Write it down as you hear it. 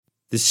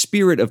The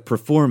spirit of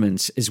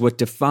performance is what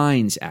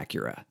defines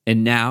Acura.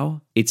 And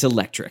now, it's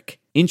electric.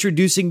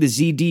 Introducing the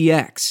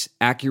ZDX,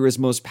 Acura's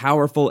most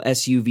powerful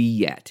SUV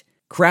yet.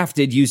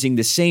 Crafted using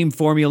the same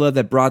formula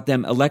that brought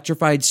them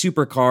electrified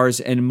supercars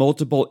and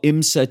multiple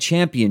IMSA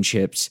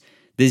championships,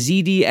 the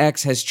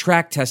ZDX has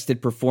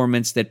track-tested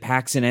performance that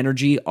packs an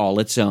energy all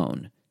its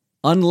own.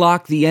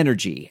 Unlock the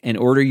energy and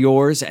order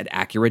yours at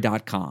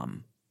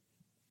Acura.com.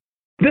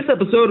 This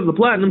episode of the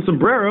Platinum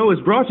Sombrero is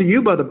brought to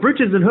you by the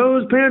Britches and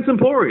Hose Pants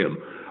Emporium.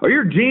 Are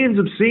your jeans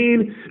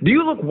obscene? Do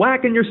you look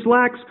whack in your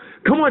slacks?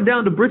 Come on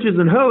down to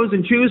Britches and Hose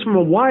and choose from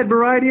a wide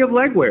variety of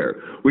legwear.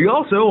 We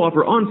also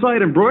offer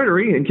on-site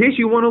embroidery in case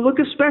you want to look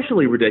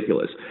especially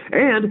ridiculous.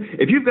 And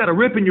if you've got a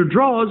rip in your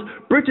drawers,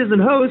 Britches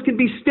and Hose can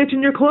be stitching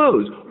your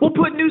clothes. We'll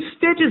put new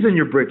stitches in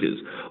your britches.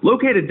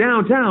 Located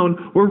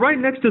downtown, we're right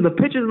next to the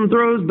Pitches and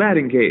Throws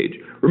batting cage.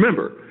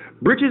 Remember,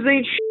 britches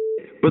ain't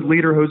shit, but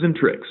leader hose and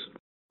tricks.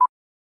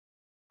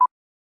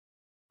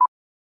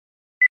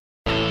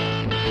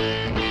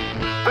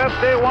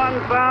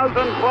 51,000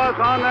 plus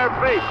on their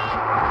feet.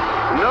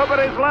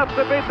 Nobody's left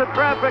to beat the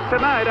traffic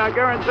tonight, I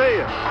guarantee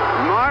you.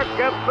 Mark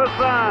gets the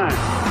sign.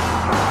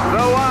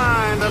 The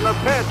wind and the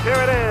pitch,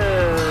 here it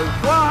is.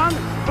 Swung,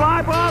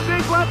 fly ball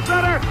deep left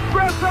center.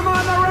 Grissom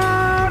on the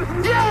run.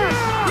 Yes!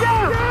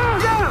 Yes!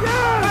 Yes!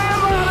 The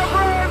Atlanta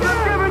Braves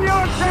have given you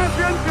a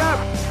championship.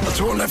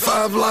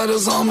 25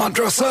 lighters on my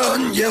dresser,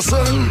 yes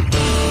sir.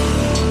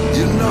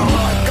 You know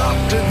I got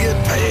to get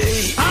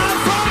paid.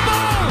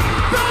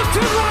 To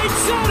right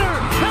center,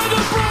 and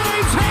the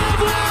Braves have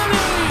won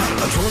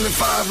it!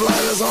 25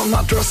 lighters on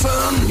my dresser,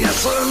 yes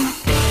sir.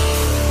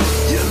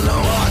 You know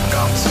I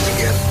got to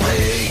get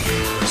paid.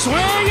 Swing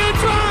and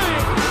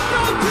drive,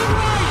 out to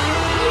right,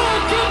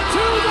 welcome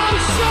to the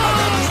show!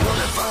 I got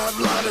 25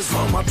 lighters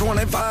for my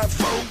 25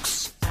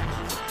 folks.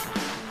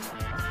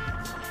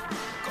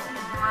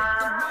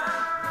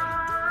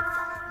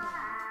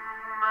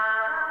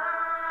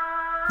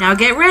 Now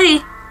get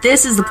ready.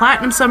 This is the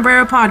Platinum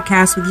Sombrero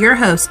Podcast with your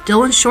hosts,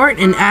 Dylan Short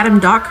and Adam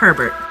Doc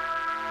Herbert.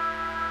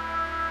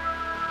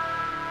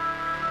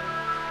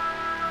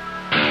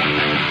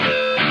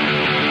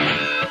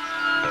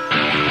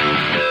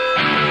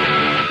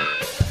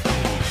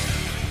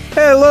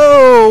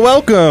 Hello,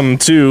 welcome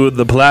to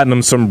the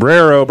Platinum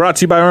Sombrero, brought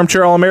to you by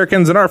Armchair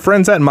All-Americans and our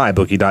friends at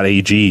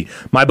MyBookie.ag.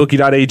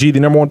 MyBookie.ag, the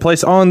number one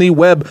place on the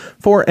web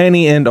for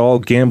any and all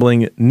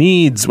gambling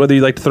needs. Whether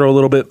you like to throw a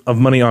little bit of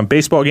money on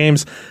baseball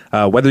games,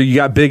 whether you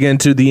got big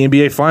into the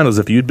NBA Finals,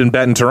 if you'd been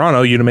betting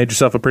Toronto, you'd have made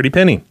yourself a pretty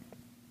penny.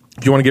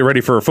 If you want to get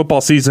ready for a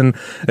football season,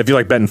 if you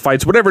like betting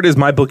fights, whatever it is,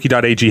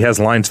 MyBookie.ag has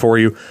lines for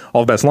you.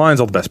 All the best lines,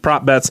 all the best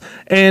prop bets,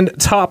 and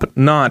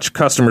top-notch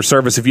customer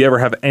service. If you ever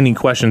have any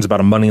questions about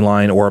a money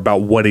line or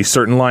about what a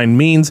certain line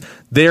means,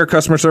 their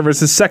customer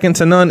service is second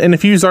to none. And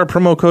if you use our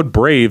promo code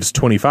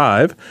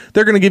BRAVES25,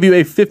 they're going to give you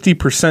a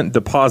 50%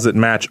 deposit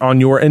match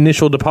on your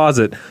initial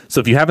deposit.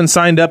 So if you haven't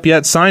signed up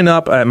yet, sign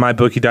up at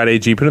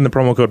MyBookie.ag, put in the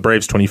promo code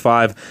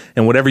BRAVES25,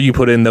 and whatever you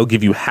put in, they'll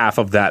give you half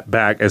of that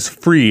back as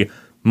free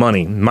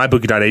money.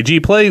 MyBookie.ag,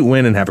 play,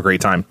 win, and have a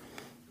great time.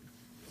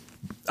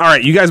 All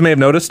right, you guys may have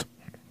noticed,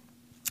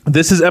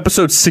 this is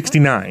episode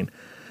 69.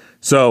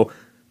 So,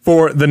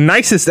 for the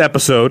nicest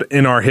episode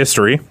in our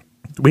history,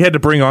 we had to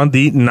bring on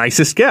the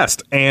nicest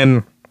guest.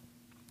 And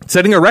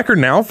setting a record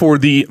now for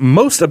the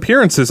most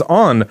appearances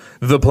on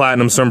the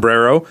Platinum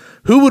Sombrero,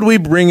 who would we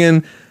bring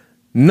in?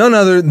 None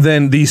other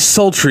than the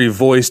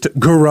sultry-voiced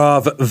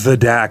Gaurav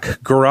Vidak.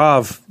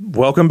 Gaurav,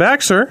 welcome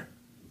back, sir.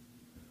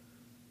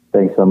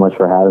 Thanks so much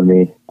for having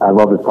me. I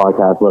love this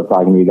podcast. Love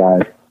talking to you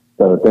guys.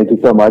 So thank you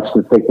so much.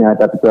 The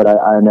 69th episode,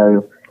 I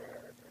know,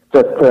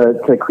 just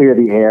to clear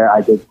the air,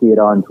 I did see it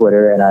on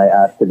Twitter, and I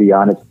asked to be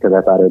honest because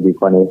I thought it would be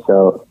funny.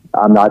 So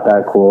I'm not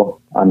that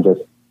cool. I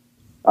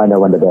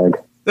know when to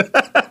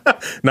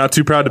beg. Not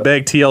too proud to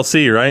beg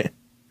TLC, right?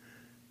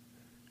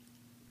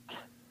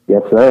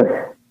 Yes,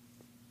 sir.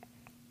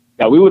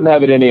 Yeah, we wouldn't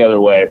have it any other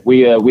way.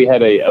 We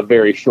had a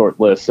very short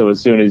list, so as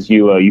soon as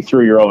you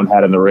threw your own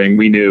hat in the ring,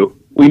 we knew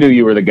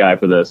you were the guy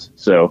for this.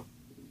 So,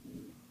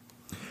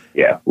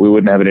 yeah, we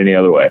wouldn't have it any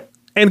other way.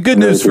 And good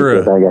news for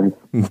a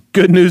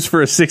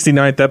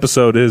 69th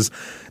episode is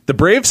the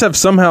Braves have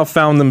somehow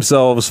found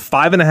themselves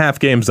 5.5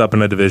 games up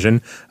in a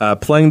division,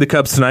 playing the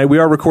Cubs tonight. We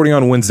are recording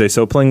on Wednesday,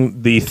 so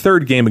playing the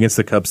third game against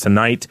the Cubs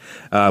tonight,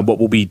 what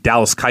will be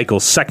Dallas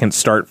Keuchel's second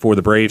start for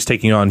the Braves,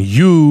 taking on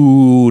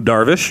Yu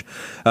Darvish.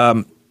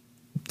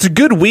 It's a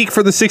good week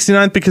for the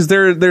 69th because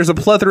there's a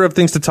plethora of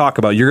things to talk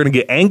about. You're going to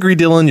get angry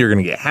Dylan. You're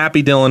going to get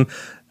happy Dylan.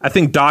 I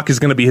think Doc is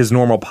going to be his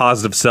normal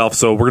positive self,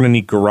 so we're going to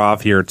need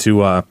Gaurav here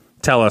to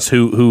tell us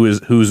who's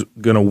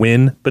going to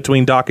win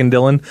between Doc and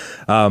Dylan.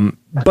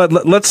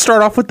 But let's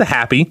start off with the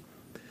happy.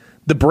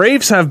 The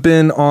Braves have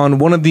been on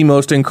one of the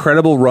most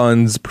incredible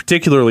runs,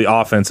 particularly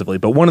offensively,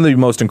 but one of the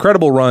most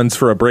incredible runs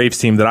for a Braves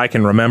team that I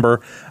can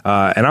remember.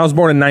 And I was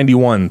born in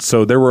 91,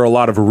 so there were a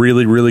lot of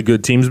really, really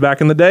good teams back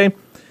in the day.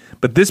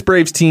 But this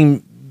Braves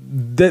team,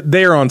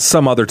 they're on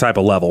some other type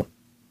of level.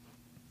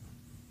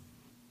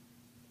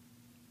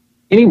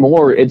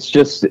 Anymore, it's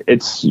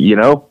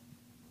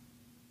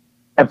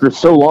after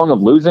so long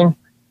of losing,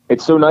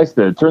 it's so nice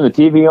to turn the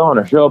TV on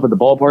or show up at the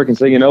ballpark and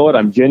say, you know what,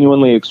 I'm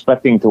genuinely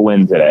expecting to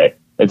win today.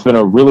 It's been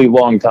a really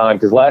long time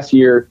because last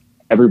year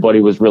everybody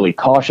was really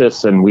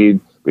cautious and we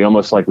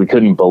almost like we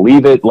couldn't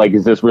believe it. Like,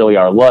 is this really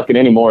our luck? And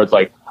anymore, it's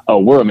like, oh,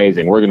 we're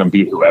amazing. We're going to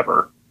beat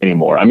whoever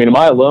anymore. I mean, am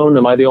I alone?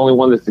 Am I the only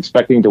one that's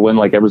expecting to win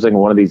like every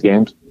single one of these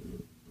games?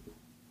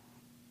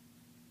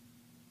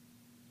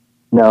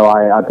 No,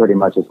 I pretty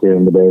much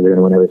assume the Braves are going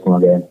to win every single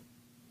game.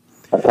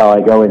 That's how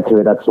I go into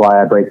it. That's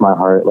why I break my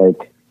heart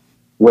like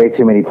way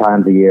too many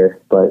times a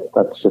year. But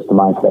that's just the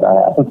mindset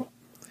I have.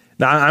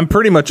 Now, I'm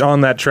pretty much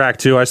on that track,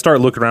 too. I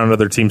start looking around at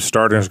other teams'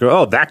 starters and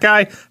go, oh, that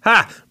guy?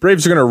 Ha!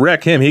 Braves are going to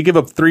wreck him. He gave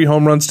up 3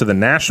 home runs to the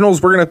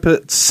Nationals. We're going to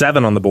put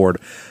 7 on the board.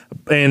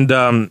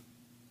 And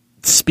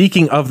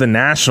speaking of the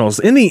Nationals,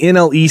 in the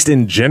NL East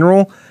in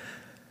general,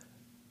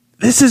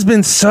 this has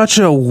been such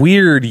a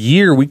weird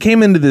year. We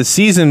came into this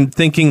season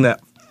thinking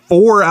that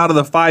 4 out of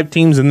the 5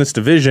 teams in this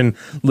division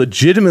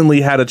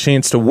legitimately had a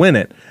chance to win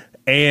it.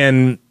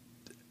 And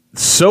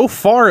so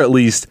far, at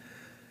least,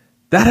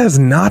 that has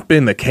not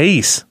been the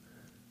case.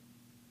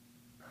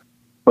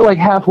 We're like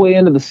halfway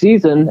into the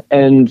season,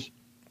 and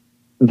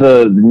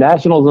the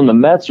Nationals and the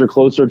Mets are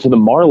closer to the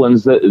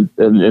Marlins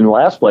in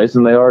last place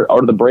than they are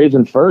to the Braves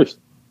in first.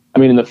 I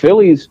mean, in the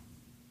Phillies,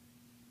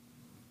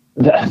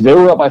 they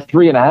were up by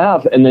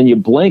 3.5, and then you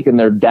blink and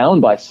they're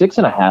down by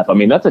 6.5. I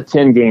mean, that's a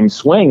 10-game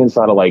swing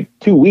inside of like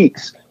 2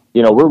 weeks.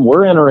 You know,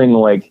 we're entering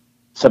like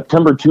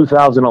September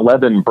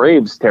 2011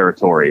 Braves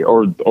territory,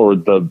 or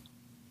the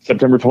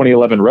September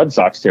 2011 Red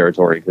Sox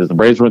territory, because the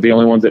Braves weren't the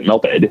only ones that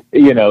melted.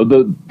 You know,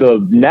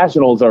 the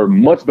Nationals are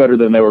much better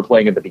than they were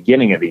playing at the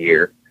beginning of the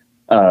year.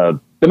 The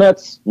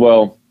Mets,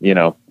 well, you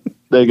know,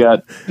 they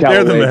got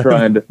Callaway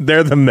trying to.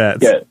 They're the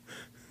Mets.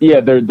 Yeah,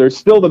 they're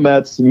still the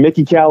Mets.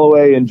 Mickey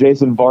Callaway and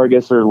Jason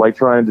Vargas are like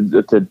trying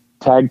to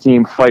tag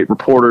team fight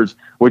reporters,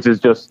 which is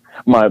just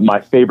my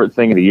favorite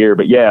thing of the year.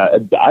 But yeah,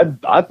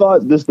 I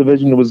thought this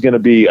division was going to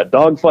be a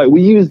dogfight.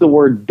 We use the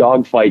word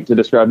dogfight to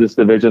describe this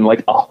division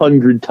like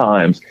 100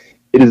 times.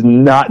 It has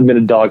not been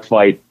a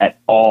dogfight at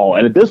all.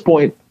 And at this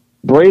point,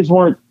 Braves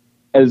weren't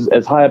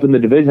as high up in the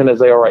division as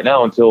they are right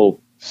now until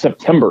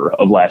September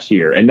of last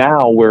year. And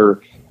now we're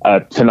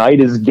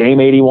tonight is game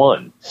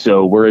 81.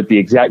 So we're at the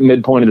exact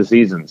midpoint of the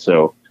season.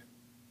 So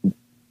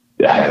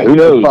who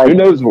knows? Who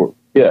knows?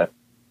 Yeah.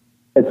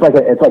 It's like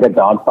a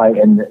dogfight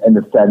in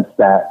the sense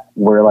that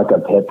we're like a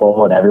pit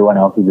bull and everyone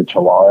else is a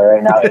chihuahua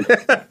right now.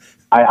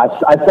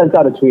 I sent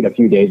out a tweet a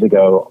few days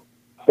ago,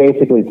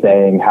 basically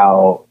saying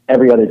how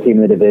every other team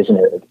in the division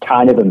is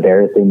kind of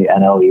embarrassing the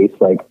NL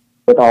East. Like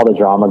with all the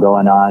drama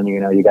going on,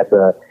 you know, you got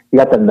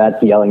the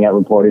Mets yelling at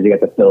reporters, you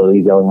got the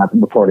Phillies yelling at the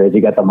reporters,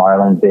 you got the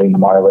Marlins being the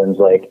Marlins.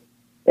 Like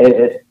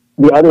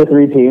the other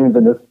 3 teams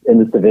in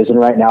this division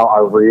right now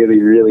are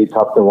really, really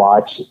tough to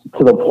watch,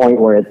 to the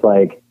point where it's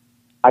like,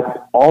 I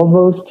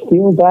almost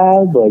feel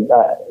bad, like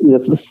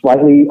just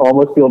slightly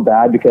almost feel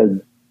bad, because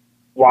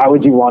why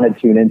would you want to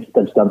tune into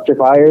such dumpster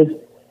fires?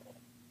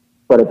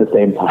 But at the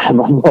same time,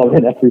 I'm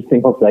loving every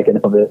single second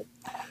of it.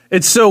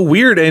 It's so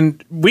weird,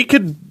 and we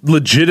could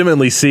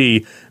legitimately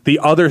see the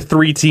other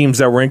 3 teams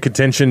that were in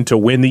contention to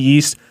win the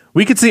East.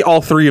 We could see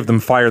all 3 of them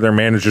fire their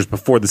managers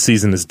before the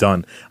season is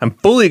done. I'm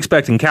fully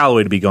expecting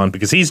Callaway to be gone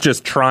because he's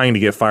just trying to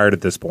get fired at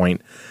this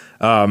point.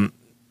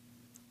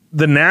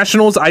 The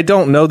Nationals, I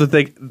don't know that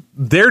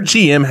their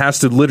GM has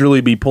to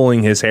literally be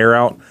pulling his hair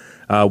out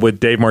with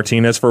Dave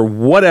Martinez for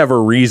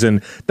whatever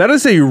reason. That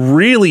is a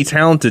really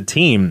talented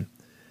team,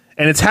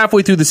 and it's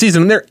halfway through the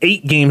season, and they're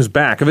 8 games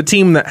back of a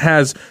team that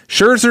has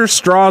Scherzer,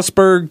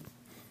 Strasburg,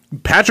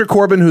 Patrick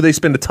Corbin, who they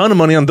spend a ton of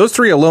money on. Those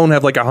 3 alone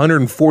have like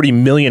 $140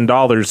 million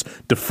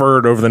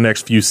deferred over the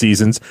next few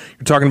seasons.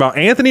 You're talking about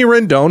Anthony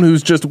Rendon,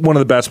 who's just one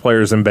of the best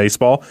players in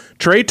baseball,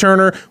 Trey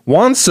Turner,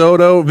 Juan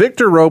Soto,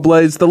 Victor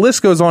Robles, the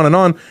list goes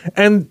on.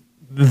 And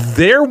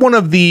they're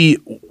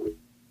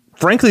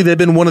frankly, they've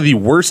been one of the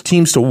worst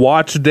teams to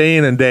watch day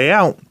in and day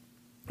out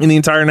in the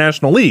entire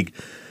National League.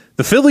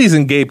 The Phillies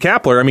and Gabe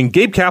Kapler, I mean,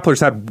 Gabe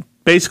Kapler's had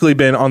basically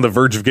been on the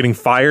verge of getting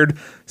fired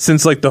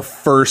since like the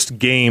first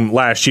game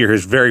last year,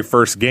 his very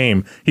first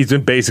game. He's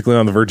been basically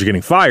on the verge of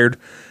getting fired.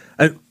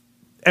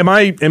 Am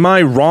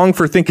I wrong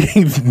for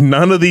thinking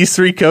none of these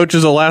 3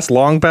 coaches will last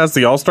long past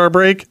the All-Star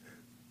break?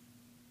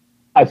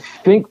 I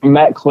think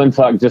Matt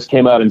Clintock just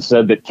came out and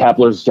said that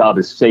Kapler's job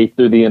is safe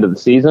through the end of the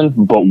season,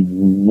 but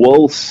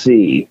we'll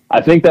see.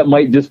 I think that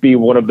might just be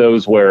one of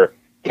those where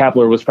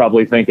Kapler was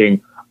probably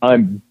thinking,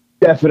 I'm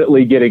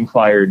definitely getting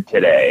fired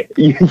today.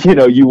 You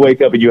know, you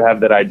wake up and you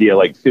have that idea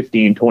like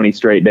 15, 20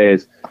 straight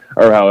days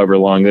or however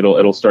long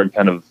it'll start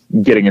kind of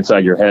getting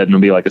inside your head, and it'll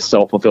be like a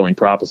self-fulfilling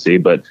prophecy.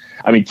 But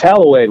I mean,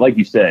 Callaway, like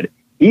you said,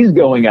 he's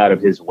going out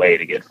of his way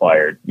to get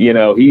fired. You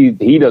know,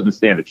 he doesn't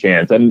stand a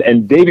chance.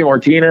 And Davey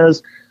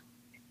Martinez,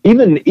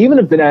 even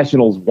if the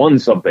Nationals won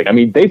something, I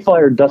mean, they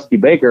fired Dusty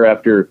Baker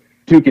after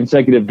 2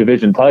 consecutive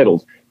division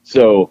titles.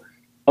 So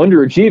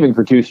underachieving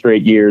for 2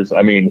 straight years,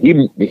 I mean,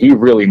 he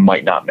really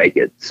might not make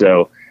it.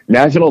 So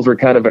Nationals are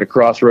kind of at a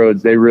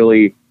crossroads. They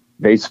really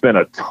They spent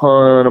a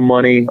ton of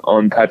money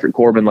on Patrick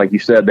Corbin. Like you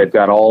said, they've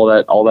got all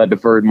that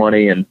deferred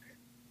money, and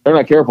they're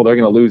not careful, they're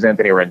going to lose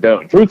Anthony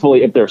Rendon.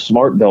 Truthfully, if they're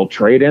smart, they'll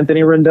trade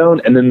Anthony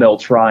Rendon, and then they'll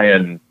try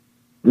and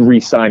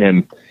re-sign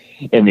him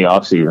in the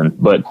offseason.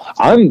 But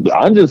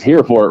I'm just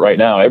here for it right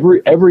now.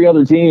 Every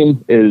other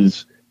team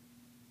is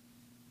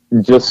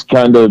just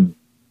kind of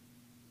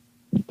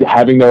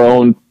having their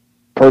own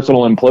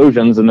personal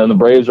implosions, and then the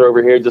Braves are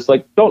over here just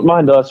like, don't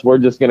mind us. We're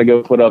just going to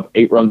go put up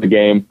 8 runs a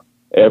game.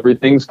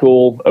 Everything's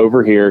cool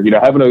over here. You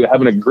know,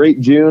 having a great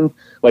June,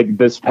 like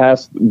this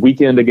past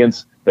weekend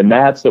against the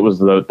Nats. That was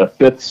the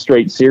 5th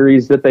straight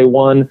series that they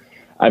won.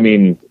 I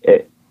mean,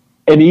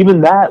 and even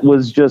that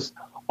was just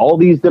all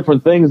these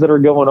different things that are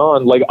going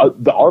on. Like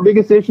our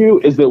biggest issue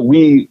is that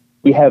we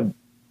have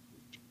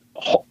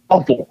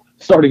awful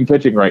starting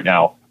pitching right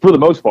now for the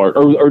most part,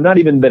 or not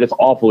even that it's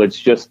awful. It's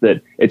just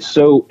that it's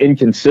so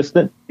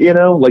inconsistent, you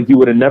know, like you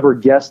would have never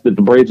guessed that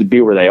the Braves would be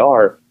where they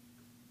are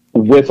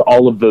with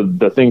all of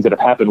the things that have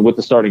happened with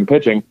the starting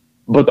pitching.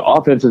 But the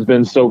offense has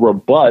been so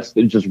robust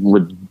and just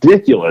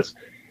ridiculous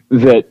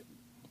that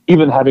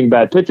even having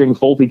bad pitching,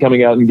 Fulte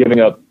coming out and giving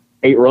up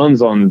 8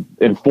 runs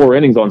in 4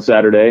 innings on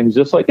Saturday, and he's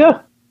just like,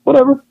 yeah,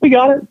 whatever, we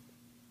got it.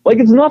 Like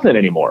it's nothing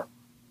anymore.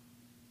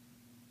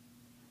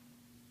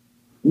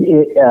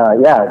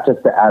 Yeah,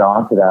 just to add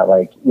on to that,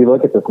 like you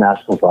look at this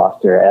Nationals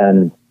roster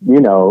and, you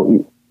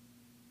know,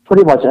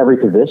 pretty much every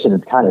position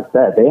is kind of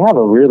set. They have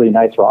a really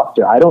nice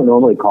roster. I don't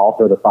normally call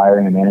for the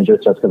firing of managers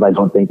just because I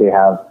don't think they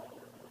have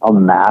a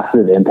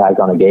massive impact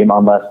on a game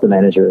unless the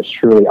manager is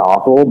truly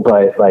awful.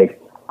 But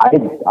like,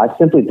 I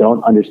simply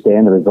don't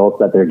understand the results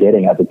that they're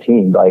getting as a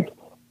team. Like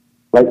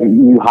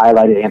you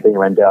highlighted Anthony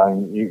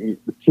Rendon.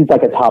 He's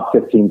like a top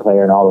 15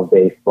 player in all of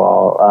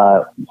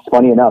baseball.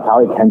 Funny enough,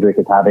 Howie Kendrick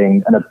is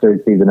having an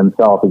absurd season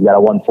himself. He's got a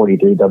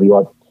 143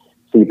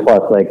 WRC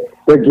plus. Like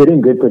they're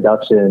getting good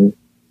production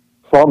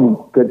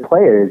from good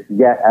players,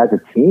 yet as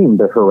a team,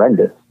 they're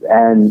horrendous.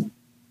 And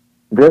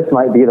this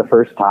might be the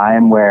first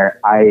time where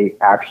I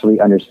actually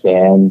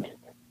understand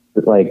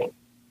that, like,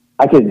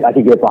 I could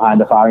get behind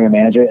the firing of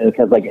manager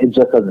because, like, it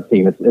just doesn't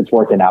seem it's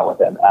working out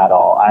with him at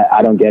all.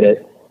 I don't get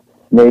it.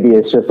 Maybe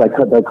it's just like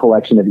the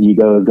collection of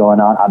egos going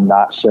on. I'm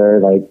not sure.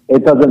 Like,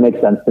 it doesn't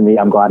make sense to me.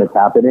 I'm glad it's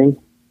happening.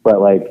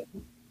 But, like,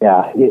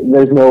 yeah,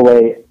 there's no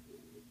way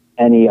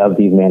any of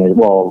these managers,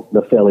 well,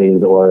 the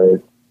Phillies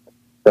or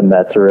the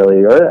Mets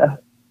really, or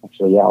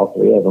actually, yeah, all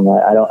 3 of them.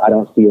 I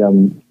don't see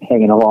them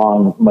hanging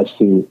along much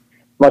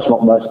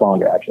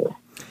longer, actually.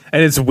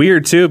 And it's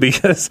weird too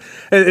because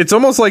it's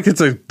almost like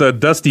it's the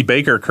Dusty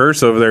Baker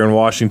curse over there in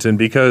Washington.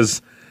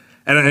 Because,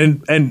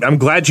 and I'm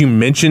glad you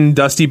mentioned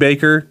Dusty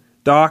Baker,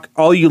 Doc.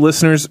 All you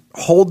listeners,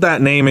 hold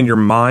that name in your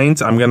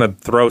minds. I'm gonna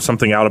throw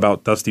something out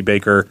about Dusty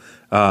Baker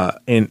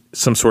in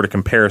some sort of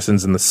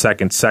comparisons in the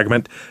second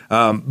segment,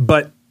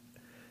 but.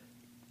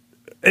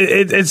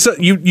 It's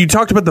you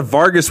talked about the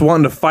Vargas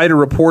wanting to fight a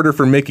reporter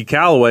for Mickey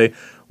Callaway.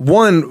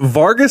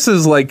 Vargas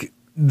is like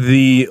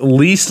the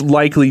least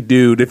likely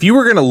dude. If you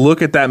were going to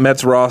look at that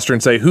Mets roster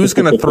and say who's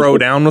going to throw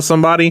down with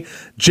somebody,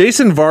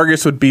 Jason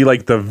Vargas would be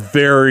like the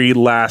very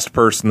last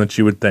person that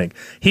you would think.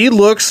 He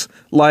looks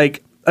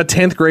like a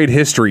 10th grade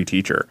history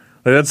teacher.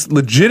 That's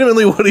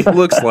legitimately what he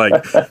looks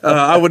like.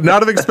 I would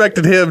not have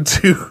expected him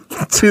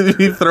to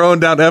be throwing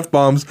down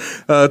F-bombs,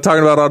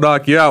 talking about I'll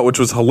knock you out, which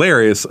was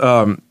hilarious.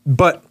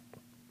 But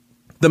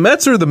the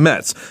Mets are the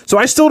Mets. So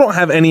I still don't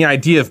have any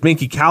idea if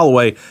Mickey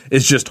Callaway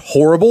is just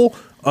horrible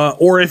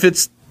or if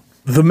it's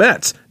the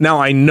Mets. Now,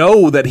 I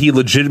know that he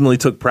legitimately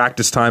took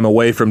practice time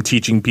away from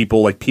teaching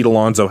people like Pete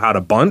Alonso how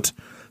to bunt.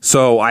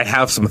 So I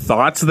have some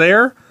thoughts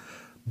there.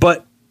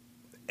 But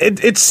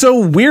it's so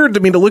weird to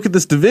me to look at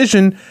this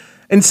division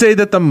and say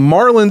that the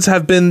Marlins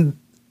have been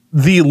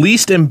the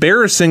least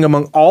embarrassing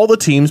among all the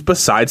teams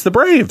besides the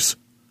Braves.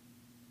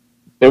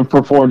 They've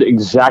performed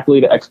exactly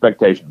to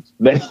expectations.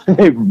 They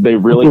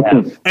really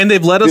have. And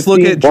they've let us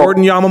look at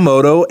Jordan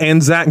Yamamoto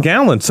and Zach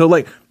Gallen. So,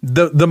 like,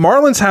 the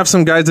Marlins have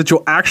some guys that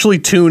you'll actually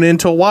tune in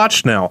to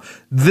watch now.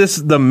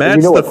 The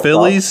Mets, the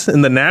Phillies,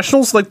 and the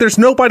Nationals, like, there's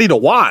nobody to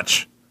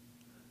watch.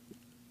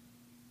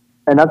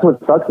 And that's what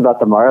sucks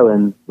about the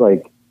Marlins.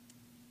 Like,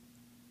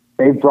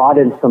 they've brought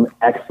in some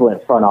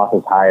excellent front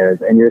office hires,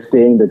 and you're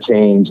seeing the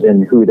change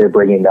in who they're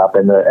bringing up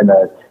and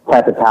the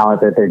type of talent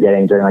that they're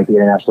getting during like the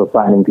international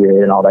signing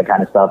period and all that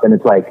kind of stuff. And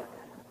it's like,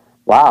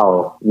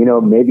 wow, you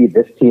know, maybe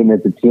this team is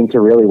a team to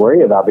really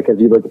worry about because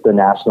you look at the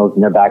Nationals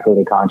and their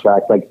backloaded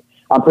contracts. Like,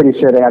 I'm pretty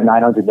sure they have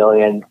 $900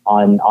 million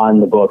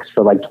on the books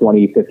for like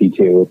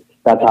 2052.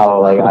 That's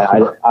how, like,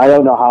 I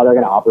don't know how they're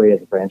going to operate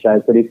as a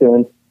franchise pretty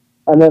soon.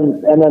 And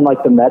then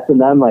like the Mets and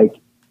them, like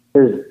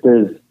there's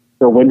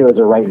their windows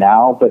are right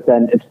now, but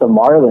then it's the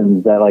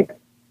Marlins that, like,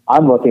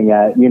 I'm looking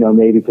at, you know,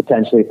 maybe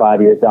potentially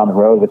 5 years down the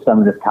road with some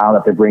of this talent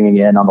that they're bringing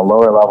in on the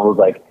lower levels.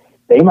 Like,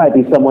 they might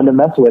be someone to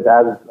mess with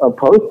as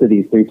opposed to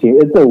these 3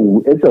 teams.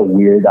 It's a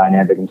weird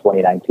dynamic in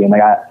 2019.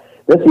 Like,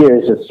 this year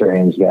is just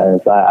strange, guys.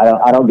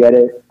 I don't get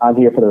it. I'm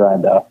here for the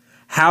ride, though.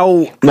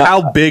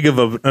 How big of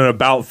an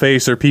about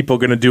face are people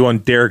going to do on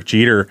Derek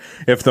Jeter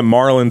if the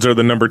Marlins are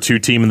the number 2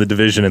 team in the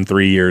division in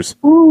 3 years?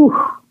 Ooh.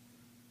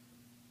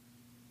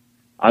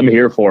 I'm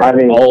here for it. I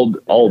mean,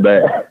 all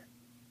day.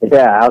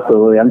 Yeah,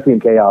 absolutely. I'm Team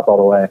Chaos all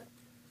the way.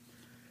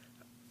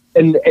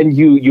 And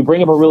you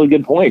bring up a really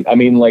good point. I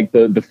mean, like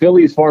the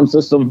Phillies farm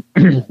system,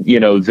 you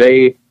know,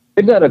 they've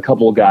got a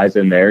couple of guys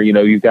in there. You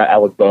know, you've got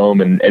Alec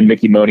Boehm and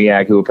Mickey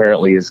Moniak, who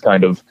apparently is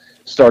kind of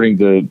starting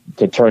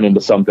to turn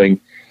into something.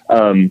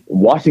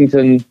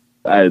 Washington,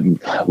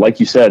 like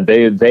you said,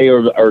 they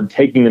are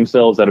taking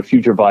themselves out of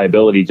future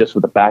viability just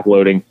with the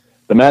backloading.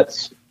 The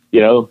Mets, you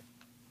know,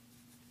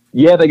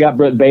 yeah, they got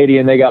Brett Beatty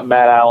and they got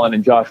Matt Allen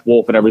and Josh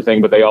Wolf and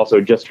everything, but they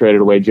also just traded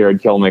away Jared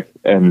Kelnick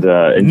and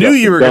knew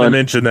Justin you were going to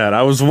mention that.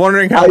 I was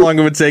wondering how long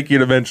it would take you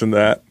to mention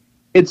that.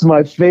 It's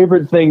my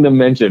favorite thing to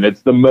mention.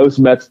 It's the most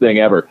Mets thing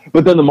ever.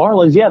 But then the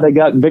Marlins, yeah, they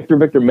got Victor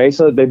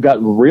Mesa. They've got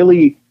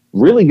really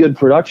good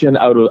production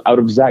out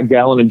of Zach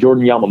Gallen and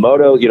Jordan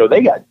Yamamoto. You know,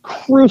 they got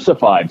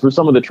crucified for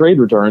some of the trade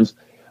returns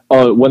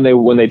when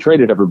they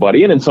traded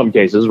everybody, and in some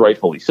cases,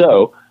 rightfully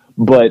so.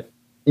 But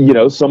you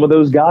know, some of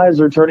those guys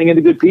are turning into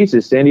good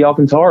pieces. Sandy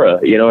Alcantara,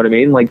 you know what I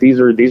mean? Like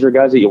these are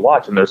guys that you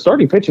watch, and they're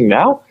starting pitching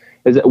now.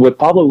 Is it with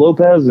Pablo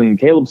Lopez and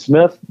Caleb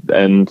Smith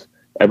and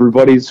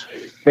everybody's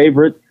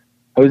favorite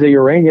Jose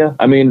Urena?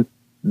 I mean,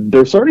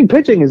 their starting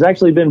pitching has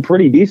actually been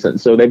pretty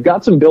decent. So they've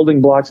got some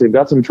building blocks, they've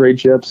got some trade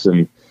chips,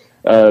 and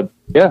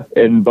yeah.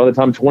 And by the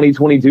time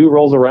 2022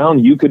 rolls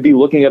around, you could be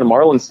looking at a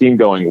Marlins team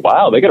going,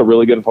 "Wow, they got a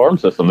really good farm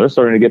system. They're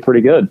starting to get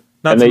pretty good."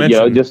 And they, you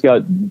know, just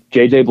got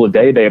JJ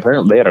Bleday.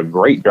 Apparently they had a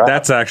great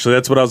draft. That's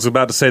what I was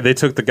about to say. They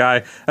took the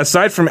guy,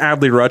 aside from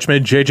Adley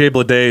Rutschman, JJ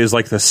Bleday is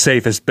like the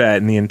safest bet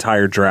in the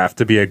entire draft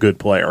to be a good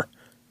player.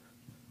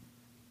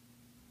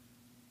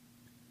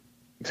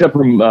 Except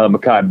for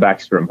Mekhi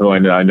Backstrom, who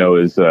I know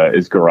is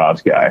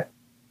Garav's guy.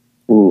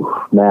 Ooh,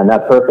 man,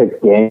 that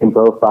perfect game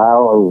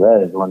profile. Oh,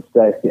 that is one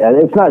sexy.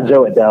 And it's not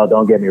Joe Adell,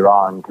 don't get me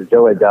wrong, because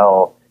Joe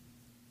Adell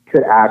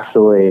could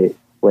actually.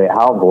 Wait,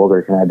 how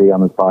vulgar can I be on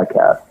this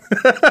podcast?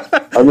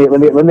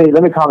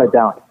 let me calm it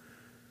down.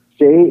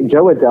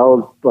 Joe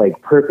Adell's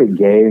like perfect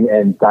game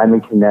and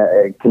Diamond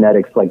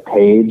Kinetics like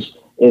page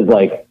is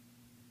like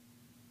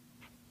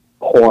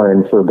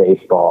porn for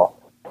baseball,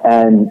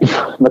 and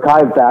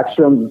Mekhi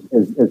Backstrom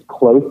is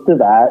close to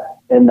that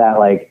in that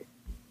like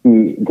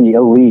the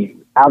elite,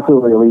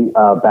 absolutely elite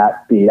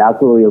bat speed,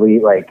 absolutely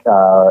elite like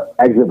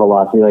exit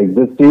velocity. Like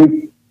this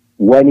dude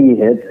when he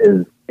hits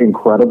is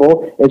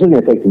incredible. It's just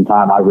gonna take some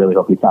time. I really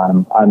hope he sign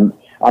him.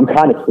 I'm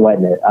kind of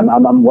sweating it.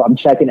 I'm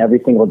checking every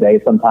single day,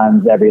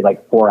 sometimes every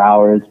like 4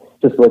 hours,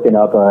 just looking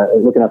up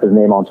his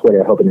name on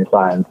Twitter, hoping he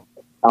signs.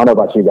 I don't know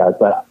about you guys,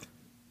 but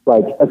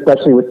like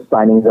especially with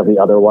signings of the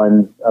other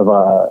ones of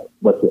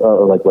what's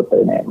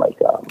their name, like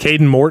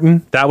Caden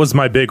Morton. That was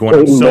my big one.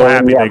 I'm so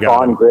happy they got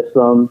Vaughn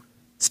Grissom,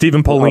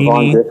 Stephen Polini.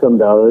 Vaughn Grissom,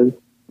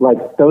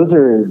 those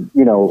are,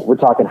 you know, we're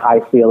talking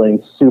high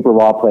ceiling, super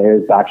raw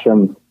players.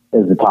 Backstrom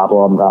is the top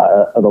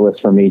of the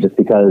list for me, just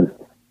because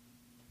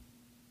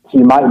he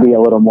might be a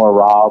little more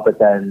raw, but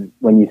then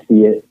when you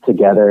see it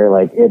together,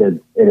 like it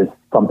is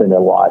something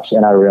to watch.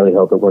 And I really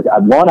hope it works. I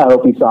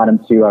hope he signed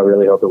him. 2, I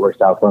really hope it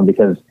works out for him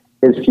because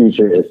his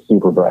future is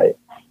super bright.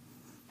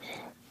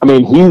 I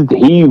mean,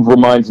 he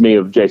reminds me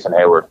of Jason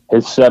Hayward.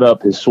 His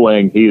setup, his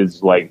swing, he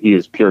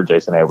is pure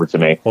Jason Hayward to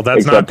me. Well,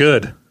 that's not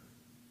good.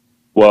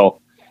 Well,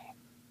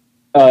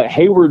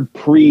 Hayward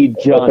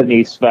pre-John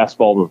Neese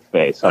fastball to the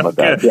face. How about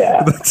that?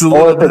 Yeah. That's a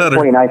little better.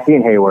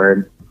 2019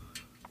 Hayward.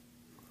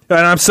 And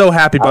I'm so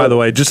happy, by the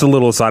way, just a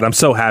little aside, I'm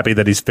so happy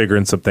that he's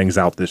figuring some things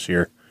out this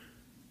year.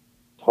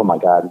 Oh, my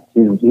God.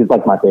 He's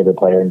like my favorite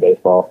player in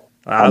baseball.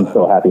 I'm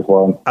so happy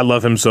for him. I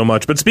love him so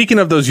much. But speaking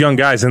of those young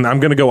guys, and I'm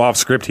going to go off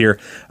script here,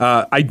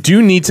 I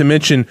do need to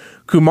mention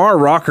Kumar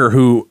Rocker,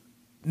 who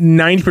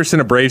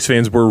 90% of Braves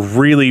fans were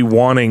really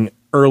wanting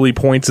early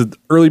points of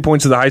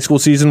the high school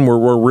season where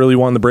we're really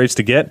wanting the Braves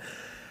to get.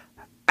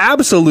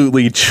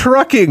 Absolutely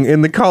trucking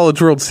in the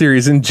College World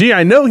Series. And gee,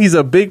 I know he's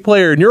a big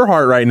player in your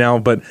heart right now,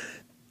 but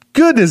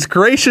goodness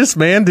gracious,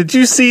 man. Did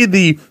you see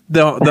the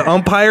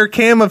umpire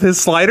cam of his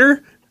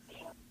slider?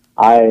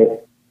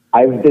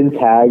 I've been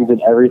tagged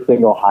in every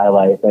single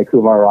highlight that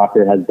Kumar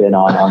Rocker has been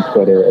on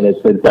Twitter, and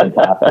it's been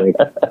fantastic.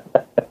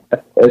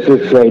 It's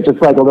just great.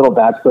 Just like a little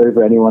backstory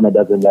for anyone that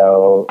doesn't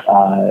know,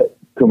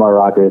 Kumar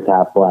Rocker is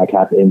half black,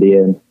 half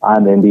Indian.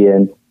 I'm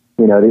Indian.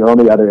 You know, the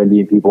only other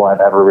Indian people I've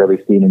ever really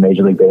seen in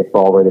Major League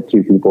Baseball were the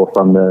 2 people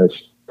from the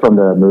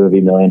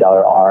movie $1 Million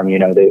Arm. You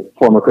know, the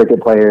former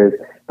cricket players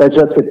that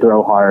just could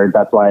throw hard.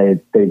 That's why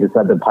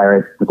the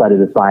Pirates decided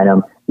to sign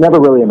them. Never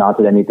really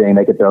amounted to anything.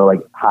 They could throw like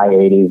high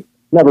 80s.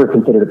 Never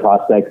considered a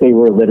prospect. They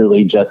were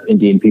literally just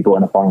Indian people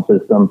in a farm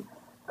system.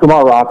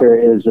 Kumar Rocker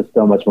is just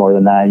so much more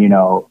than that. You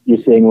know,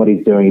 you're seeing what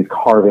he's doing. He's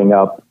carving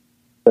up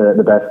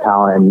the best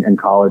talent in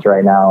college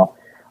right now.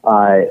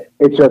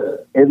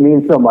 It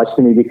means so much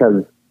to me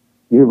because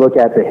you look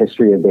at the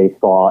history of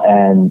baseball,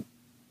 and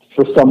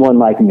for someone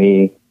like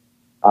me,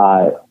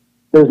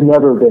 there's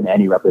never been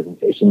any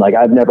representation. Like,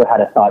 I've never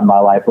had a thought in my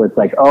life where it's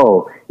like,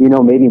 oh,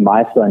 maybe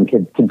my son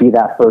could be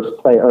that first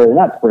player, or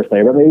not first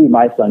player, but maybe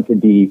my son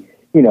could be,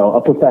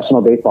 a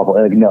professional baseball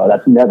player. Like, no,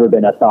 that's never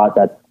been a thought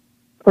that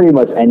pretty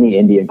much any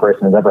Indian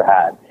person has ever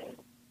had.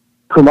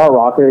 Kumar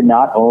Rocker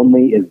not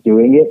only is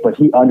doing it, but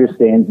he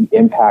understands the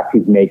impact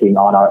he's making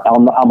on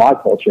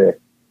our culture.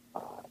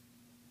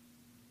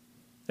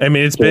 I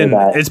mean, it's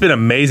been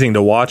amazing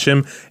to watch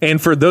him.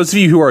 And for those of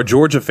you who are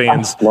Georgia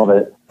fans, I love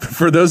it.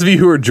 For those of you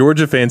who are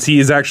Georgia fans, he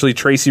is actually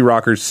Tracy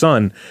Rocker's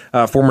son,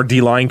 former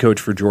D-line coach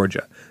for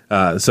Georgia.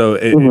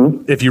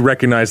 If you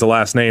recognize the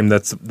last name,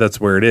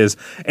 that's where it is.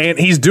 And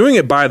he's doing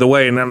it, by the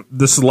way, and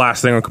this is the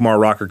last thing on Kumar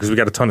Rocker because we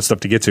got a ton of stuff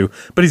to get to,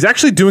 but he's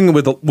actually doing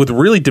it with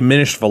really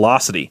diminished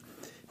velocity.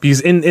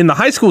 Because in the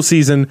high school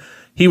season,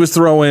 he was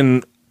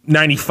throwing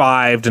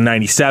 95 to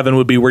 97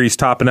 would be where he's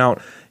topping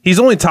out. He's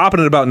only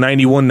topping at about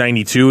 91,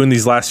 92 in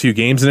these last few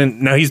games,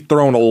 and now he's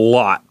thrown a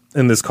lot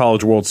in this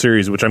College World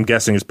Series, which I'm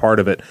guessing is part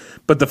of it.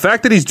 But the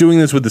fact that he's doing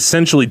this with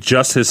essentially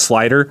just his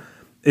slider,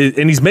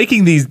 and he's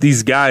making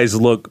these guys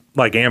look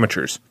like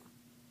amateurs.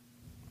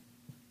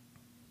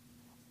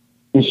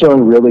 He's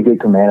showing really good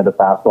command of the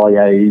fastball.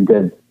 Yeah, you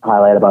did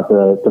highlight about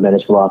the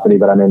diminished velocity,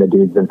 but I mean, the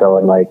dude's been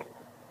throwing like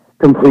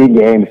complete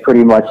games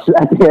pretty much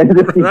at the end of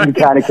the season, right,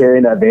 kind of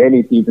carrying that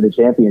Vandy team to the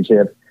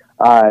championship.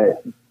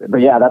 But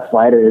yeah, that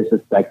slider is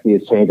just sexy.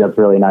 His changeup's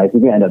really nice. He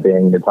can end up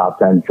being the top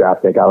 10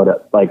 draft pick. I would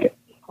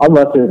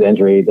unless there's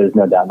injury, there's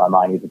no doubt in my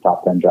mind he's a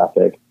top 10 draft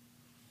pick.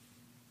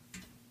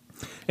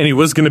 And he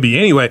was going to be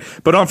anyway.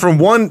 But from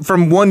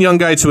one young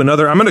guy to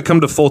another, I'm going to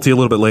come to Fulte a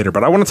little bit later.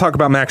 But I want to talk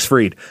about Max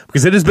Fried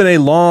because it has been a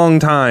long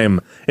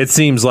time, it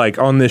seems like,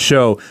 on this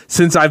show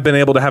since I've been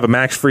able to have a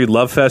Max Fried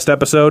Love Fest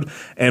episode.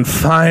 And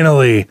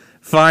finally,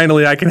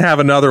 I can have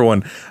another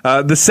one.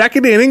 The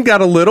second inning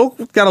got a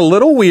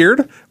little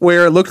weird,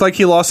 where it looked like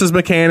he lost his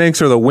mechanics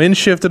or the wind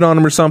shifted on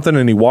him or something,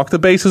 and he walked the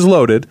bases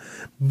loaded.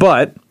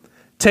 But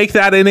take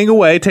that inning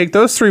away, take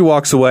those 3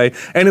 walks away,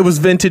 and it was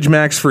vintage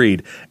Max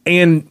Fried.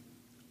 And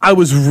I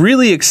was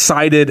really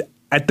excited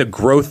at the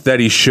growth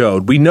that he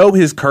showed. We know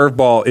his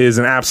curveball is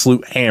an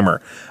absolute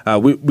hammer.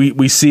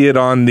 We see it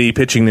on the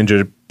Pitching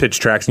Ninja pitch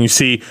tracks, and you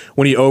see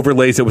when he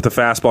overlays it with the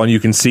fastball, and you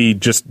can see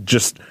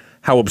just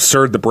how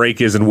absurd the break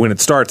is and when it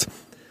starts.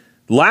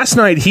 Last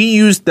night, he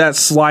used that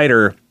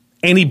slider,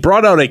 and he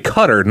brought out a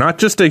cutter, not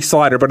just a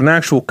slider, but an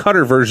actual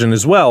cutter version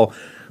as well.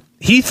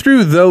 He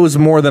threw those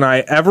more than I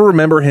ever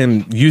remember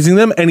him using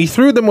them, and he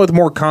threw them with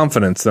more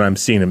confidence than I've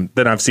seen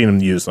him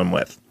use them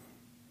with.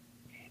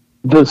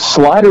 The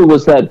slider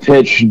was that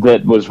pitch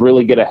that was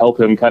really going to help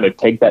him kind of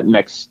take that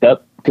next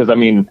step. Because, I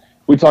mean,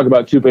 we talk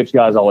about 2-pitch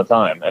guys all the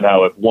time, and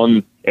how if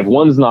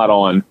one's not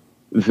on,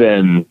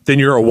 then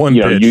you're a one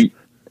pitch.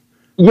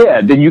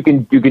 Then you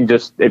can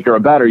just, if you're a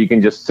batter, you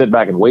can just sit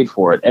back and wait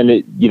for it. And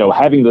it,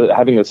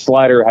 having a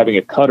slider, having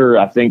a cutter,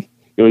 I think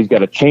he's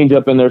got a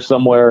changeup in there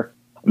somewhere.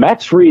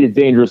 Max Fried is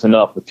dangerous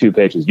enough with 2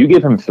 pitches. You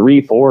give him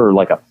 3, 4, or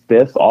like a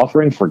 5th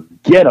offering,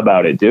 forget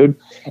about it, dude.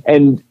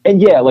 And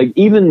yeah, like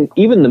even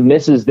the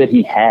misses that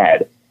he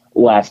had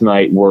last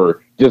night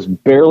were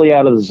just barely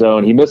out of the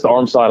zone. He missed the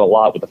arm side a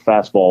lot with the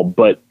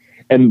fastball,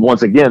 and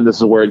once again, this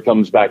is where it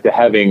comes back to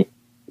having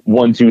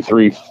 1, 2,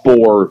 3,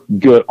 4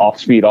 good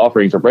off-speed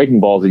offerings or breaking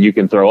balls that you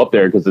can throw up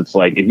there, because it's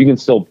like if you can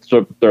still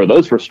throw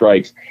those for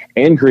strikes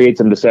and create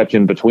some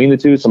deception between the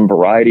two, some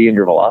variety in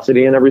your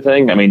velocity and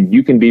everything, I mean,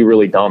 you can be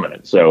really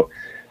dominant. So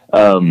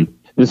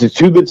this is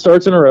 2 good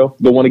starts in a row.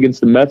 The one against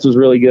the Mets was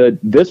really good.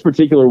 This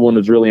particular one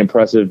was really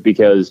impressive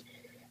because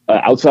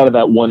outside of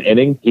that one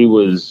inning, he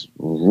was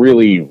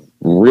really,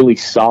 really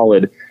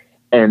solid.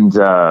 And,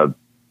 5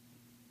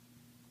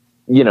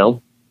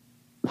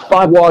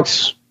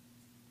 walks,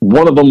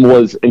 one of them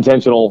was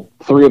intentional.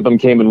 3 of them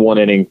came in 1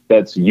 inning.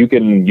 That's you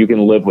can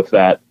live with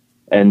that.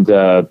 And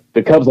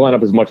the Cubs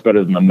lineup is much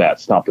better than the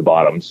Mets, top to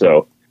bottom.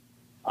 So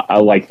I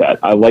like that.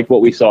 I like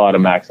what we saw out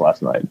of Max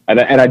last night. And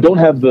I don't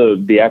have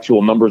the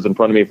actual numbers in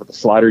front of me for the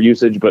slider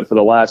usage, but for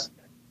the last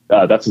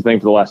that's the thing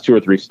for the last 2 or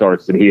 3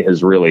 starts that he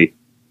has really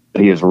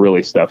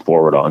stepped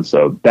forward on.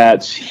 So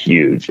that's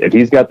huge. If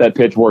he's got that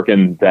pitch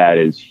working, that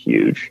is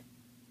huge.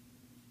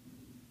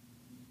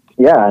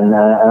 Yeah, and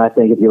I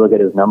think if you look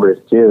at his numbers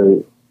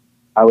too,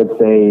 I would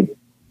say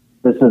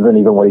this isn't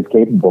even what he's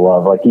capable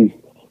of. Like he's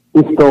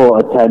still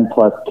a 10+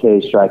 K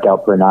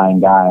strikeout per 9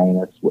 guy,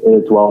 and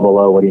it's well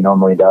below what he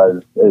normally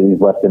does. He's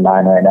less than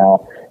 9 right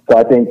now. So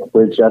I think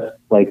we're just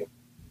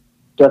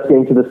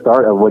getting to the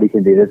start of what he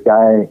can do. This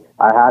guy,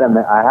 I had him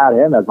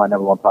as my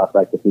number 1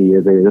 prospect a few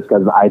years ago, just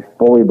because I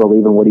fully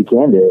believe in what he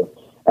can do.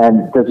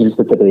 And this is just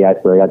the tip of the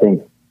iceberg. I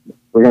think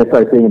we're going to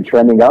start seeing him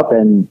trending up,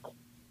 and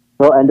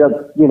he'll end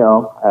up,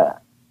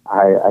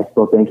 I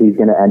still think he's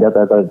going to end up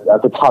as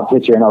a top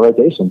pitcher in our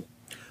rotation.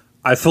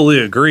 I fully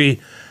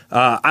agree.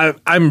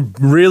 I'm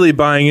really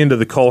buying into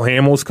the Cole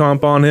Hamels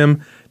comp on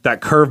him.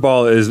 that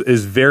curveball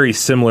is very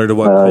similar to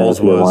what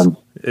Cole's was.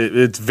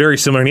 It's very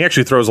similar, and he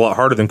actually throws a lot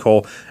harder than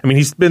Cole. I mean,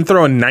 he's been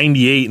throwing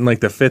 98 in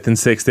like the 5th and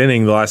 6th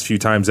inning the last few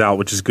times out,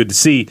 which is good to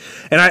see.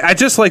 And I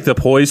just like the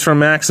poise from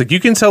Max. Like, you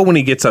can tell when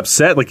he gets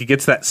upset, like he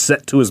gets that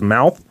set to his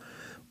mouth,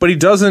 but he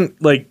doesn't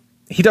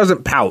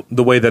pout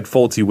the way that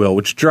Fulte will,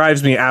 which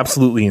drives me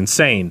absolutely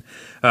insane.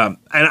 And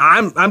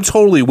I'm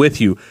totally with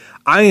you.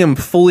 I am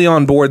fully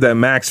on board that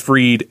Max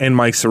Fried and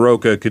Mike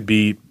Soroka could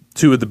be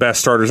two of the best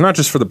starters, not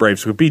just for the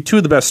Braves, could be two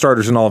of the best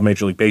starters in all of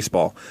Major League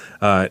Baseball.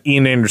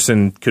 Ian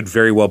Anderson could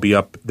very well be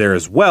up there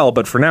as well,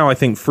 but for now, I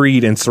think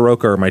Fried and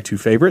Soroka are my two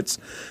favorites.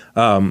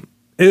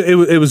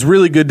 It was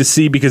really good to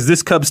see because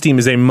this Cubs team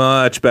is a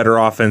much better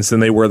offense than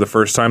they were the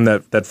first time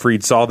that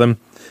Fried saw them.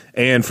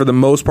 And for the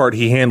most part,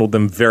 he handled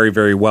them very,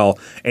 very well.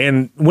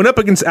 And went up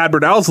against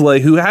Adbert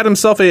Alzolay, who had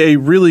himself a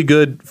really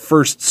good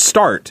first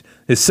start,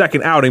 his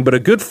second outing, but a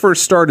good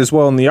first start as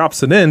well on the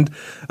opposite end.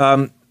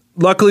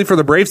 Luckily for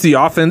the Braves, the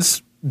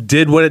offense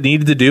did what it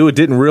needed to do. It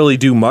didn't really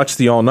do much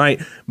the all night,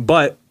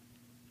 but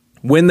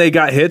when they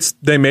got hits,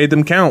 they made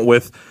them count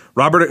with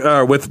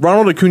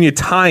Ronald Acuna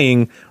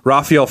tying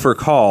Rafael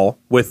Furcal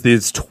with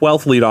his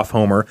 12th leadoff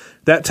homer.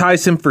 That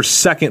ties him for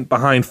second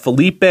behind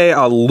Felipe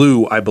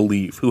Alou, I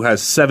believe, who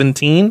has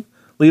 17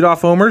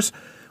 leadoff homers.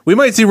 We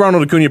might see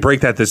Ronald Acuna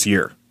break that this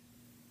year.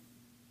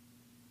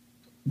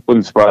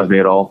 Wouldn't surprise me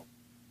at all.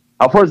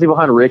 How far is he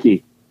behind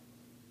Ricky?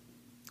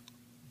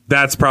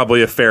 That's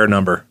probably a fair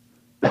number.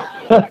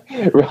 I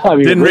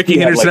mean, Didn't Ricky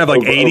Henderson have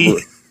like 80?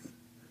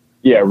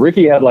 Yeah,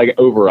 Ricky had like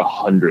over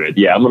 100.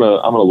 Yeah, I'm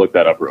gonna look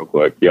that up real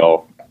quick,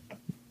 y'all.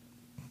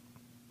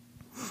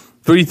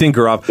 What do you think,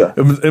 Gaurav?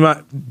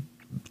 Yeah.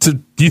 Do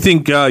you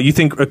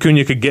think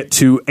Acuna could get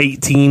to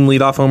 18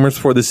 leadoff homers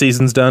before the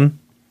season's done?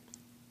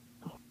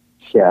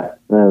 Yeah,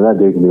 that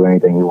dude can do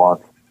anything he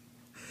wants.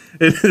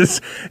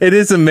 It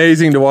is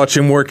amazing to watch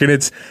him work, and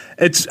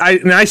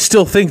I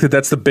still think that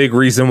that's the big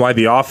reason why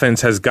the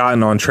offense has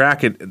gotten on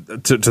track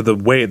to the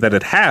way that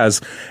it has,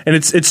 and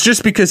it's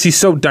just because he's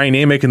so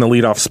dynamic in the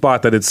leadoff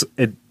spot that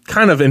it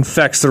kind of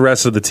infects the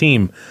rest of the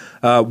team.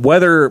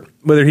 Whether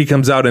he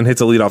comes out and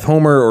hits a leadoff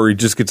homer or he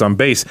just gets on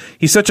base,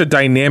 he's such a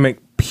dynamic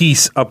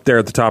piece up there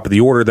at the top of the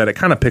order that it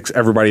kind of picks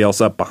everybody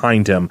else up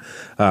behind him.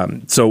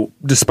 So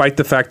despite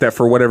the fact that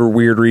for whatever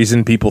weird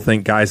reason people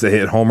think guys that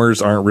hit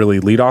homers aren't really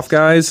leadoff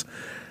guys,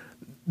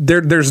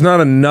 there's not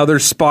another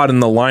spot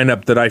in the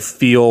lineup that I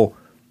feel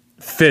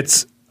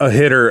fits a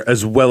hitter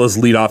as well as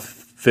leadoff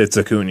fits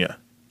Acuna.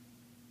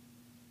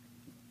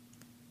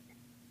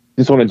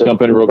 Just want to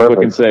jump in real quick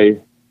and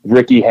say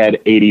Ricky had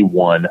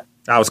 81.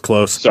 I was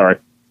close. Sorry.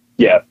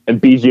 Yeah,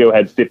 and Biggio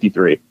had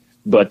 53.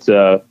 But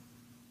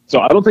so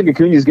I don't think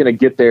Acuna's going to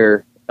get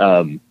there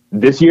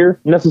this year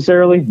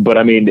necessarily. But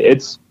I mean,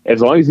 it's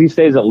as long as he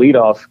stays at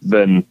leadoff,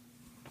 then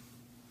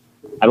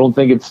I don't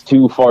think it's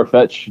too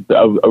far-fetched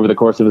over the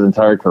course of his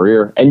entire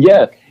career. And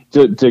yeah,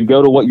 to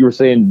go to what you were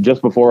saying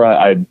just before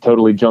I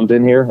totally jumped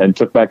in here and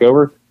took back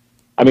over,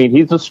 I mean,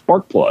 he's a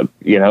spark plug.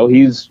 You know,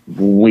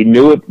 we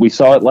knew it. We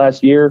saw it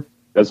last year.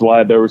 That's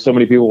why there were so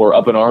many people who were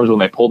up in arms when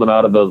they pulled him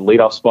out of the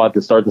leadoff spot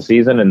to start the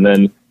season. And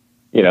then,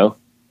 you know,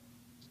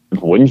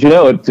 wouldn't you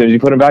know it, as soon as you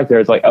put him back there,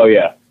 it's like, oh,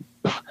 yeah,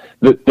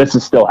 this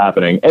is still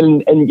happening.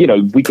 And you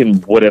know, we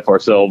can what-if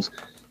ourselves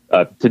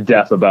to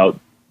death about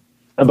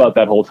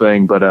that whole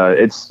thing. But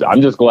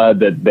I'm just glad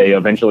that they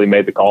eventually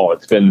made the call.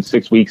 It's been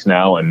 6 weeks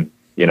now, and,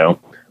 you know,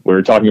 we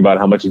were talking about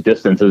how much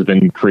distance has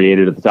been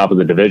created at the top of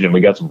the division.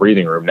 We got some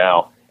breathing room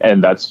now,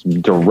 and that's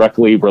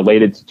directly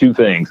related to two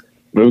things: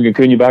 moving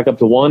Acuna back up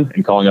to 1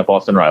 and calling up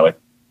Austin Riley.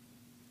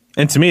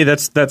 And to me,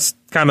 that's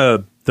kind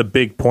of the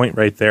big point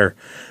right there.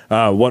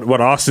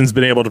 What Austin's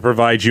been able to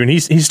provide you, and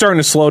he's starting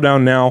to slow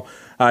down now.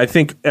 I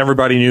think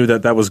everybody knew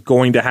that was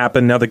going to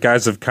happen. Now the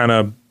guys have kind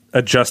of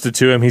adjusted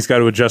to him. He's got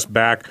to adjust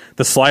back.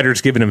 The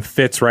slider's giving him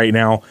fits right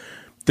now.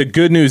 The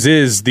good news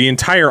is the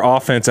entire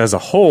offense as a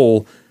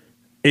whole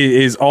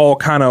is all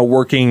kind of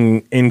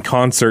working in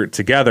concert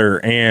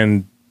together,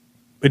 and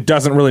it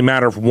doesn't really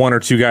matter if one or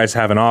two guys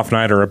have an off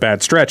night or a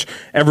bad stretch.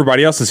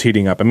 Everybody else is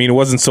heating up. I mean, it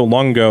wasn't so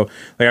long ago.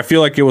 Like, I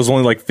feel like it was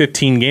only like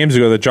 15 games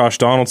ago that Josh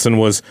Donaldson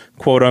was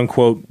quote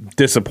unquote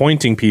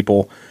disappointing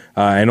people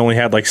and only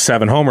had like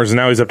 7 homers. And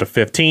now he's up to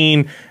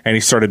 15 and he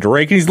started to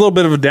rake. And he's a little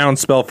bit of a down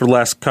spell for the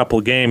last couple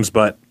of games,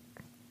 but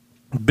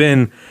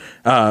been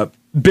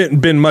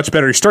much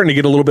better. He's starting to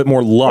get a little bit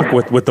more luck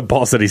with the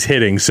balls that he's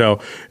hitting.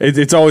 So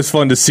it's always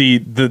fun to see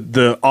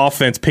the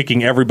offense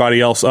picking everybody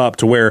else up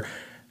to where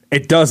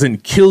it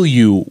doesn't kill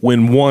you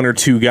when one or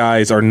two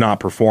guys are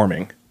not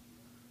performing.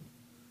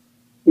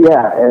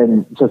 Yeah,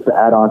 and just to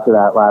add on to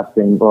that last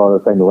thing, the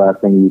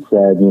last thing you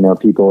said, you know,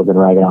 people have been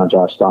ragging on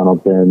Josh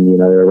Donaldson, you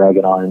know, they're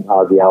ragging on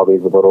Ozzie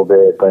Albies a little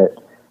bit,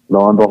 but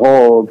lo and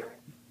behold,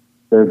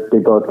 they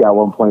both got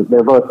 1 point.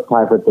 They're both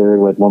tied for third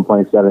with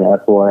 1.7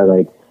 F4.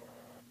 Like,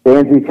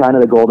 Danzy's kind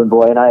of the golden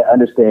boy, and I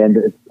understand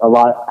a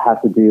lot has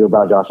to do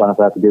about Josh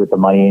Donaldson, has to do with the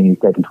money, and he's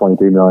taking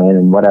 $23 million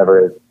and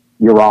whatever.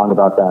 You're wrong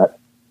about that.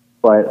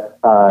 But,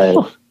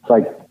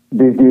 like,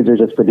 these dudes are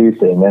just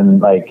producing,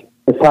 and, like,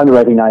 it's time to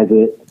recognize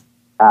it.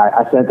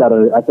 I sent out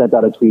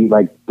a tweet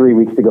like 3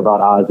 weeks ago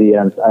about Ozzy,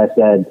 and I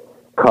said,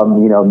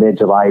 come,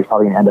 mid-July, he's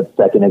probably going to end up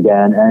second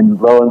again. And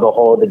lo and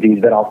behold, the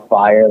dude's been on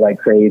fire like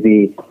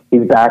crazy.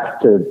 He's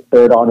back to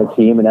third on the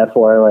team in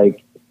F4.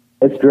 Like,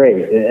 it's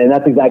great. And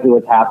that's exactly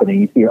what's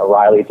happening. You see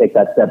O'Reilly take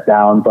that step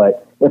down,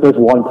 but if there's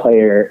one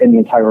player in the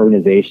entire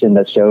organization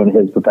that's shown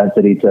his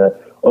propensity to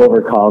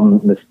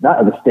overcome,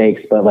 not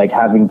mistakes, but like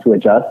having to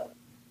adjust,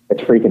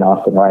 it's freaking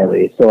Austin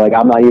Riley. So like,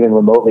 I'm not even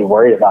remotely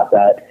worried about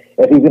that.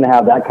 If he's going to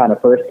have that kind of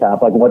first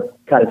half, like what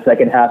kind of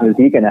second half is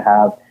he going to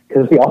have?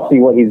 Because we all see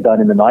what he's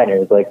done in the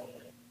minors. Like,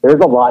 there's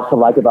a lot to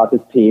like about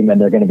this team, and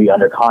they're going to be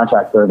under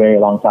contract for a very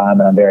long time,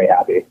 and I'm very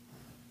happy.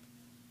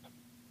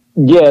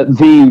 Yeah,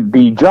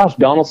 the Josh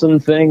Donaldson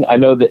thing, I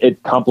know that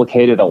it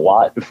complicated a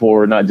lot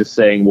before, not just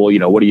saying, well,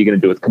 what are you going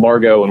to do with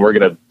Camargo? And we're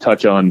going to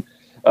touch on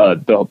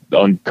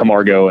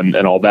Camargo and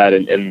all that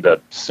in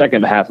the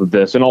second half of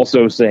this, and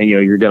also saying,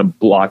 you're going to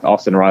block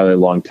Austin Riley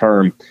long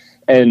term.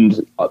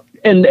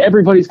 And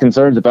everybody's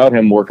concerns about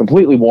him were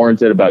completely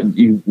warranted.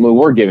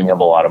 We're giving him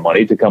a lot of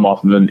money to come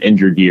off of an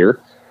injured year.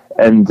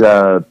 And,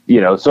 so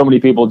many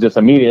people just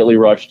immediately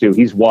rushed to,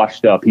 he's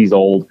washed up, he's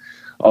old,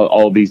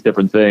 all these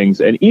different things.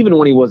 And even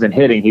when he wasn't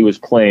hitting, he was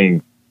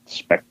playing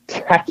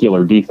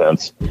spectacular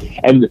defense.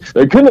 And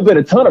there couldn't have been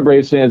a ton of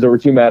Braves fans that were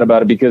too mad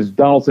about it, because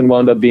Donaldson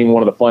wound up being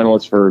one of the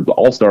finalists for the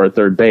All-Star at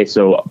third base.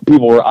 So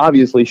people were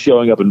obviously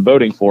showing up and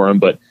voting for him.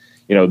 But,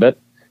 that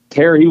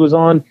tear he was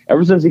on,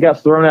 ever since he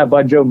got thrown at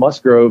by Joe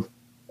Musgrove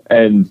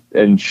and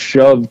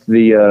shoved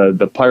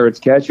the Pirates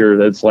catcher,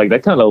 that's like,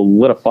 that kind of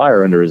lit a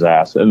fire under his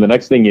ass. And the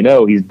next thing you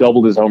know, he's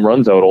doubled his home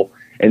run total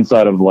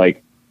inside of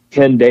like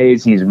 10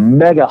 days. He's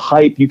mega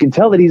hype. You can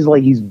tell that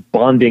he's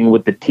bonding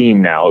with the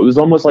team now. It was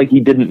almost like he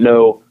didn't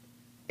know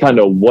kind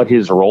of what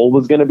his role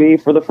was going to be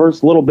for the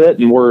first little bit.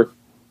 And we're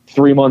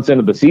 3 months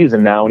into the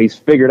season now, and he's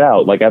figured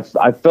out. Like,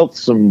 I felt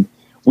some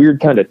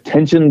weird kind of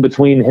tension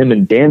between him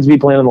and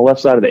Dansby playing on the left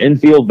side of the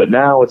infield, but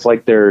now it's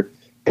like they're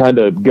kind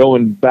of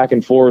going back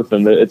and forth,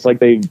 and it's like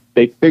they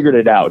figured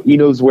it out. He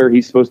knows where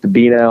he's supposed to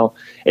be now,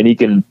 and he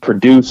can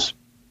produce.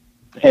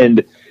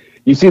 And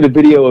you see the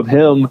video of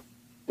him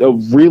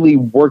really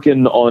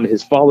working on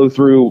his follow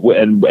through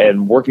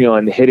and working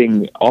on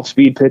hitting off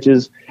speed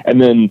pitches.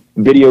 And then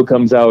video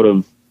comes out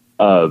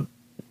of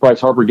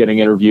Bryce Harper getting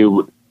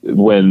interviewed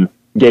when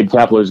Gabe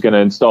Kapler is going to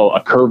install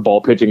a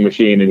curveball pitching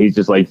machine, and he's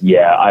just like,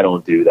 yeah, I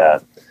don't do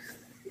that.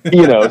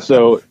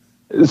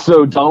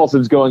 So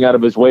Donaldson's going out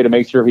of his way to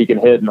make sure he can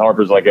hit, and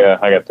Harper's like, yeah,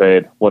 I got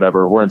paid,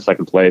 whatever, we're in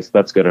second place,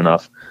 that's good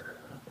enough.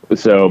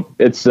 So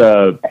it's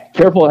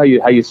careful how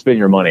you spend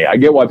your money. I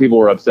get why people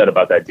were upset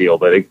about that deal,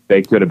 but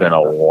they could have been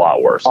a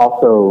lot worse.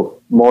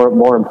 Also,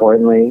 more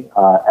importantly,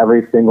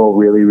 every single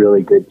really,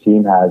 really good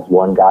team has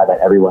one guy that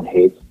everyone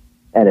hates.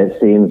 And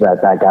it seems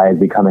that guy is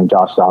becoming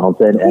Josh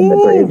Donaldson, and the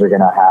Braves are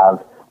going to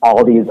have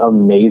all these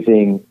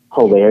amazing,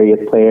 hilarious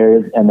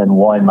players, and then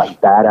one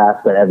like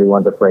badass that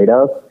everyone's afraid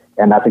of.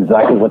 And that's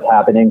exactly what's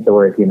happening. So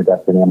we're a team of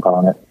destiny, I'm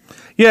calling it.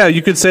 Yeah,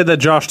 you could say that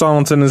Josh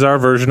Donaldson is our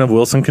version of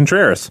Wilson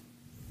Contreras.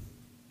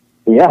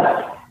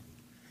 Yeah.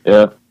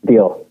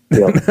 Deal.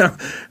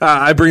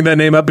 I bring that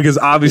name up because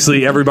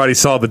obviously everybody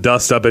saw the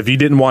dust up. If you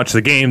didn't watch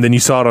the game, then you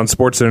saw it on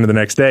SportsCenter the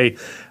next day.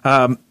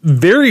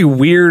 Very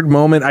weird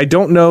moment. I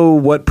don't know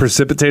what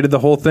precipitated the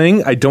whole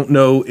thing. I don't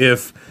know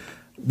if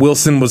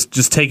Wilson was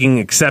just taking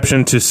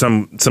exception to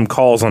some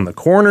calls on the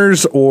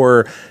corners,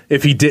 or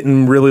if he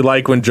didn't really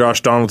like when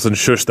Josh Donaldson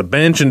shushed the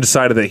bench and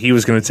decided that he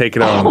was going to take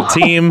it out on the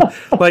team.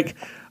 Like,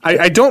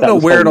 I don't know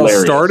where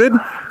hilarious. It all started,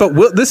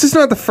 but this is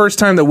not the first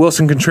time that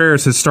Wilson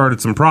Contreras has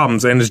started some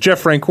problems. And as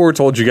Jeff Francoeur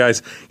told you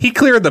guys, he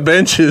cleared the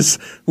benches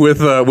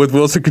with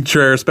Wilson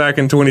Contreras back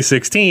in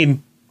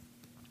 2016.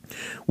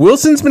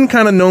 Wilson's been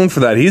kind of known for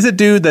that. He's a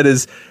dude that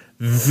is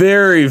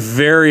very,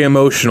 very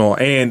emotional,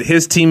 and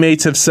his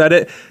teammates have said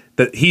it,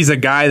 that he's a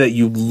guy that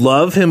you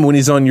love him when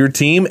he's on your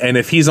team, and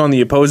if he's on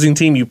the opposing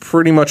team, you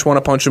pretty much want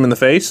to punch him in the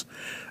face.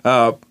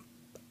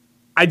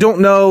 I don't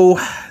know.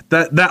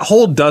 That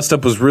whole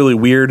dust-up was really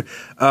weird.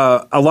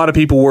 A lot of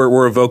people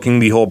were evoking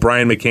the whole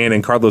Brian McCann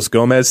and Carlos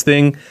Gomez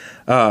thing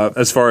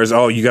as far as,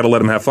 you got to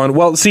let him have fun.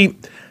 Well, see,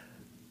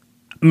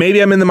 maybe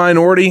I'm in the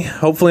minority.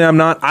 Hopefully I'm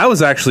not. I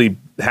was actually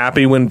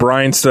happy when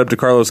Brian stood up to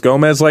Carlos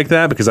Gomez like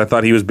that because I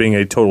thought he was being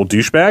a total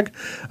douchebag.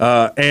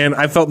 And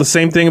I felt the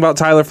same thing about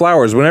Tyler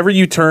Flowers. Whenever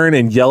you turn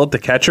and yell at the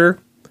catcher,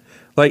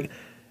 like,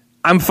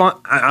 I'm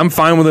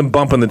fine with him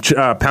bumping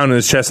pounding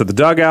his chest at the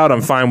dugout.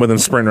 I'm fine with him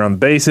sprinting around the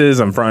bases.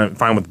 I'm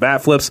fine with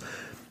bat flips.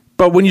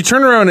 But when you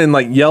turn around and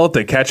like yell at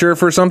the catcher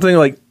for something,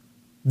 like,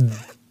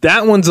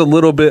 that one's a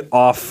little bit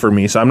off for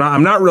me. So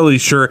I'm not really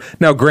sure.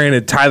 Now,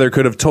 granted, Tyler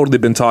could have totally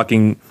been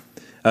talking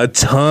a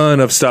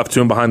ton of stuff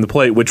to him behind the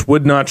plate, which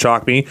would not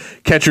shock me.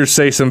 Catchers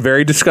say some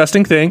very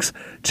disgusting things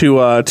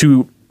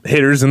to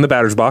hitters in the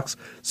batter's box,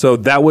 so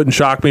that wouldn't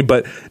shock me.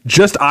 But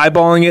just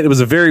eyeballing it, it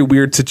was a very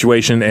weird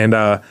situation,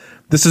 and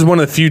this is one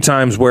of the few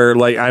times where,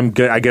 like,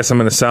 I guess I'm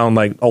going to sound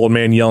like old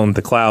man yelling at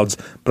the clouds,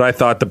 but I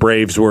thought the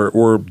Braves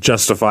were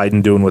justified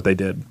in doing what they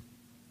did.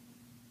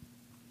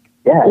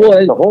 Yeah,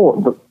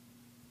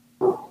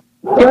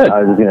 Good.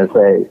 I was gonna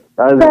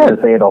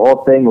say the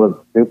whole thing was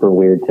super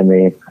weird to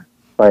me.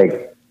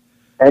 Like,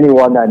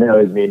 anyone that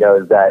knows me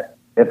knows that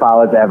if I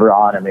was ever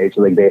on a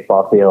Major League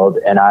Baseball field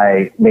and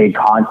I made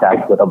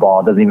contact with a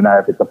ball, it doesn't even matter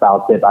if it's a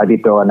foul tip, I'd be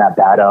throwing that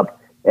bat up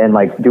and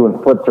like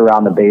doing flips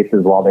around the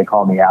bases while they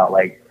call me out.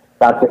 Like,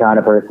 that's the kind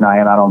of person I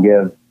am. I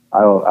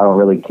don't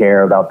really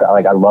care about that.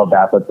 Like, I love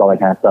bat flips, all that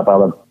kind of stuff. I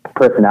love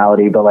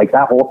personality, but like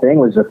that whole thing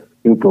was just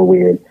super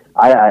weird.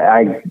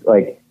 I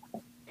like,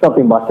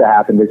 something must have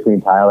happened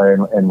between Tyler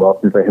and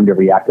Wilson for him to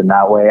react in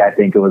that way. I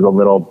think it was a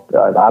little,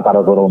 I thought it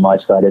was a little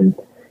much, so I didn't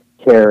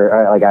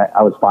care. Like,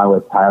 I was fine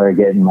with Tyler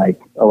getting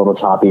like a little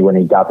choppy when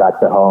he got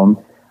back to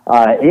home.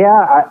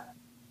 I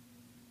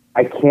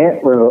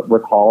can't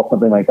recall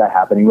something like that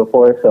happening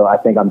before, so I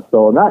think I'm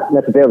still not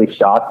necessarily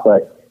shocked,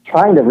 but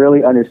trying to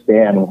really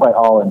understand what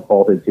all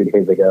unfolded 2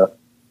 days ago.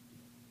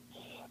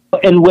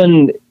 And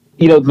when,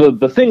 you know,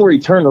 the thing where he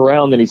turned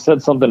around and he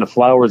said something to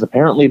Flowers,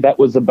 apparently that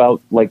was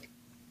about like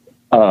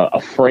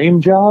a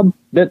frame job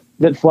that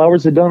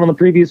Flowers had done on the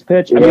previous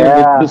pitch. I mean,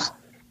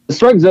 the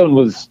strike zone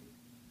was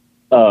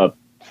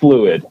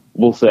fluid,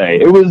 we'll say.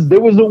 It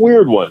was a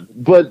weird one,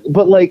 but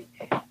like,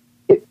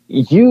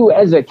 you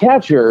as a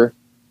catcher,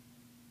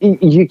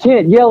 you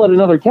can't yell at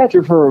another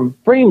catcher for a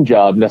frame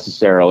job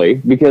necessarily,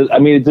 because I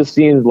mean, it just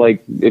seems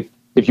like if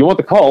you want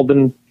the call,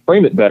 then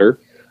frame it better.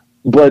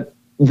 But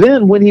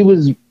then when he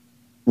was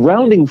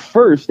rounding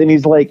first and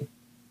he's like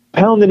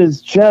pounding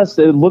his chest,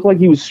 it looked like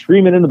he was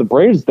screaming into the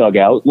Braves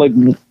dugout. Like,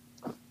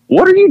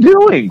 what are you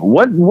doing?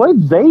 What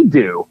did they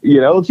do? You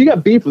know, if you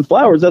got beef with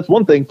Flowers, that's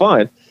one thing,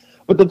 fine.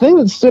 But the thing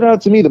that stood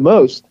out to me the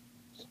most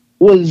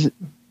was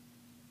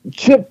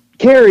Chip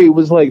Carey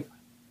was like,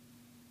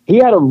 he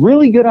had a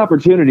really good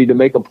opportunity to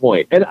make a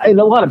point. And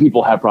a lot of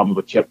people have problems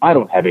with Chip. I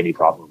don't have any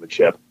problem with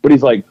Chip. But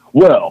he's like,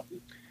 well,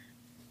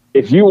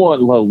 if you want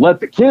to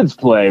let the kids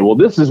play, well,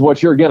 this is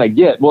what you're going to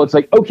get. Well, it's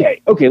like,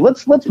 okay,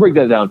 let's break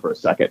that down for a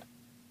second.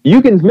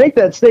 You can make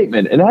that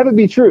statement and have it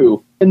be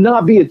true and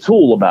not be a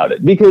tool about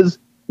it. Because,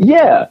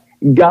 yeah,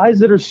 guys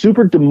that are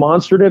super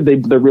demonstrative,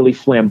 they're really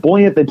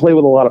flamboyant, they play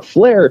with a lot of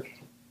flair.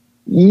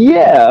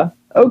 Yeah,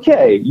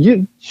 okay,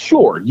 you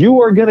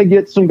are going to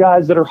get some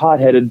guys that are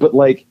hot-headed, but,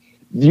 like,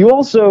 you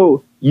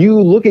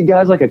look at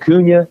guys like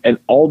Acuna and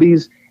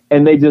Albies,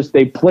 and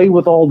they play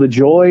with all the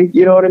joy.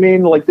 You know what I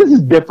mean? Like, this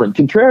is different.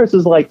 Contreras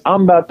is like,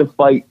 I'm about to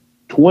fight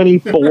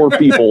 24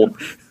 people,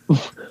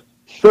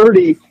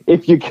 30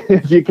 if you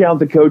count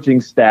the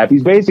coaching staff.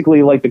 He's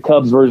basically like the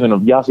Cubs version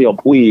of Yasiel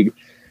Puig,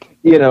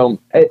 you know.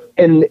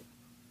 And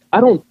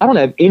I don't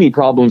have any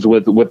problems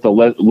with the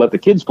let the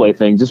kids play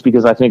thing, just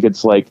because I think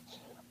it's like,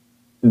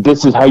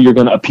 this is how you're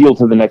going to appeal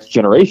to the next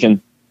generation.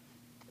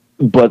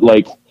 But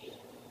like,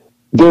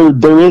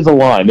 there is a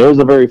line. There's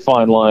a very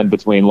fine line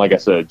between, like I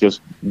said, just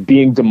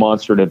being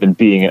demonstrative and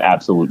being an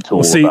absolute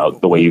tool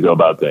about the way you go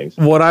about things.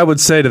 What I would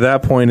say to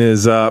that point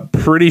is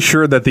pretty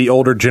sure that the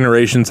older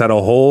generations had a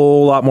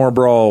whole lot more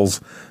brawls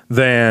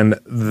than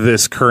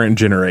this current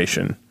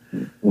generation.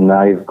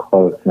 Not even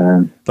close,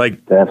 man.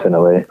 Like,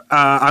 definitely.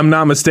 I'm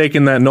not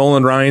mistaken that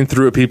Nolan Ryan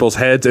threw at people's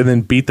heads and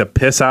then beat the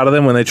piss out of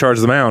them when they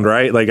charged the mound,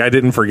 right? Like, I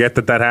didn't forget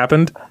that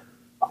happened.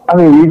 I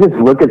mean, you just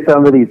look at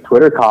some of these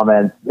Twitter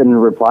comments in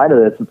reply to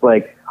this. It's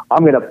like,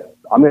 I'm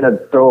gonna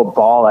throw a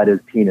ball at his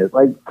penis.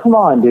 Like, come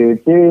on,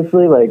 dude.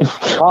 Seriously, like,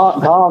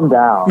 calm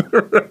down.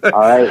 All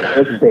right,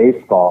 it's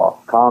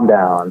baseball. Calm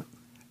down.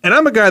 And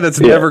I'm a guy that's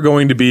never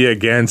going to be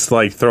against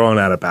like throwing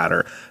at a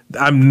batter.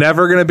 I'm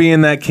never going to be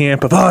in that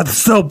camp of, it's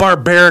so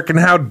barbaric and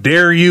how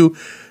dare you,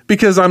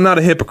 because I'm not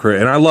a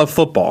hypocrite and I love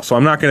football. So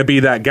I'm not going to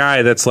be that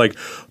guy that's like,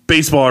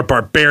 baseball are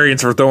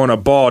barbarians for throwing a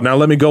ball. Now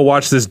let me go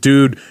watch this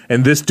dude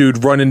and this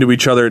dude run into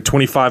each other at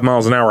 25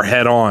 miles an hour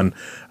head on.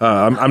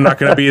 I'm not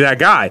going to be that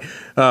guy.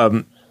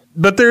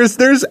 But there's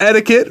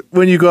etiquette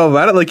when you go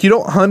about it. Like, you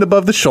don't hunt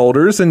above the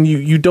shoulders and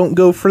you don't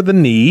go for the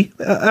knee.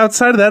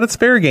 Outside of that, it's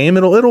fair game.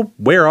 It'll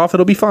wear off.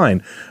 It'll be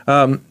fine.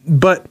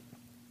 But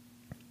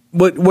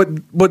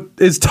what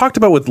is talked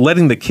about with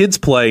letting the kids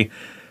play,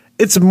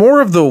 it's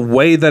more of the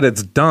way that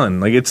it's done.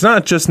 Like, it's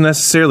not just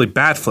necessarily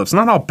bat flips.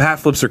 Not all bat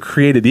flips are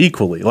created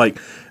equally. Like,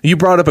 you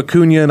brought up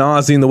Acuna and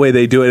Ozzie and the way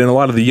they do it, and a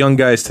lot of the young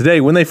guys today,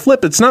 when they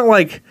flip, it's not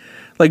like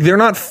they're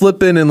not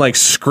flipping and like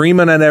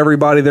screaming at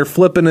everybody. They're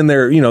flipping and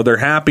they're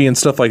happy and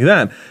stuff like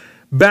that.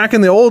 Back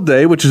in the old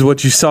day, which is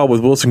what you saw with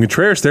Wilson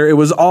Contreras there, it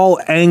was all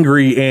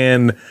angry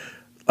and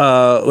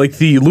like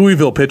the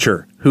Louisville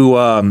pitcher who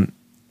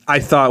I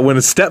thought went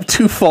a step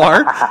too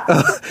far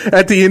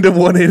at the end of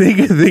one inning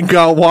and then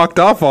got walked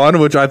off on,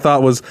 which I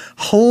thought was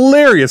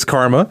hilarious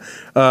karma,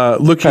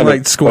 looking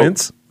like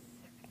squints.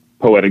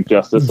 Poetic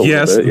justice.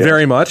 Yes, bit, yeah.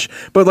 Very much.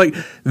 But like,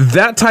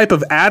 that type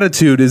of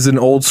attitude is an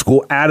old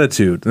school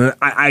attitude. And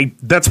I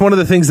that's one of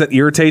the things that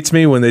irritates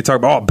me when they talk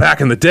about, back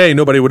in the day,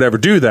 nobody would ever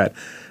do that.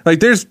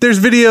 Like, there's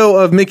video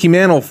of Mickey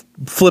Mantle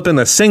flipping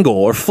a single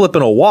or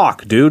flipping a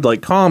walk, dude.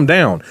 Like, calm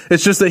down.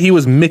 It's just that he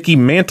was Mickey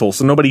Mantle,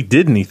 so nobody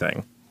did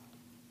anything.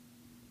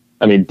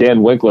 I mean,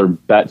 Dan Winkler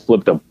bat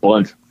flipped a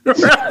bunch.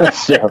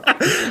 So,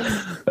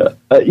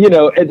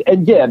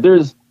 and yeah,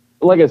 there's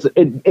like I said,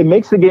 it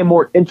makes the game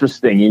more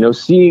interesting,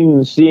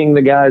 seeing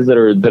the guys that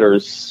are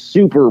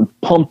super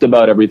pumped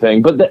about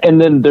everything. But and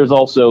then there's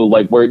also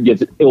like where it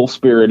gets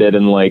ill-spirited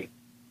and like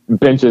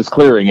benches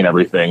clearing and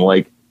everything.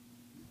 Like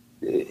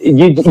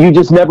you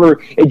just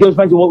never. It goes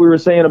back to what we were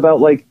saying about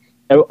like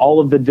all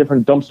of the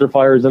different dumpster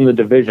fires in the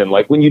division.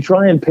 Like when you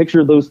try and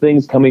picture those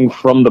things coming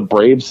from the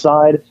Braves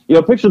side,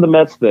 picture the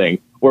Mets thing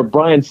where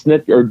Brian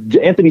Snitker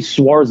or Anthony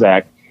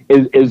Swarzak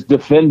is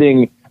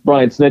defending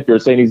Brian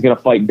Snitker, saying he's going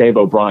to fight Dave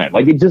O'Brien.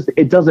 Like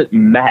it doesn't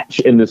match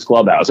in this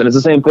clubhouse. And it's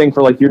the same thing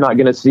for like, you're not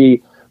going to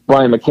see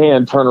Brian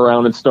McCann turn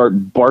around and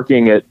start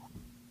barking at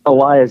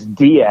Elias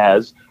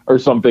Diaz or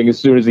something as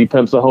soon as he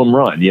pimps a home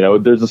run.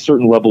 There's a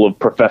certain level of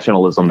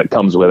professionalism that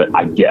comes with it,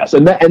 I guess.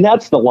 And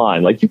that's the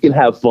line. Like you can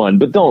have fun,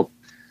 but don't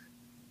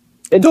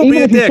be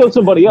a dick. Show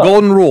somebody else.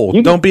 Golden rule.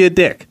 Don't be a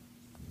dick.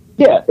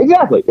 Yeah,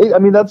 exactly. I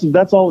mean,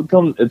 that's all it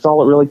comes. It's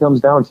all it really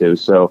comes down to.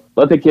 So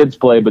let the kids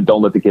play, but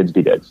don't let the kids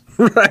be dicks.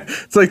 Right.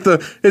 It's like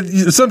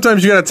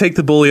sometimes you got to take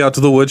the bully out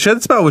to the woodshed.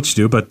 That's about what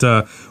you do.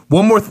 But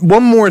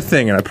one more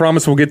thing, and I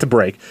promise we'll get to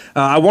break.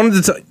 I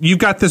wanted to. You've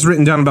got this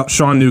written down about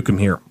Sean Newcomb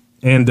here,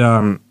 and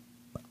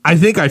I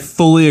think I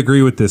fully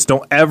agree with this.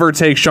 Don't ever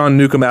take Sean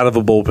Newcomb out of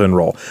a bullpen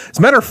role. As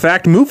a matter of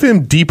fact, move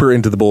him deeper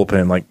into the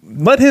bullpen. Like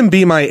let him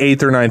be my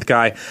 8th or 9th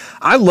guy.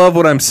 I love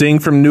what I'm seeing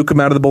from Newcomb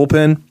out of the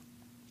bullpen.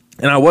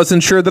 And I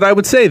wasn't sure that I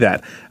would say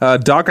that.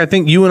 Doc, I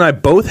think you and I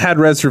both had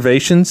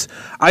reservations.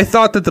 I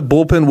thought that the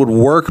bullpen would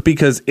work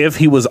because if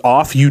he was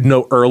off, you'd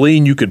know early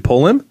and you could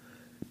pull him.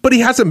 But he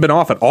hasn't been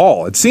off at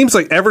all. It seems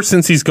like ever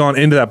since he's gone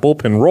into that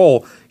bullpen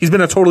role, he's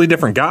been a totally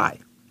different guy.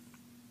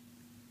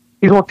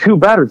 He's won 2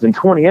 batters in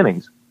 20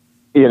 innings.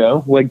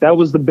 Like that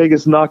was the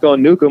biggest knock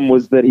on Newcomb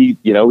was that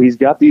he's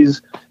got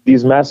these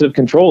massive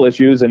control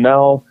issues, and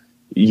now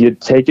you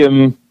take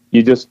him,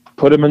 you just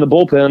put him in the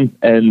bullpen,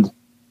 and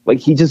like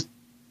he just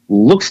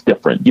looks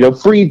different.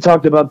 Fried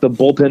talked about the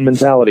bullpen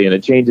mentality, and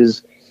it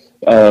changes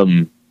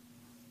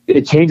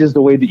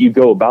the way that you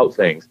go about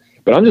things.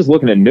 But I'm just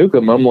looking at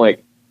Newcomb. I'm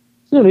like,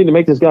 you don't need to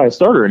make this guy a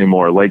starter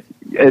anymore. Like,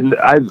 and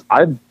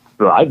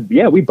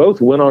we both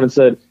went on and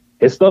said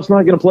his stuff's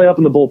not going to play up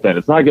in the bullpen.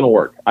 It's not going to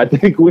work. I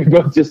think we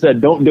both just said,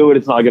 don't do it.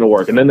 It's not going to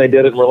work. And then they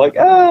did it, and we're like,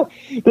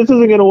 this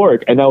isn't going to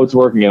work. And now it's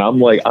working. And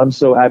I'm like, I'm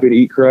so happy to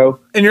eat crow.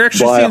 And you're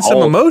actually seeing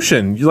some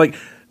emotion. You're like.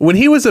 When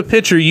he was a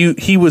pitcher,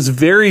 he was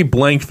very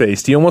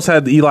blank-faced. He almost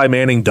had the Eli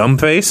Manning dumb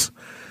face.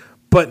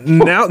 But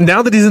now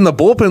that he's in the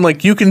bullpen,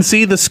 like you can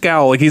see the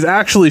scowl. Like he's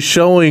actually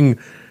showing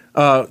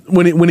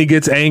when he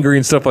gets angry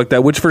and stuff like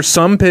that, which for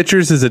some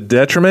pitchers is a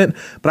detriment.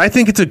 But I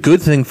think it's a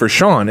good thing for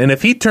Sean. And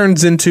if he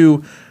turns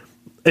into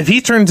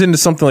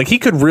something like he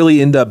could really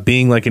end up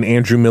being like an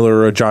Andrew Miller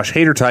or a Josh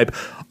Hader type.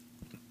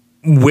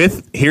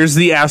 Here's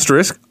the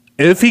asterisk: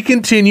 if he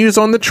continues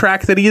on the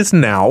track that he is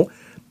now.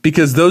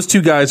 Because those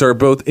two guys are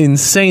both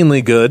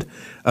insanely good,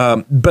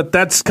 but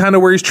that's kind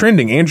of where he's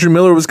trending. Andrew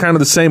Miller was kind of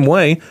the same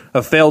way,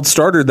 a failed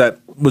starter that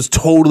was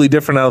totally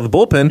different out of the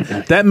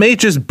bullpen. That may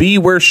just be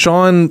where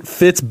Sean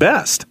fits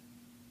best.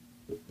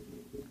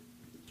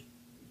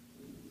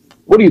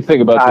 What do you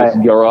think about this,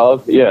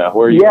 Gaurav? Yeah,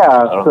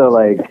 so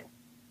like,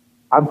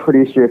 I'm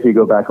pretty sure if you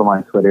go back on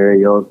my Twitter,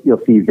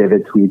 you'll see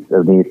vivid tweets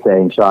of me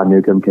saying Sean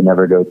Newcomb can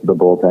never go to the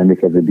bullpen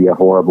because it'd be a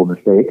horrible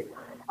mistake.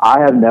 I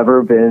have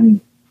never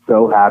been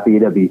so happy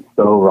to be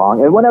so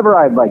wrong. And whenever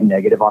I'm like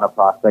negative on a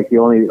prospect,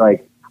 I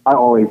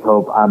always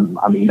hope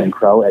I'm eating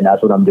crow, and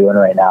that's what I'm doing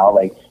right now.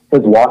 Like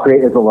his walk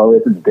rate is the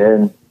lowest it's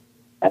been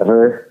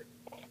ever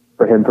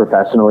for him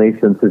professionally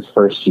since his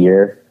first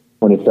year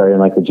when he started in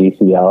like the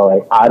GCL.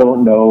 Like I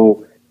don't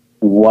know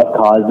what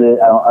caused it.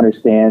 I don't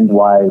understand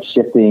why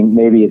shifting.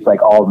 Maybe it's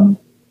like all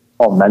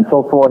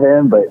mental for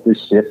him, but the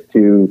shift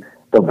to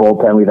the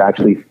bullpen, we've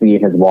actually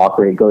seen his walk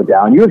rate go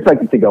down. You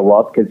expect it to go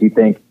up because you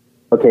think,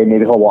 okay,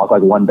 maybe he'll walk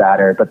like one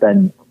batter, but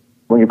then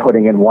when you're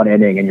putting in one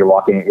inning and your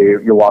walk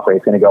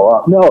rate's going to go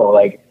up. No,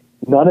 like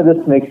none of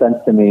this makes sense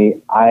to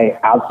me. I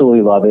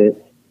absolutely love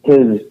it.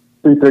 His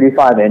through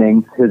 35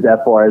 innings, his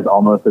FR is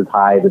almost as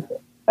high as it's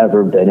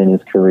ever been in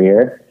his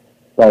career.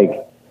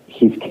 Like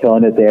he's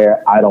killing it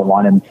there. I don't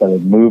want him to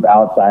move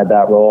outside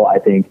that role. I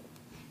think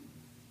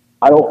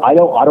I don't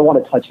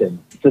want to touch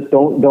him. Just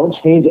don't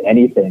change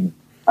anything.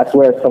 I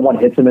swear if someone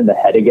hits him in the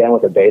head again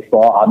with a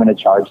baseball, I'm going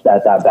to charge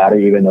that batter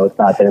even though it's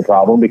not their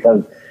problem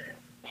because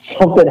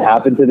something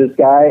happened to this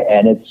guy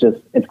and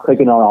it's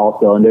clicking on all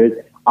cylinders.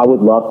 I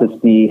would love to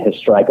see his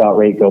strikeout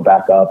rate go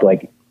back up.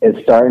 Like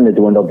it's starting to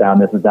dwindle down.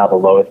 This is now the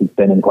lowest it's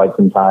been in quite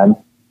some time.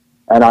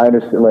 And I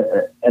understand,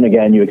 and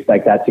again, you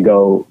expect that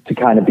to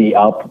kind of be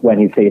up when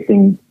he's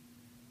facing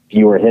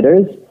fewer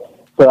hitters.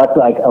 So that's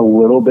like a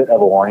little bit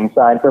of a warning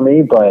sign for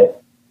me,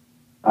 but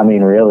I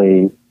mean,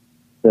 really,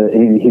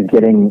 he's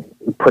getting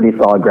pretty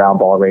solid ground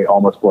ball rate,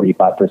 almost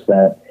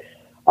 45%.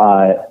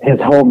 His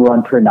home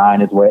run per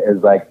 9 is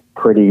like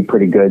pretty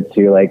good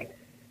too. Like,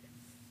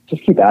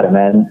 just keep at it,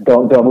 man.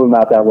 Don't move him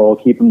out that role.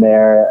 Keep him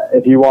there.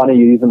 If you want to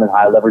use him in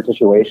high leverage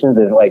situations,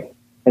 and like,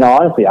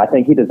 honestly, I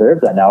think he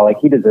deserves that now. Like,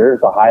 he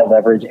deserves a high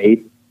leverage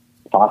 8th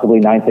possibly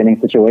ninth inning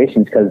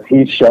situations because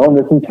he's shown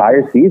this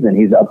entire season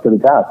he's up to the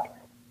task.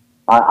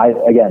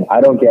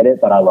 I don't get it,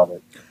 but I love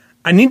it.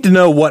 I need to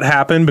know what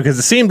happened because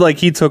it seemed like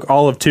he took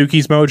all of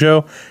Tukey's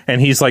mojo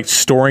and he's like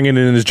storing it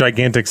in his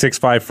gigantic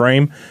 6'5"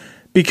 frame.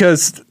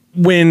 Because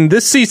when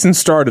this season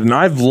started, and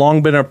I've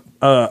long been of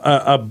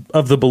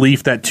the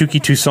belief that Touki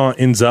Toussaint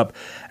ends up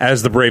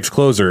as the Braves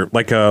closer,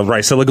 like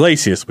Raisel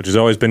Iglesias, which has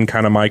always been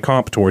kind of my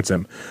comp towards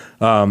him.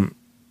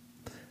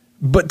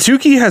 But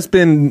Touki has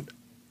been,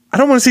 I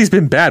don't want to say he's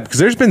been bad because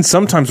there's been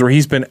some times where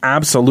he's been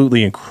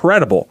absolutely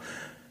incredible.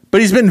 But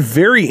he's been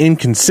very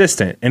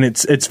inconsistent, and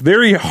it's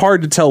very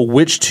hard to tell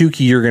which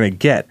Touki you're going to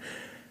get.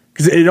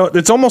 Because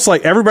it's almost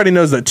like everybody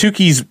knows that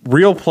Tukey's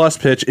real plus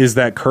pitch is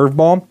that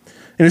curveball,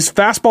 and his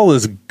fastball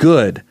is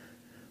good,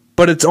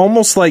 but it's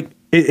almost like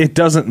it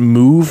doesn't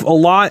move a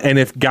lot, and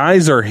if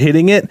guys are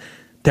hitting it,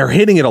 they're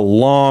hitting it a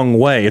long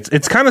way.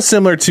 It's kind of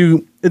similar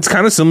to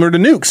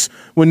Nuke's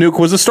when Nuke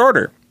was a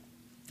starter.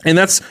 And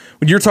that's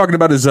when you're talking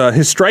about his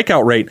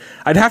strikeout rate.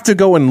 I'd have to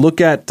go and look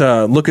at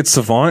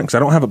Savant because I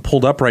don't have it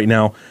pulled up right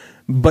now.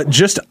 But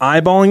just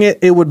eyeballing it,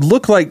 it would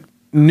look like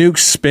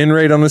Nuke's spin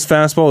rate on this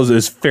fastball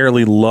is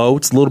fairly low.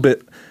 It's a little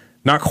bit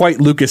not quite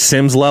Lucas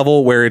Sims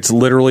level where it's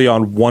literally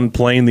on one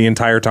plane the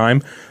entire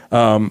time.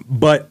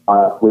 But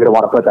we don't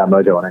want to put that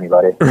mojo on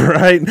anybody,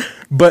 right?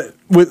 But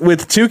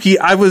with Touki,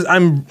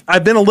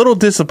 I've been a little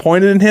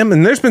disappointed in him,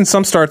 and there's been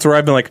some starts where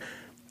I've been like,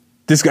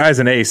 this guy's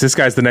an ace. This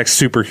guy's the next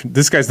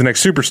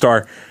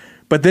superstar.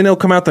 But then he'll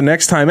come out the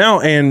next time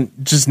out and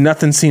just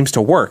nothing seems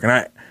to work. And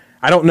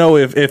I don't know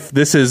if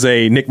this is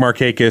a Nick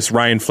Markakis,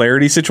 Ryan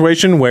Flaherty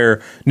situation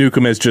where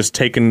Newcomb has just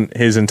taken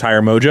his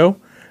entire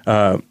mojo,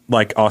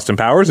 like Austin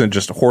Powers, and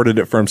just hoarded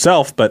it for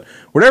himself. But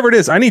whatever it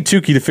is, I need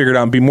Touki to figure it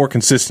out and be more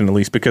consistent at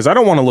least, because I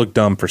don't want to look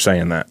dumb for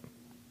saying that.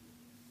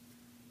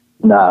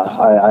 No,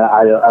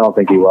 I don't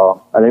think he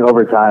will. I think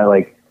over time,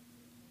 like,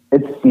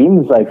 it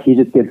seems like he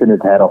just gets in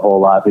his head a whole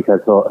lot because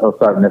he'll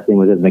start missing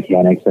with his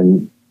mechanics,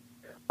 and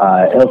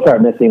he'll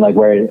start missing like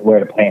where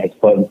to plant his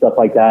foot and stuff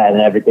like that, and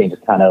then everything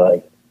just kind of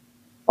like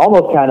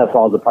almost kind of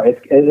falls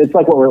apart. It's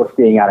like what we're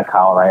seeing out of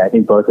Kyle, right? I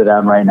think both of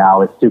them right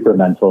now is super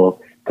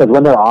mental because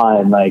when they're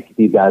on, like,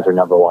 these guys are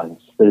number ones.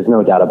 There's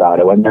no doubt about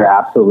it. When they're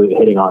absolutely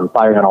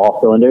firing on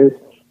all cylinders,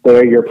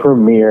 they're your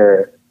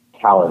premier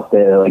talents.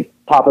 They're like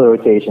top of the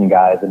rotation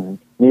guys, and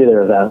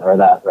neither of them are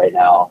that right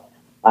now.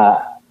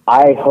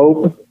 I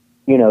hope,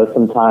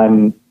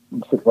 sometime,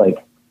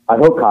 like, I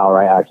hope Kyle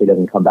Wright actually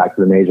doesn't come back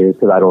to the majors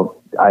because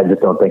I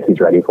just don't think he's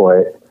ready for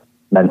it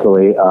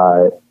mentally.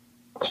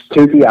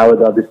 Touki, I would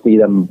love to see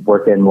them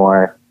work in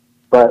more,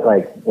 but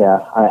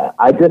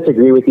I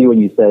disagree with you when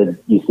you said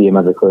you see him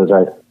as a closer.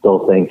 I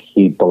still think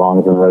he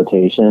belongs in the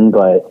rotation,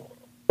 but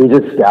he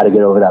just got to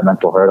get over that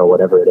mental hurdle,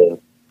 whatever it is,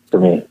 for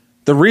me.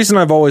 The reason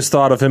I've always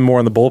thought of him more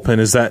in the bullpen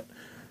is that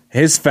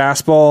his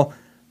fastball,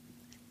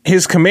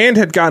 his command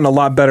had gotten a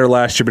lot better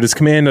last year, but his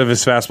command of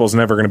his fastball is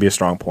never going to be a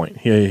strong point.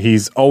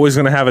 He's always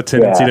going to have a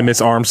tendency to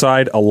miss arm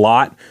side a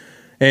lot,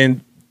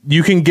 and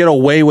you can get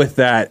away with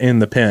that in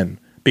the pen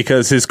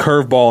because his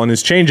curveball and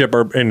his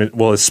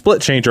changeup his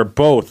split change are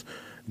both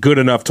good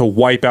enough to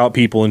wipe out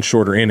people in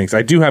shorter innings.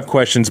 I do have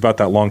questions about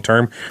that long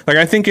term. Like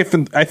I think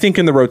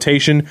in the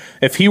rotation,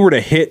 if he were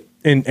to hit,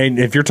 and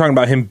if you're talking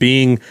about him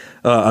being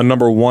a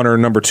number one or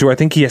number two, I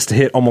think he has to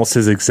hit almost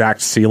his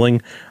exact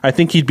ceiling. I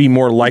think he'd be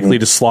more likely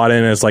to slot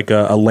in as like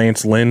a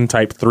Lance Lynn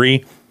type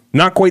 3.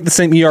 Not quite the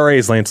same ERA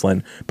as Lance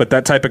Lynn, but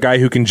that type of guy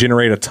who can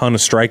generate a ton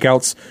of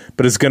strikeouts,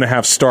 but is going to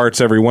have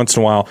starts every once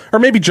in a while. Or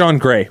maybe John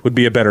Gray would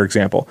be a better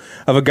example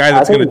of a guy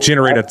that's going to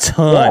generate a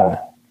ton.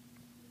 Yeah.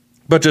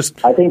 But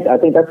just I think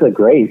that's a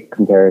great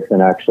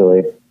comparison,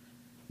 actually.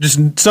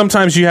 Just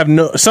sometimes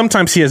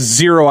sometimes he has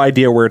zero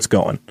idea where it's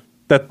going.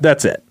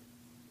 That's it.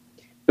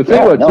 The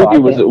thing about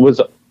Touki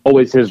was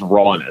always his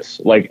rawness.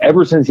 Like,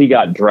 ever since he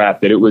got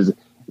drafted, it was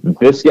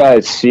this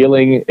guy's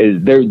ceiling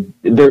is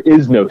there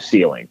is no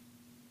ceiling,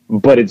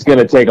 but it's going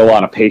to take a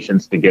lot of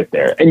patience to get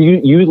there. And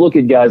you look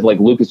at guys like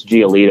Lucas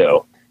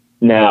Giolito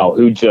now,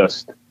 who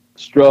just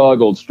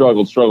struggled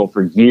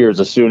for years.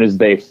 As soon as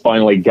they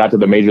finally got to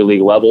the major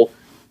league level,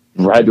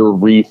 had to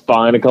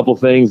refine a couple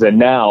things, and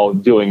now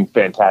doing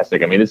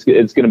fantastic. I mean, it's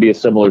going to be a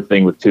similar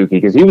thing with Touki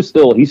because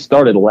he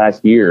started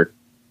last year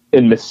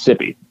in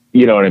Mississippi.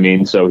 You know what I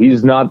mean? So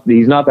he's not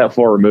that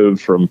far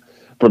removed from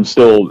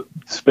still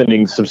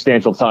spending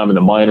substantial time in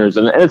the minors,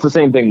 and it's the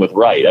same thing with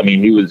Wright. I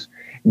mean, he was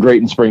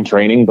great in spring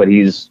training, but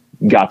he's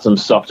got some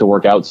stuff to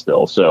work out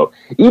still. So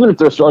even if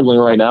they're struggling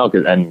right now,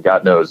 and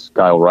God knows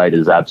Kyle Wright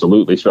is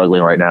absolutely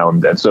struggling right now,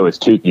 and so is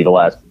Touki. The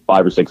last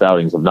 5 or 6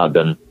 outings have not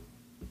been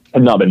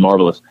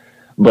marvelous,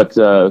 but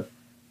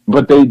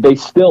they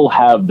still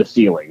have the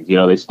ceilings.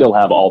 They still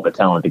have all the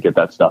talent to get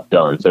that stuff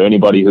done. So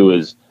anybody who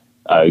is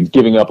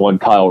giving up on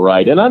Kyle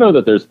Wright, and I know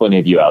that there's plenty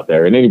of you out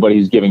there, and anybody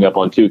who's giving up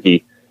on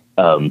Touki,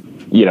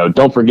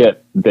 don't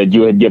forget that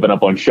you had given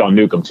up on Sean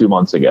Newcomb 2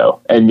 months ago,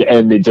 and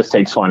it just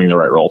takes finding the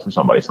right role for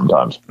somebody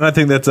sometimes. And I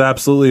think that's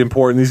absolutely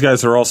important. These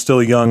guys are all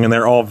still young, and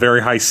they're all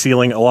very high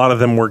ceiling. A lot of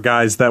them were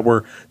guys that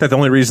the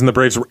only reason the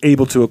Braves were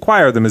able to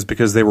acquire them is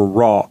because they were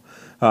raw.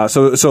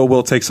 So it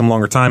will take some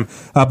longer time.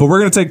 But we're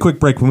going to take a quick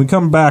break. When we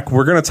come back,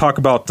 we're going to talk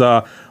about,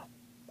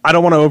 I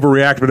don't want to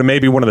overreact, but it may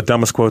be one of the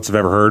dumbest quotes I've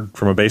ever heard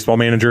from a baseball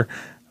manager.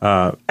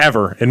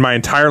 Ever in my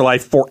entire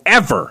life,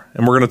 forever.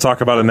 And we're going to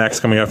talk about it next,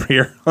 coming up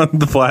here on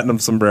the Platinum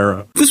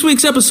Sombrero. This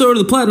week's episode of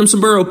the Platinum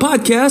Sombrero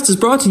podcast is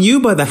brought to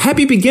you by the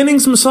Happy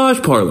Beginnings Massage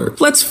Parlor.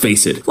 Let's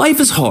face it, life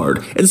is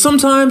hard, and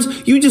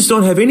sometimes you just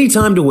don't have any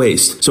time to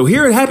waste. So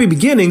here at Happy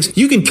Beginnings,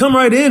 you can come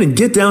right in and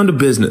get down to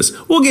business.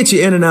 We'll get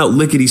you in and out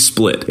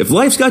lickety-split. If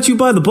life's got you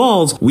by the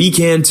balls, we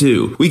can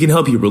too. We can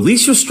help you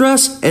release your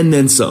stress and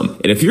then some.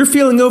 And if you're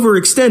feeling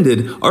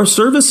overextended, our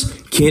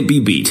service can't be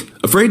beat.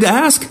 Afraid to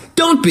ask?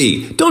 Don't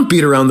be. Don't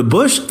beat around the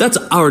bush. That's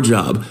our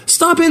job.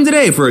 Stop in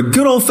today for a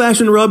good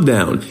old-fashioned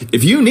rub-down.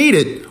 If you need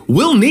it,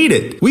 we'll need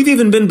it. We've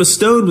even been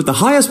bestowed with the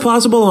highest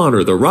possible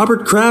honor, the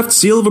Robert Kraft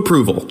Seal of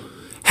Approval.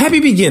 Happy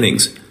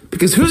beginnings,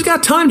 because who's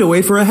got time to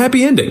wait for a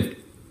happy ending?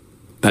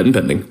 Patent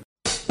pending.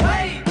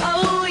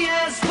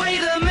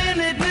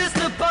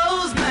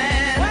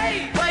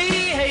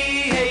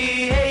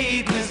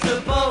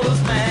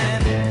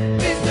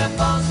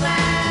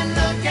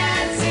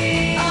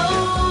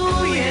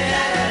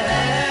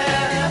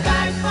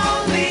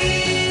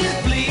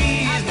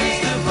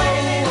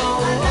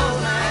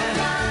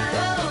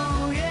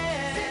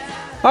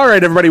 All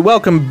right, everybody,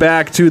 welcome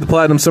back to the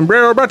Platinum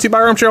Sombrero, brought to you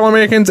by Armchair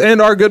All-Americans and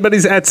our good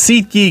buddies at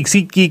SeatGeek.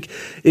 SeatGeek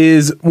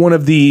is one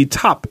of the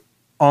top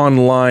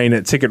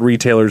online ticket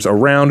retailers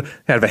around.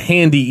 They have a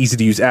handy,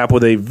 easy-to-use app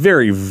with a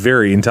very,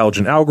 very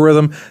intelligent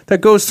algorithm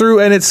that goes through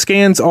and it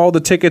scans all the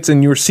tickets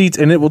in your seats,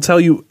 and it will tell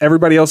you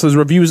everybody else's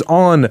reviews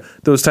on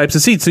those types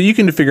of seats. So you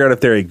can figure out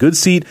if they're a good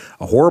seat,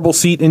 a horrible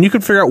seat, and you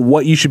can figure out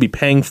what you should be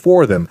paying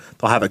for them.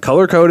 They'll have it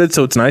color-coded,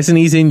 so it's nice and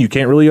easy, and you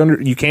can't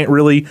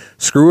really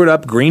screw it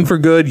up. Green for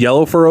good,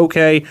 yellow for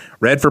okay,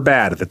 red for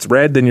bad. If it's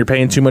red, then you're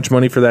paying too much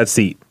money for that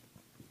seat.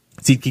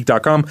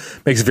 SeatGeek.com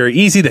makes it very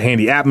easy. The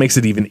handy app makes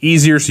it even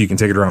easier, so you can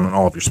take it around on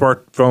all of your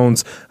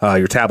smartphones,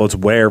 your tablets,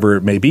 wherever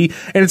it may be.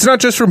 And it's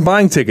not just for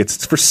buying tickets,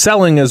 it's for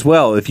selling as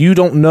well. If you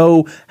don't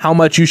know how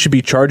much you should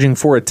be charging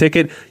for a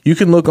ticket, you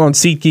can look on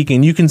SeatGeek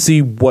and you can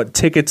see what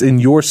tickets in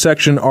your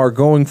section are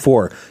going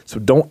for. So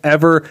don't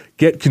ever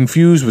get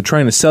confused with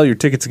trying to sell your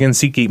tickets. Again,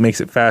 SeatGeek makes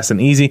it fast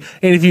and easy.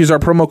 And if you use our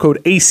promo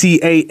code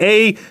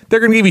ACAA, they're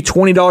going to give you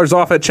 $20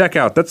 off at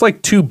checkout. That's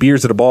like 2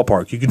 beers at a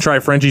ballpark. You can try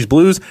Frenchie's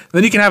Blues, and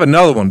then you can have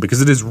another one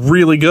because it is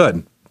really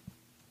good.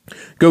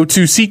 Go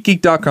to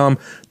SeatGeek.com,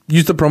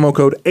 use the promo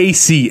code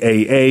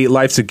ACAA,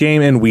 Life's a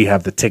Game, and we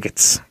have the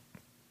tickets.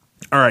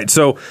 All right,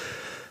 so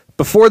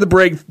before the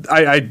break,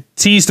 I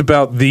teased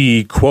about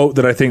the quote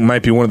that I think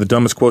might be one of the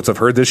dumbest quotes I've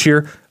heard this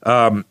year.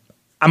 I'm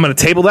going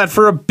to table that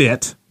for a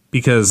bit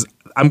because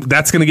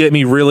that's going to get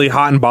me really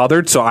hot and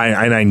bothered. So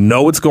I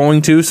know it's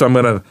going to. So I'm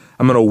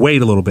gonna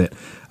wait a little bit.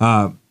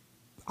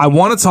 I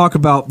want to talk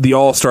about the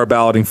All-Star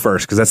balloting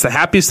first because that's the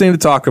happiest thing to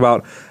talk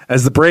about.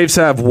 As the Braves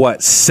have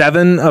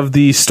 7 of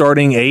the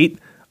starting 8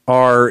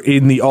 are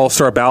in the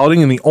All-Star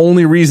balloting, and the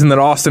only reason that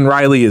Austin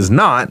Riley is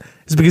not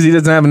is because he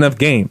doesn't have enough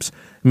games.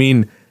 I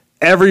mean,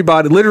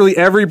 everybody, literally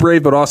every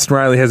Brave but Austin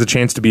Riley has a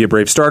chance to be a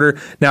Brave starter.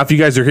 Now, if you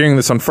guys are hearing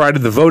this on Friday,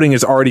 the voting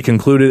is already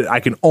concluded. I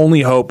can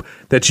only hope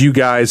that you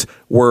guys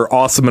were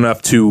awesome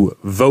enough to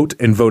vote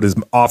and vote as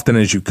often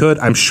as you could.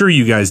 I'm sure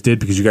you guys did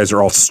because you guys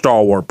are all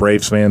stalwart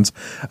Braves fans.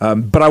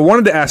 But I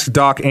wanted to ask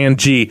Doc and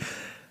G,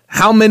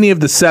 how many of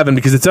the 7,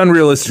 because it's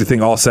unrealistic to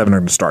think all 7 are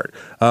going to start,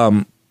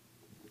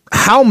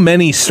 how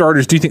many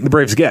starters do you think the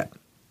Braves get?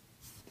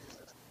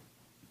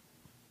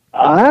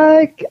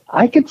 I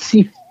could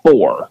see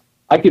 4.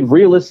 I could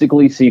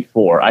realistically see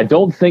 4. I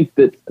don't think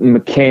that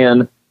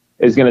McCann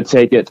is going to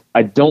take it.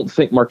 I don't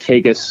think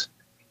Markakis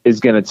is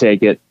going to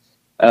take it.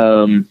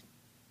 I'm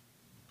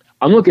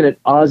looking at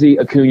Ozzie,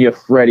 Acuna,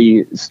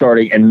 Freddie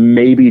starting, and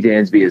maybe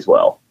Dansby as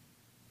well.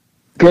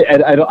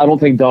 I don't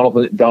think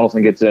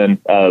Donaldson gets in.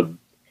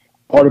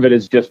 Part of it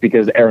is just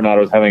because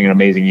Arenado is having an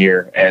amazing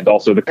year, and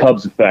also the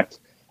Cubs effect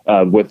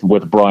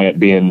with Bryant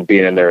being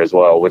in there as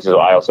well, which is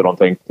I also don't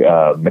think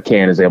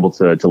McCann is able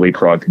to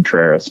leapfrog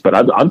Contreras. But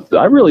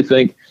I really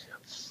think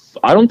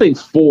I don't think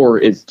 4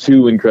 is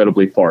too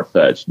incredibly far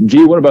fetched.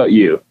 G, what about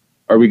you?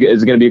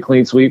 Is it going to be a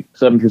clean sweep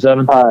 7 through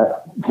 7? No,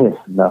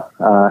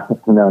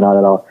 not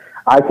at all.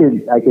 I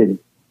could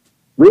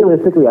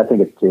realistically, I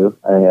think it's 2.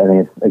 I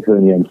think it's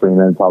Acuna and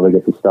Freeman probably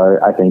get to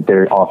start. I think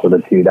they're also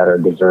the 2 that are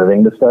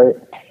deserving to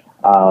start.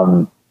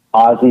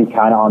 Ozzy's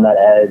kind of on that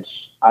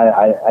edge.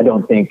 I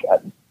don't think,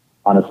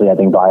 honestly, I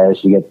think Baez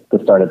should get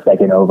to start at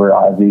second over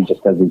Ozzy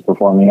just because he's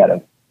performing at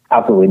an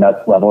absolutely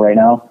nuts level right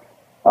now.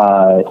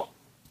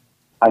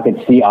 I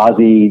could see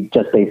Ozzy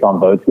just based on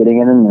votes getting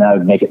in, and that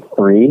would make it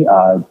 3.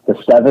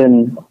 The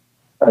 7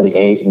 or the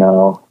 8,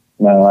 no,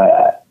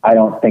 I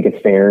don't think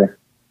it's fair,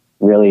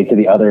 really, to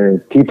the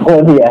other people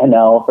in the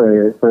NL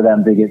for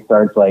them to get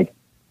starts. Like,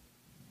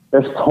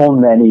 there's so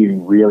many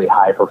really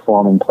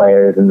high-performing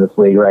players in this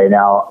league right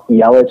now.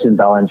 Yelich and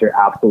Bellinger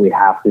absolutely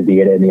have to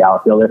be in the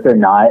outfield. If they're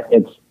not,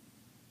 it's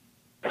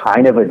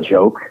kind of a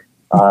joke.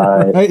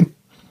 Right.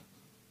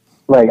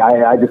 Like,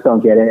 I just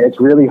don't get it. It's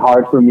really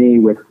hard for me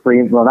with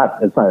Freeman. Well,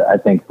 I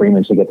think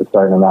Freeman should get the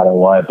start no matter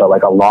what, but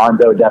like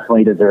Alonso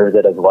definitely deserves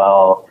it as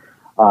well.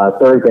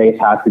 Third base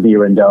has to be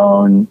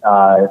Rendon.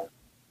 I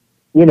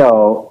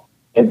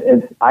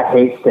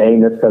hate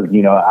saying this because,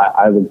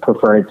 I would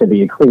prefer it to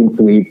be a clean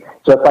sweep,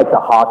 just like the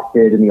Hawks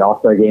did in the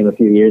All-Star game a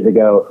few years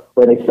ago,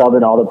 where they subbed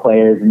in all the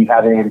players and you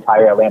have an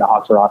entire Atlanta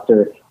Hawks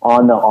roster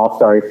on the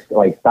All-Stars.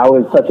 Like, that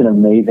was such an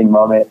amazing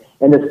moment.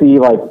 And to see,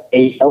 like,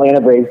 8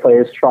 Atlanta Braves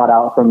players trot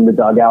out from the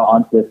dugout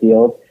onto the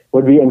field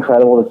would be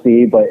incredible to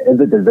see, but is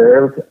it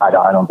deserved? I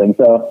don't think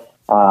so.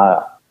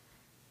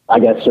 I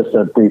guess just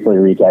to briefly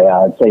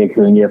recap, I'd say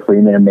Acuna,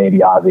 Freeman, and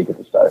maybe Ozzie get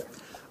the start.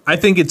 I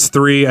think it's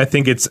 3. I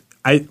think it's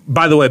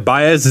by the way,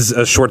 Baez is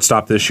a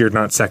shortstop this year,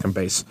 not second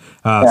base.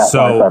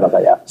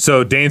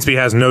 So Dansby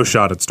has no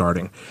shot at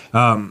starting.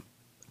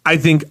 I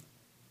think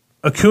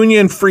Acuna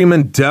and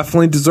Freeman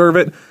definitely deserve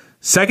it.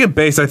 Second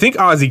base, I think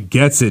Ozzie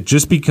gets it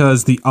just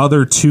because the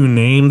other 2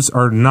 names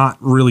are not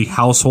really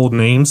household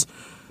names.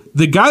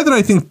 The guy that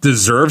I think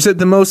deserves it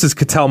the most is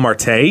Ketel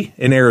Marte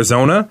in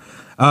Arizona.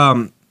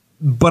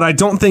 But I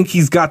don't think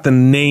he's got the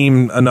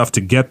name enough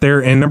to get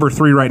there. And number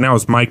 3 right now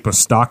is Mike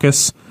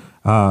Moustakas.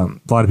 A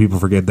lot of people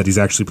forget that he's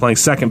actually playing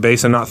second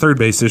base and not third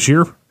base this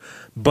year.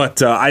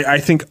 But I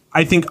think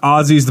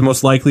Ozzie's the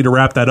most likely to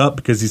wrap that up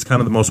because he's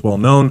kind of the most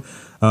well-known.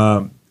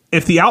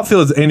 If the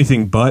outfield is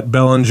anything but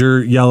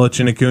Bellinger, Yelich,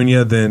 and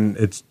Acuna,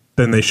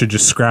 then they should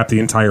just scrap the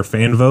entire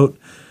fan vote.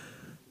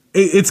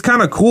 It's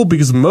kind of cool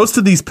because most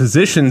of these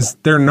positions,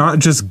 they're not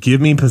just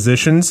give-me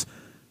positions.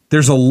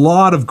 There's a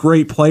lot of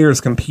great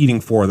players competing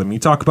for them. You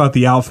talk about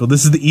the outfield.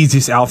 This is the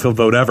easiest outfield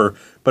vote ever.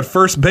 But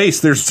first base,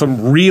 there's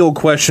some real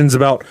questions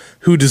about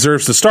who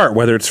deserves to start,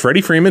 whether it's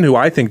Freddie Freeman, who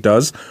I think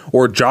does,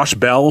 or Josh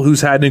Bell, who's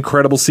had an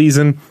incredible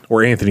season,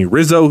 or Anthony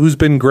Rizzo, who's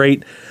been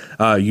great.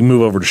 You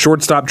move over to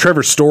shortstop.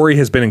 Trevor Story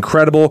has been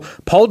incredible.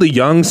 Paul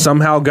DeJong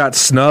somehow got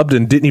snubbed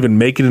and didn't even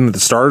make it into the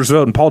starters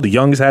vote, and Paul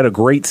DeJong's had a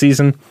great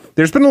season.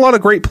 There's been a lot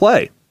of great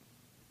play.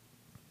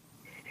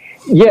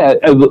 Yeah,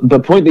 the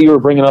point that you were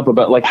bringing up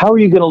about, like, how are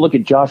you going to look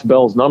at Josh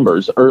Bell's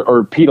numbers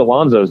or Pete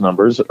Alonso's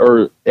numbers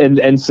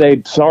and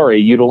say,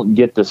 sorry, you don't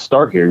get to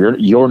start here.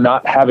 You're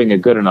not having a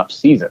good enough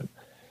season,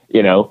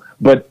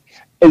 But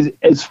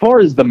as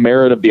far as the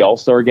merit of the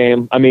All-Star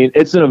game, I mean,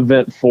 it's an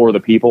event for the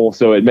people,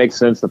 so it makes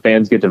sense the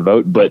fans get to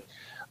vote. But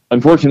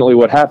unfortunately,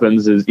 what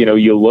happens is,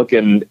 you look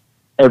in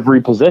every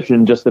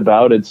position just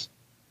about, it's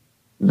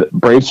the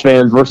Braves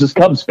fans versus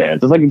Cubs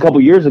fans. It's like a couple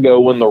years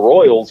ago when the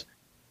Royals,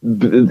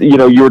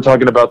 you were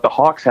talking about the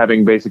Hawks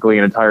having basically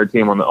an entire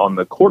team on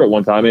the court at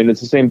one time, and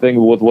it's the same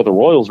thing with what the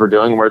Royals were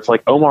doing, where it's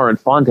like Omar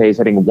Infante's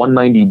hitting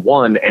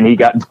 191, and he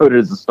got voted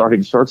as the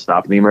starting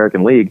shortstop in the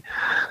American League,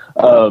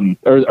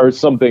 or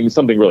something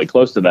really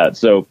close to that.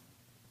 So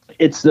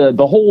it's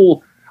the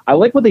whole. I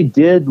like what they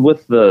did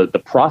with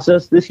the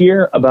process this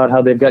year about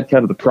how they've got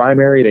kind of the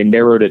primary. They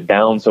narrowed it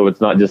down so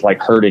it's not just like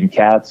herding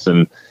cats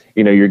and.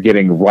 You're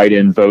getting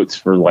write-in votes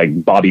for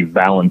like Bobby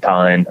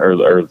Valentine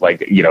or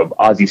like,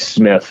 Ozzie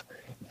Smith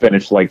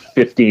finished like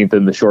 15th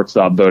in the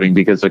shortstop voting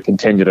because a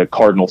contingent of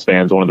Cardinals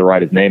fans wanted to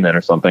write his name in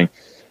or something.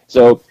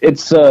 So it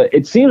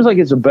seems like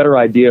it's a better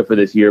idea for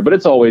this year, but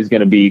it's always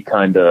going to be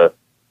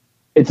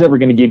it's never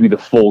going to give you the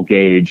full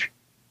gauge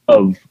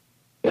of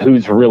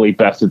who's really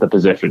best at the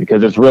position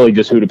because it's really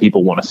just who do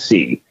people want to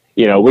see,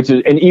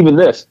 and even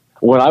this,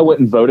 when I went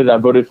and voted, I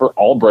voted for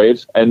all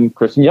Braves and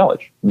Christian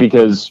Yelich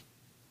because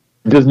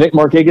does Nick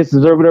Markakis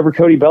deserve it over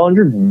Cody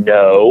Bellinger?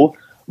 No,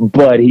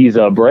 but he's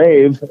a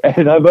Brave,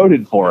 and I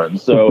voted for him.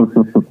 So,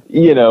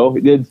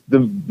 it's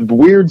the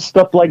weird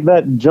stuff like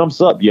that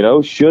jumps up.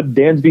 Should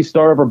Dansby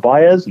start over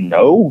Baez?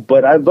 No,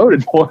 but I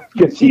voted for him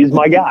because he's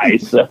my guy.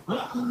 So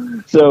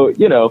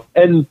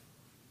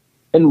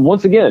and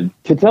once again,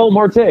 Ketel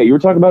Marte. You were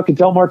talking about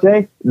Ketel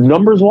Marte.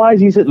 Numbers-wise,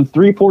 he's hitting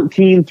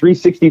 314,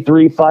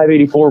 363,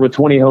 584 with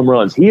 20 home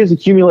runs. He has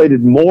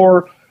accumulated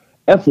more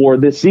F4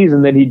 this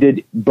season than he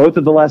did both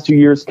of the last 2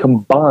 years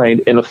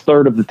combined in a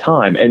third of the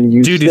time. And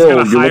he's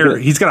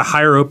got a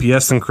higher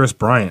OPS than Chris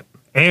Bryant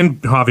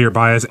and Javier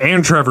Baez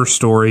and Trevor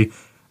Story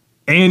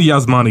and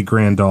Yasmani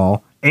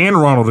Grandal and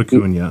Ronald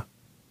Acuna.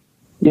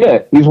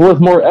 Yeah, he's worth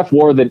more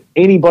F4 than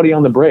anybody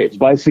on the Braves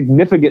by a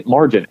significant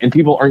margin, and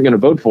people aren't going to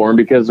vote for him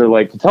because they're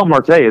like, Ketel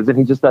Marte, isn't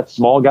he just that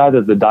small guy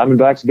that the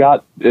Diamondbacks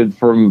got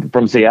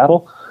from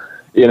Seattle?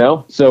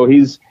 So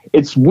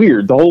it's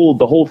weird. The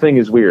whole thing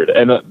is weird.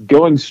 And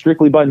going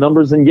strictly by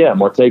numbers, then yeah,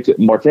 Marte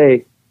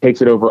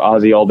takes it over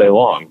Ozzie all day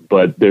long.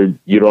 But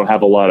you don't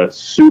have a lot of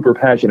super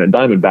passionate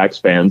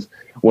Diamondbacks fans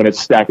when it's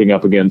stacking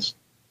up against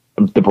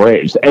the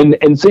Braves.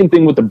 And same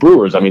thing with the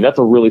Brewers. I mean, that's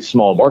a really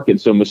small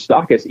market. So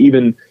Moustakas,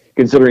 even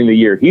considering the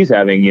year he's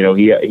having,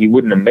 he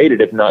wouldn't have made it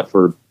if not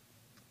for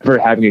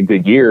having a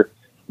good year.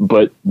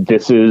 But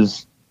this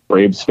is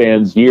Braves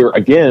fans' year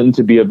again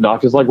to be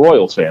obnoxious like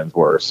Royals fans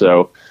were.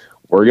 So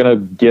we're going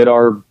to get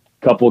our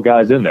couple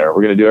guys in there.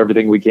 We're going to do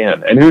everything we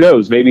can. And who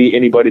knows, maybe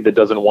anybody that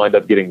doesn't wind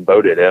up getting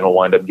voted in will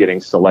wind up getting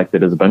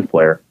selected as a bench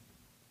player.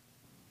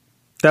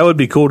 That would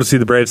be cool to see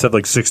the Braves have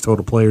like 6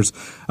 total players.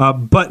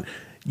 But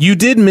You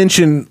did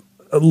mention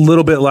a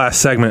little bit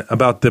last segment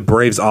about the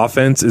Braves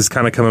offense is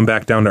kind of coming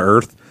back down to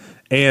earth,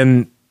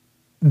 and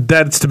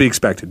that's to be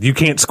expected. You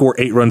can't score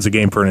 8 runs a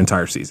game for an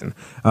entire season.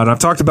 And I've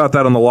talked about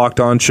that on the Locked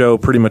On show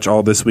pretty much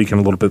all this week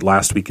and a little bit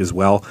last week as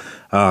well.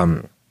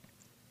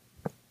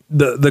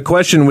 The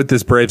question with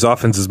this Braves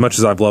offense, as much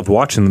as I've loved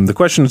watching them, the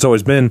question has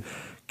always been,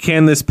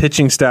 can this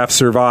pitching staff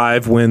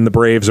survive when the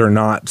Braves are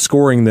not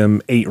scoring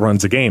them 8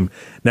 runs a game?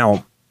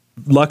 Now,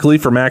 luckily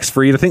for Max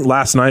Fried, I think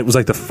last night was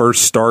like the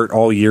first start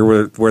all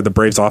year where the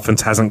Braves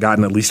offense hasn't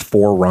gotten at least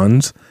 4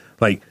 runs.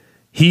 Like,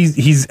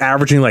 he's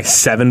averaging like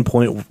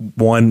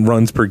 7.1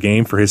 runs per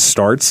game for his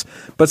starts,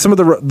 but some of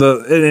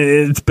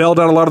it's bailed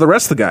out a lot of the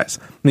rest of the guys.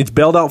 It's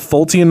bailed out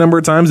Fulte a number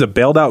of times. It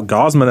bailed out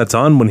Gausman a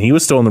ton when he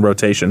was still in the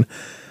rotation.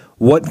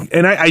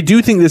 I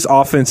do think this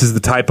offense is the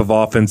type of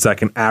offense that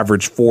can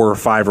average 4 or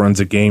 5 runs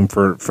a game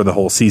for the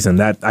whole season.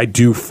 That I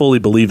do fully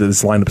believe that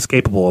this lineup is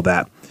capable of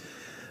that.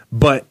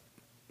 But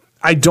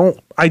I don't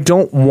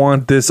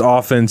want this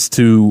offense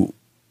to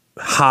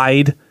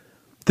hide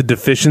the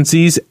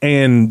deficiencies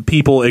and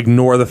people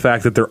ignore the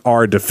fact that there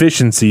are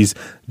deficiencies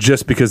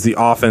just because the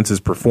offense is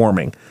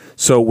performing.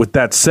 So with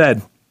that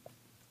said,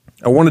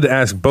 I wanted to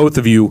ask both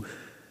of you,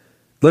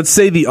 let's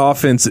say the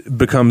offense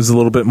becomes a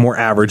little bit more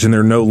average and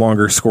they're no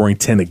longer scoring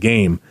 10 a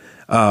game.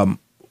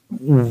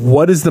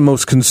 What is the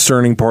most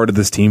concerning part of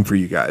this team for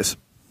you guys?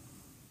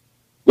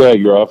 Yeah,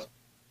 you're off.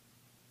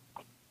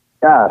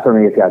 Yeah, for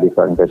me, it's got to be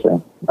starting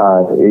pitching.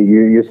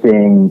 You're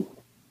seeing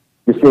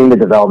the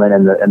development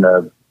and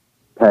the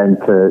pen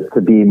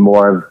to be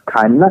more of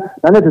not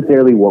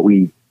necessarily what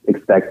we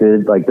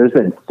expected. Like, there's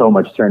been so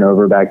much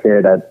turnover back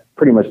there that's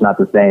pretty much not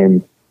the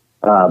same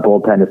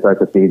bullpen to start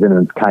the season,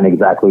 and it's kind of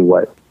exactly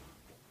what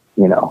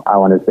I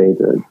want to say.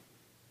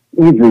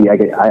 I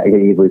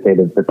could easily say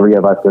that the 3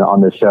 of us on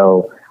this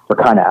show were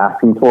kind of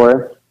asking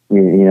for.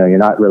 You're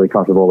not really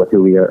comfortable with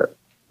who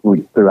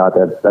we threw out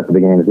at the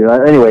beginning of the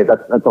season. Anyway,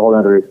 that's a whole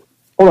other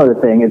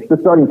thing. It's the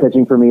starting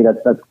pitching for me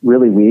that's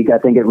really weak. I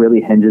think it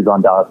really hinges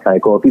on Dallas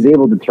Keuchel. If he's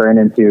able to turn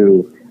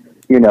into,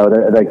 the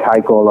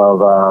Keuchel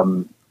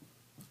of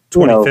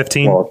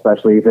 2015, well,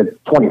 especially if it's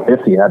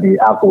 2015, that'd be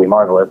absolutely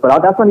marvelous.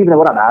 But that's not even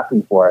what I'm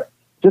asking for.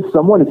 Just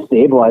someone to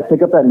stabilize,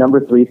 pick up that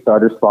number 3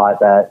 starter spot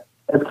that's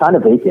kind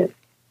of vacant.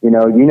 You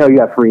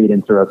have Fried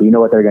and Soroka. You know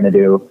what they're going to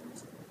do.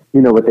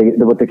 You know what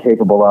they're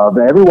capable of.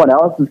 Everyone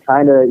else is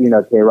kind of,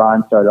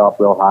 Tehran started off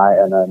real high,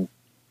 and then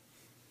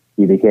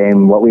he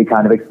became what we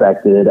kind of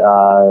expected.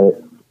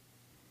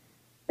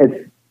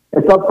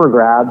 It's up for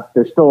grabs.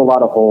 There's still a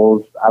lot of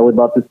holes. I would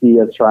love to see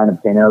us try and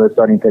obtain another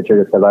starting pitcher,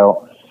 just because I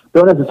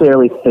don't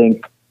necessarily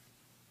think.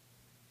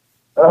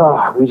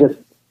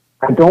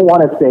 I don't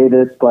want to say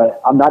this,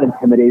 but I'm not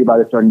intimidated by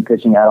the starting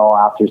pitching at all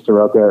after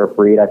Soroka or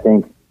Fried. I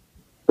think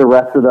the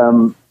rest of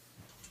them,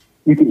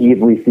 you could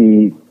easily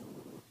see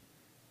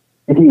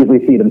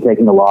them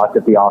taking the loss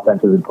if the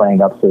offense isn't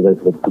playing up to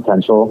the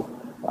potential.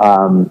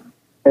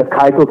 If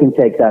Keuchel can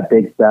take that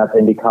big step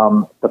and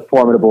become the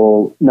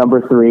formidable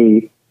number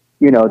 3,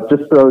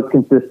 just throws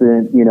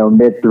consistent,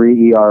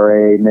 mid-3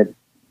 ERA,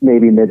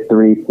 maybe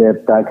mid-3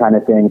 SIP, that kind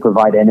of thing,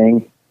 provide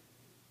innings.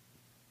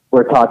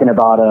 We're talking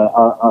about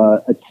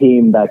a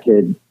team that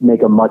could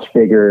make a much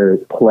bigger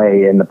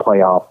play in the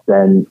playoffs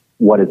than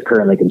what is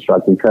currently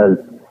constructed. Because,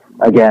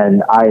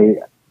 again,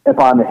 if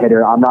I'm a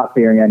hitter, I'm not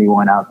fearing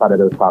anyone outside of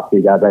those top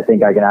 2 guys. I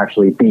think I can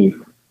actually beat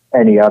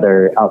any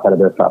other outside of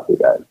those top 2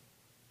 guys.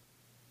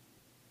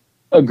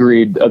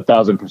 Agreed,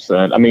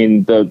 1,000%. I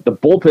mean, the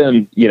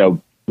bullpen,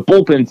 the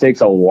bullpen takes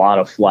a lot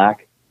of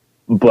flack,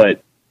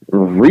 but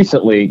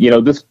recently,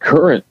 this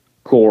current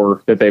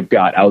core that they've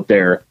got out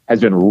there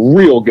has been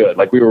real good.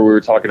 Like we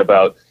were talking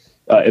about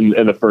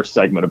in the first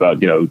segment about,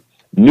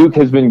 Nuke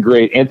has been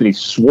great. Anthony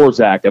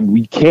Swarzak, and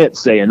we can't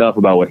say enough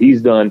about what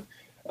he's done.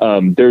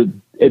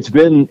 It's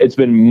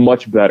been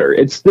much better.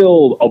 It's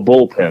still a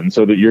bullpen,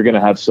 so that you're going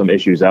to have some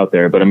issues out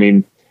there. But I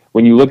mean,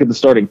 when you look at the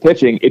starting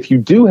pitching, if you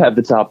do have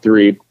the top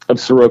 3 of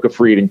Soroka,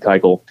 Fried, and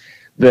Keuchel,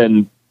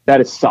 then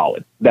that is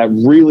solid. That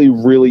really,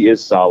 really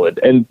is solid.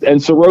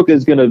 And Soroka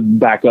is going to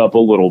back up a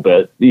little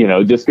bit,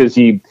 just because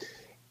he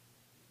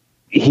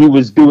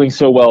was doing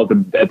so well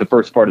at the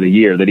first part of the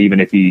year that even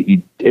if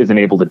he isn't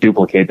able to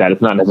duplicate that,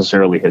 it's not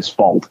necessarily his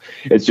fault.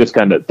 It's just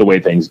kind of the way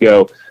things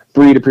go.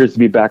 Fried appears to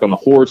be back on the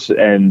horse,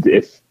 and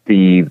if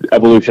the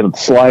evolution of the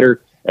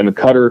slider and the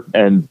cutter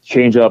and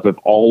changeup, if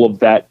all of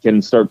that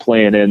can start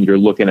playing in, you're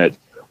looking at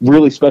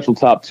really special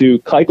top 2.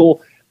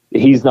 Keuchel,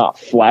 he's not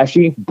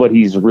flashy, but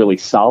he's really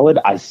solid.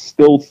 I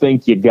still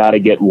think you got to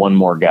get one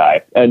more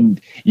guy.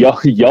 And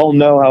y'all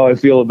know how I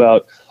feel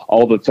about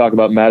all the talk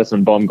about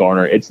Madison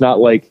Bumgarner. It's not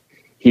like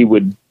he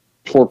would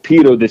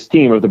torpedo this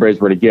team if the Braves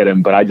were to get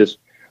him, but I just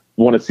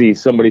want to see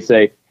somebody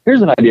say,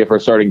 here's an idea for a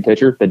starting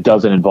pitcher that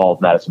doesn't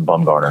involve Madison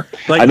Bumgarner.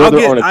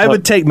 I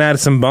would take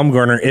Madison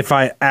Bumgarner if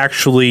I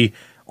actually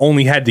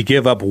only had to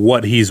give up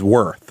what he's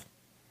worth.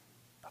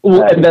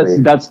 Well, and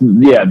that's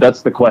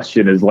the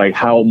question, is like,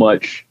 how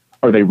much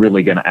are they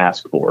really going to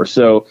ask for?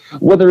 So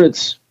whether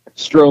it's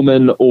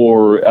Stroman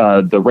or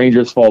the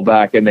Rangers fall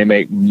back and they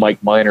make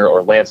Mike Minor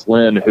or Lance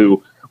Lynn,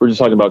 who we're just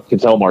talking about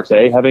Ketel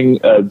Marte having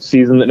a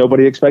season that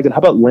nobody expected. How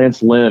about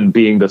Lance Lynn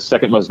being the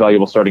second most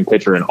valuable starting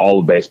pitcher in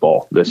all of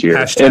baseball this year?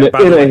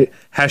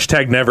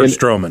 Hashtag never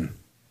Stroman.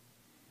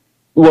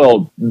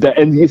 Well,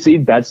 and you see,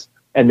 that's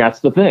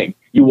the thing.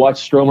 You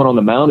watch Stroman on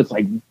the mound, it's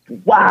like,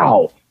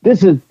 wow,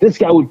 this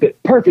guy would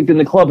fit perfect in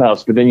the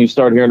clubhouse. But then you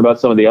start hearing about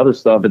some of the other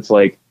stuff. It's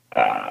like,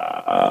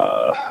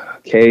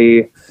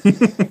 okay,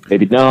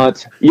 maybe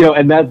not.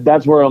 And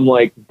that's where I'm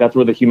like, that's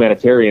where the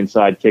humanitarian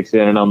side kicks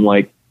in, and I'm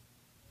like,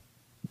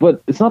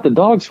 but it's not the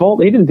dog's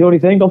fault. He didn't do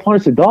anything. Don't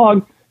punish the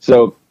dog.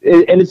 So,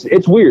 and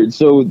it's weird.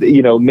 So,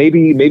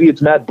 maybe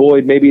it's Matt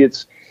Boyd. Maybe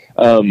it's,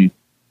 who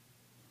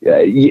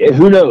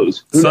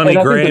knows? Sonny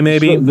Gray,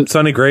 maybe.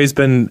 Sonny Gray's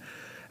been,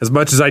 as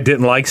much as I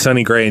didn't like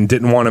Sonny Gray and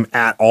didn't want him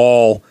at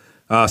all,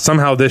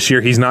 somehow this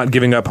year he's not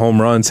giving up home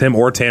runs. Him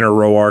or Tanner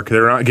Roark,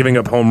 they're not giving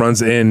up home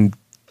runs in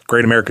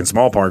Great American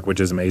Small Park,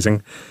 which is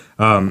amazing.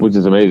 All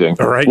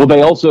right. Well,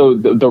 they also,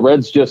 the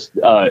Reds just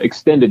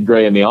extended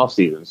Gray in the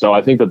offseason, so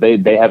I think that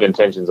they have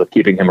intentions of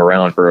keeping him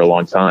around for a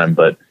long time.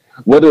 But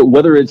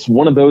whether it's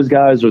one of those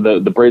guys or the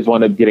Braves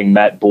wind up getting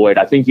Matt Boyd,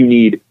 I think you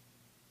need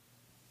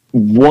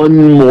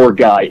one more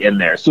guy in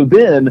there. So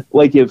then,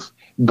 like, if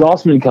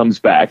Gossman comes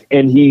back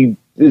and he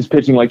is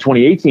pitching like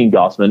 2018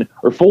 Gossman,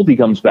 or Folty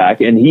comes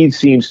back and he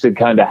seems to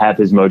kind of have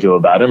his mojo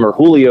about him, or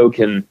Julio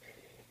can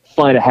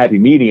find a happy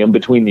medium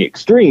between the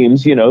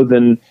extremes,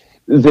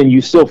 then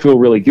you still feel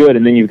really good,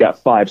 and then you've got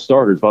 5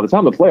 starters. By the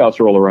time the playoffs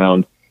roll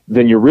around,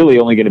 then you're really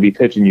only going to be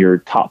pitching your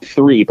top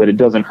 3, but it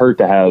doesn't hurt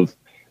to have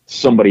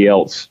somebody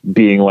else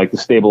being like the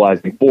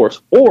stabilizing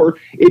force. Or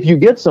if you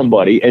get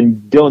somebody, and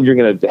Dylan, you're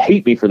going to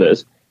hate me for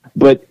this,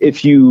 but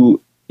if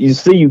you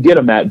say you get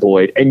a Matt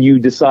Boyd and you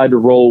decide to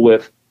roll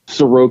with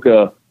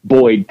Soroka,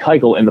 Boyd,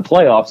 Keuchel in the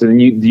playoffs, and then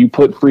you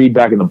put Fried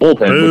back in the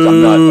bullpen,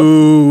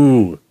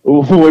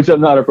 which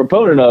I'm not a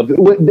proponent of.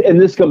 And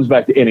this comes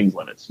back to innings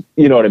limits.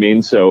 You know what I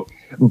mean? So,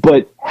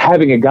 but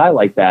having a guy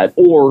like that,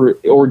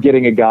 or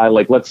getting a guy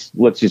like, let's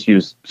just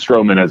use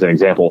Stroman as an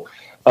example.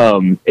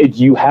 If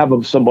you have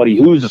somebody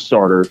who's a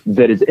starter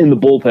that is in the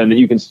bullpen that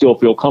you can still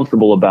feel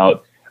comfortable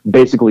about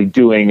basically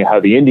doing how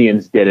the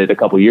Indians did it a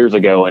couple years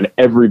ago, and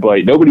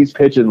nobody's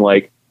pitching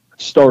like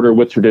starter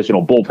with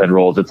traditional bullpen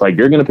roles. It's like,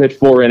 you're going to pitch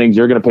 4 innings,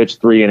 you're going to pitch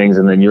 3 innings,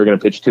 and then you're going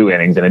to pitch 2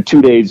 innings, and in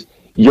 2 days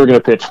you're going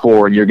to pitch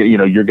 4, and you're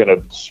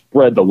going to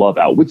spread the love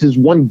out, which is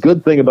one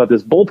good thing about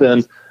this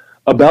bullpen,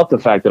 about the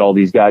fact that all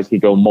these guys can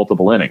go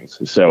multiple innings.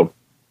 So,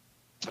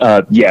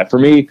 for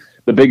me,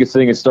 the biggest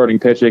thing is starting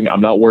pitching.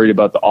 I'm not worried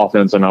about the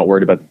offense. I'm not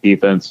worried about the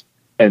defense.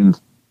 And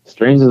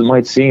strange as it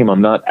might seem,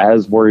 I'm not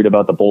as worried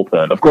about the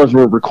bullpen. Of course,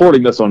 we're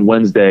recording this on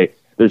Wednesday.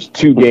 There's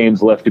 2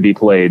 games left to be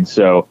played,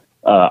 so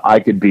I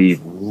could be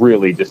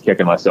really just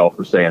kicking myself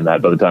for saying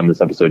that by the time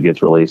this episode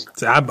gets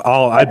released.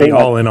 I'd be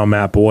all in on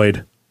Matt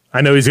Boyd. I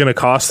know he's going to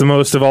cost the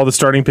most of all the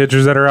starting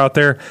pitchers that are out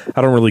there.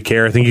 I don't really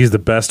care. I think he's the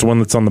best one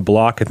that's on the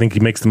block. I think he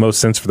makes the most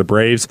sense for the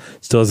Braves.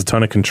 Still has a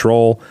ton of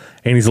control,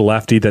 and he's a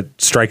lefty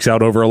that strikes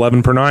out over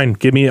 11 per 9.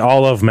 Give me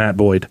all of Matt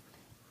Boyd.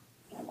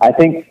 I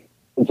think,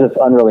 just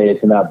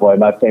unrelated to Matt Boyd,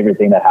 my favorite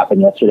thing that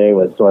happened yesterday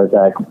was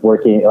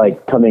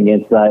Swarzak coming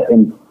into that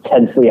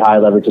intensely high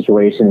leverage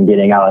situation and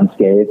getting out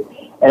unscathed.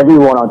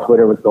 Everyone on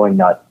Twitter was going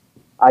nuts.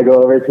 I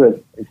go over to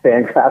his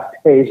FanCraft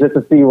page just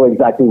to see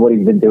exactly what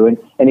he's been doing,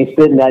 and he's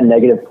sitting at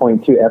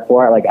 -0.2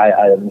 FWAR. Like,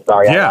 I'm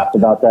sorry, I laughed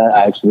about that.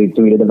 I actually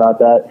tweeted about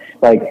that.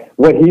 Like,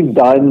 what he's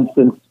done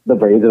since the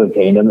Braves have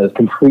obtained him is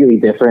completely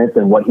different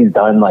than what he's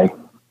done,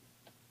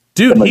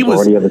 Dude, the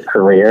majority of his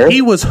career.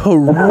 He was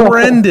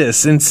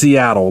horrendous in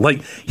Seattle.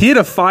 Like, he had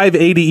a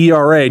 5.80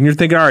 ERA, and you're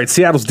thinking, all right,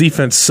 Seattle's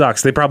defense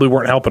sucks. They probably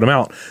weren't helping him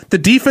out. The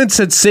defense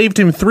had saved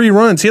him 3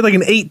 runs. He had like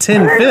an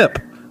 8.10 FIP.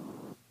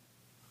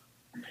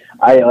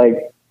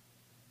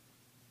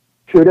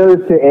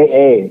 Kudos to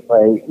AA.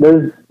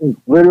 There's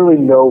literally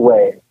no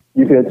way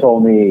you could have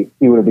told me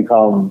he would have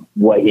become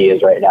what he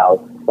is right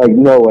now.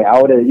 No way.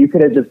 You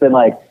could have just been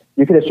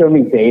you could have shown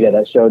me data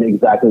that showed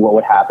exactly what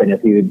would happen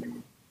if he would.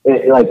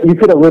 You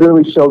could have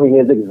literally shown me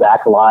his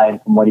exact line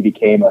from when he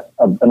became an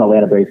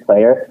Atlanta Braves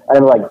player, and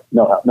I'm like,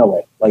 no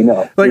way,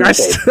 no. I'm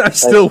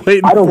still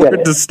waiting for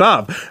it to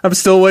stop. I'm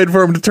still waiting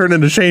for him to turn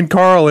into Shane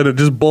Carl and it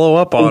just blow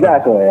up on him.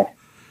 Exactly.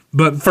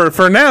 But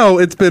for now,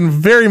 it's been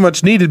very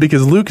much needed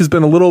because Luke has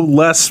been a little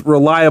less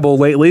reliable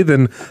lately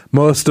than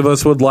most of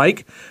us would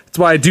like. That's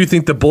why I do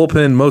think the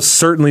bullpen most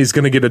certainly is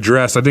going to get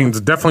addressed. I think it's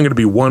definitely going to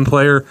be 1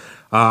 player.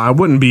 I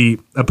wouldn't be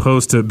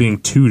opposed to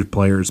being 2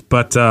 players,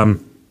 but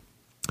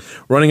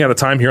running out of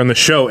time here on the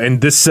show,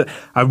 and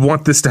I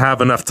want this to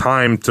have enough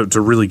time to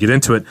really get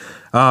into it.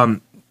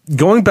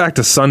 Going back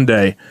to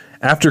Sunday,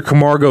 after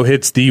Camargo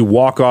hits the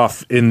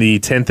walk-off in the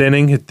 10th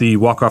inning, hit the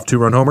walk-off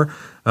 2-run homer,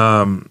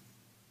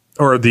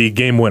 or the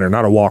game winner,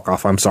 not a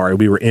walk-off, I'm sorry.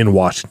 We were in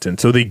Washington.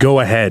 So the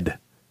go-ahead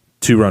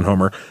 2-run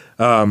homer.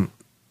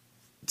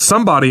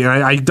 Somebody, and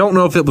I don't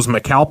know if it was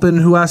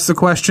McAlpin who asked the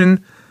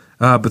question,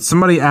 but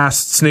somebody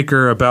asked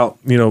Snicker about,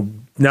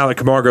 now that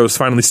Camargo is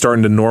finally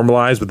starting to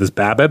normalize with his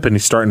BABIP and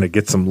he's starting to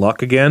get some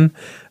luck again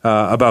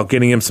about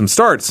getting him some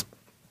starts.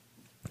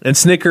 And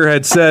Snitker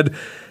had said,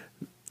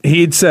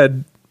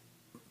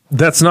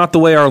 that's not the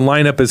way our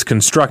lineup is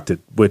constructed,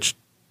 which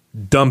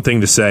dumb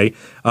thing to say.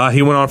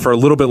 He went on for a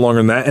little bit longer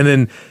than that. And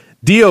then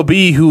DOB,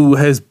 who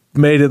has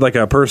made it like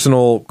a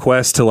personal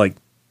quest to like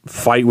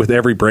fight with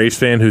every Braves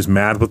fan who's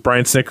mad with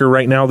Brian Snitker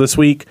right now this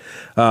week.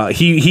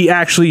 He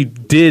actually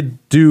did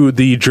do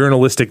the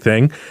journalistic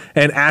thing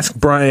and asked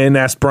Brian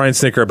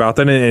Snitker about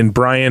that, and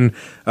Brian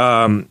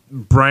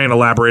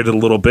elaborated a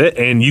little bit,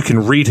 and you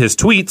can read his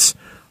tweets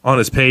on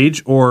his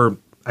page, or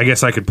I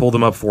guess I could pull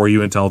them up for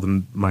you and tell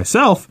them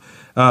myself.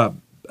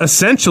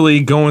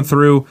 Essentially going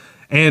through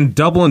and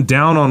doubling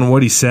down on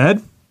what he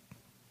said,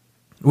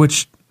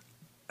 which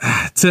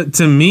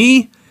to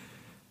me,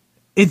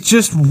 it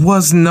just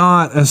was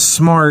not a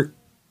smart.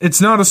 It's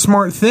not a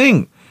smart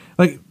thing.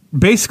 Like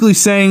basically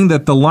saying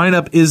that the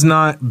lineup is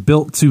not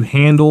built to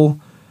handle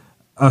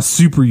a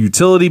super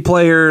utility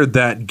player,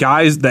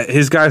 that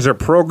his guys are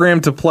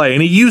programmed to play,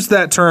 and he used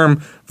that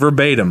term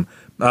verbatim,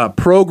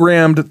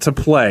 programmed to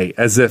play,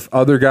 as if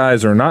other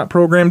guys are not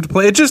programmed to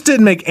play. It just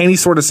didn't make any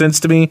sort of sense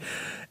to me.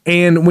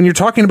 And when you're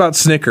talking about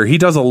Snitker, he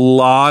does a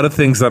lot of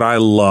things that I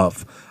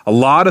love. A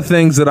lot of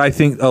things that I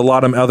think a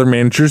lot of other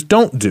managers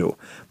don't do.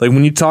 Like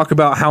when you talk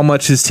about how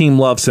much his team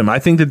loves him, I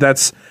think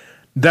that's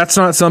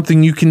not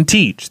something you can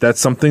teach.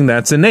 That's something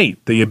that's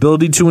innate. The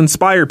ability to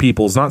inspire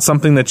people is not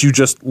something that you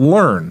just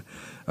learn.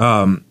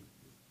 But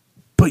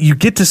you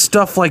get to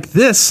stuff like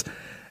this,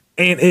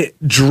 and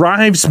it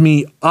drives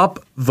me up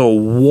the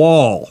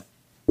wall.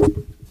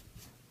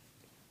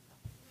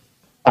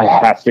 I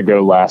have to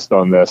go last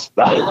on this.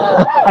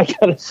 I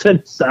gotta send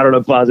this out on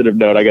a positive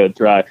note. I gotta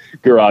try.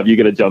 Gaurav, you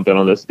gotta jump in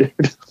on this, dude.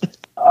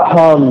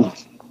 I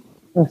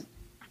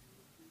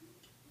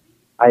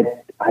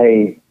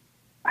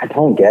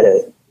don't get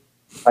it.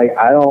 Like,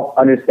 I don't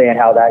understand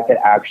how that could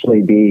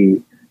actually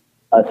be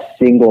a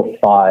single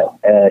thought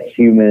a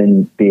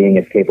human being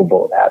is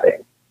capable of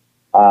having.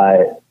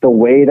 The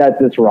way that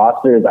this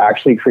roster is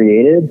actually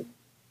created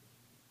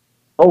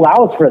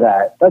allows for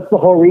that. That's the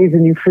whole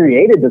reason you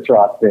created this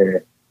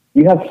roster.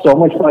 You have so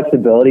much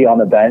flexibility on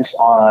the bench,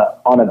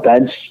 on a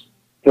bench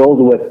filled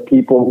with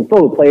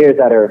players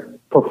that are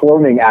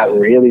performing at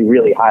really,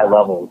 really high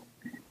levels.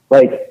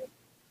 Like,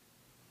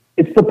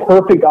 it's the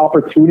perfect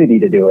opportunity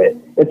to do it.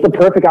 It's the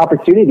perfect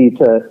opportunity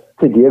to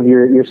give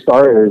your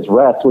starters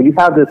rest. When you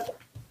have this,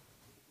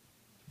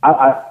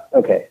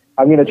 okay,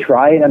 I'm going to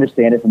try and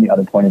understand it from the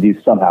other point of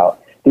view somehow.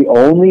 The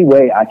only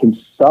way I can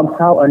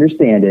somehow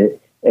understand it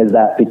is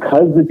that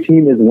because the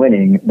team is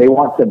winning, they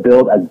want to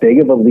build as big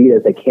of a lead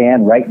as they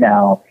can right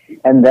now.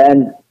 And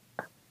then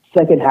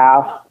second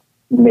half,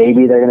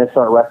 maybe they're going to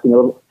start resting a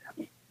little.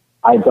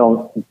 I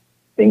don't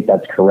think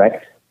that's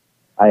correct.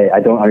 I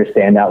don't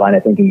understand that line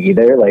of thinking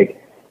either.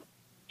 Like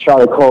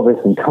Charlie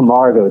Culberson,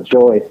 Camargo,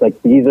 Joyce,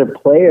 like these are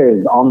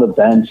players on the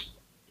bench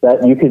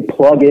that you could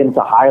plug into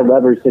high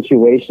leverage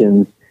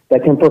situations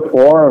that can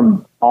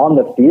perform on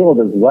the field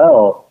as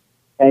well.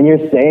 And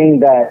you're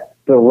saying that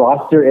the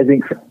roster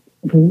isn't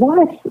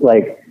what?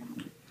 Like,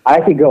 I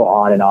could go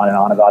on and on and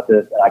on about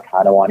this, and I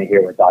kind of want to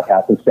hear what Doc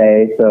has to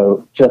say.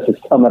 So just to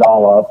sum it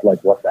all up,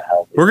 like, what the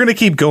hell? We're going to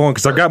keep going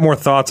because I've got more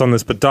thoughts on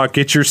this, but Doc,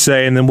 get your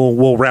say, and then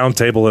we'll round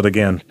table it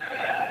again.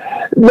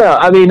 No,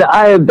 I mean,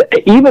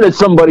 even as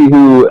somebody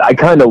who I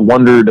kind of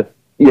wondered,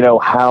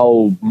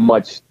 how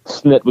much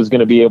Snit was going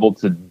to be able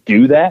to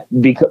do that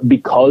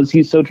because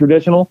he's so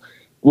traditional,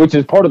 which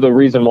is part of the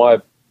reason why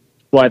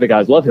the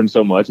guys love him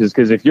so much, is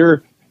because if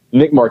you're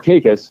Nick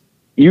Markakis,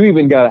 you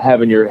even got to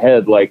have in your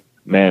head, like,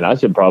 man, I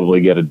should probably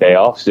get a day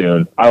off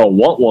soon. I don't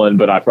want one,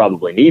 but I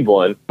probably need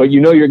one. But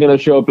you're going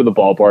to show up to the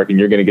ballpark and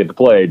you're going to get to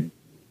play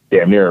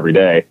damn near every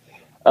day.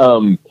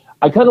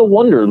 I kind of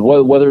wondered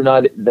whether or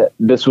not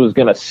this was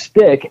going to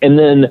stick. And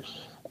then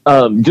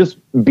just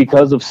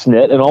because of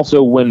Snit, and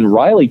also when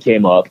Riley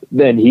came up,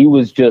 then he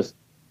was just,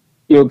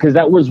 because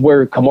that was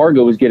where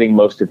Camargo was getting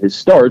most of his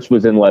starts,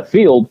 was in left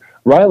field.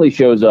 Riley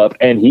shows up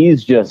and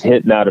he's just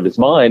hitting out of his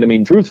mind. I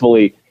mean,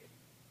 truthfully,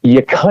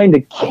 you kind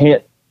of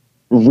can't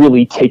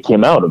really take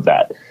him out of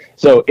that.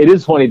 So it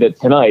is funny that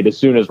tonight, as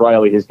soon as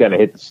Riley is going to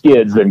hit the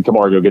skids, then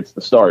Camargo gets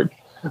the start.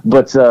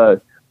 But,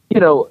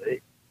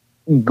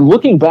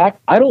 looking back,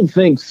 I don't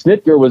think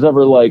Snitker was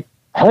ever like,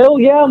 hell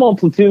yeah, I'm on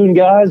platoon,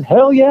 guys.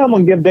 Hell yeah, I'm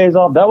going to give days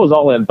off. That was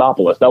all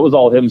Anthopoulos. That was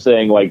all him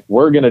saying, like,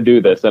 we're going to do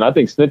this. And I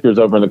think Snitker's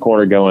over in the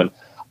corner going,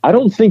 I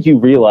don't think you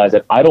realize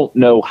that I don't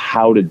know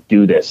how to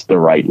do this the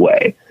right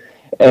way.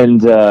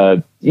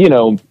 And,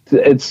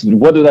 it's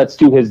whether that's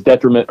to his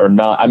detriment or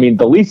not. I mean,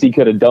 the least he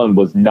could have done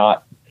was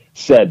not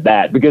said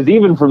that, because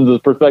even from the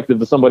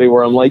perspective of somebody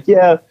where I'm like,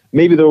 yeah,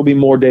 maybe there will be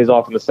more days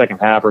off in the second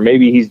half, or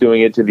maybe he's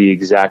doing it to the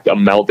exact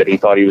amount that he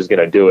thought he was going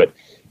to do it.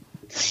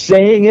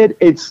 Saying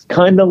it's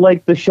kind of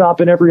like the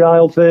shop in every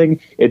aisle thing.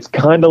 It's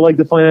kind of like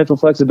the financial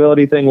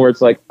flexibility thing where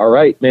it's like, all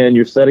right, man,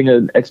 you're setting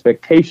an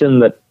expectation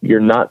that you're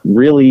not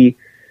really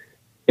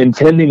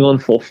intending on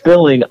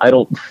fulfilling, I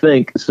don't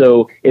think.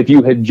 So if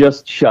you had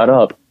just shut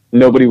up,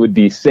 nobody would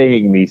be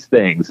saying these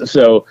things.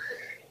 So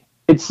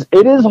it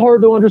is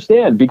hard to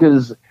understand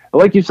because,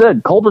 like you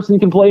said, Culberson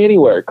can play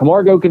anywhere.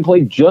 Camargo can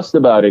play just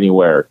about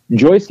anywhere.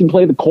 Joyce can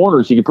play the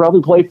corners. He could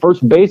probably play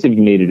first base if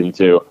you needed him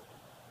to.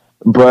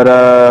 But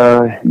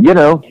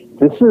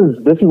this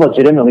is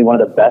legitimately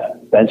one of the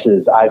best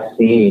benches I've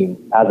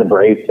seen as a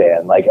Braves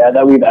fan, like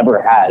that we've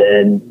ever had,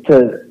 and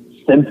to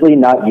simply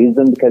not use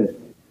them because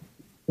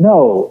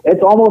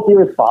it's almost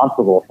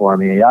irresponsible for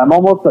me. I'm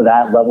almost to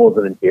that level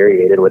of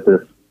infuriated with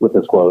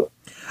this quote.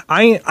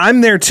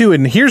 I'm there too,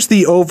 and here's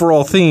the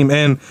overall theme,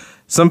 and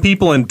some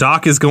people, and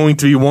Doc is going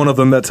to be one of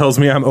them that tells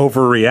me I'm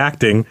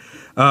overreacting,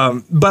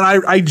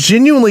 but I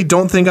genuinely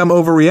don't think I'm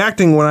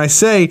overreacting when I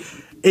say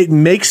it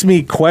makes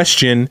me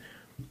question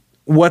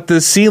what the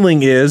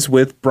ceiling is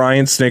with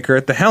Brian Snitker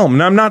at the helm.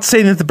 Now, I'm not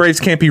saying that the Braves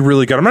can't be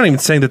really good. I'm not even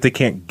saying that they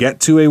can't get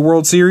to a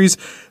World Series,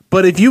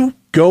 but if you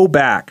go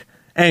back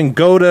and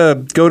go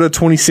to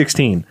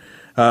 2016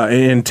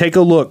 and take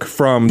a look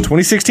from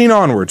 2016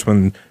 onwards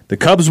when the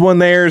Cubs won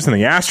theirs and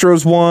the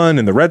Astros won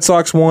and the Red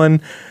Sox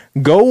won,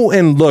 go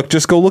and look.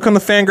 Just go look on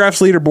the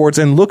Fangraphs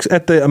leaderboards and look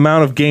at the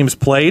amount of games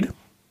played.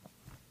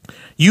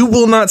 You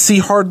will not see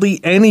hardly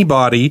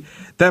anybody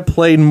that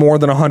played more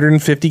than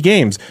 150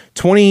 games.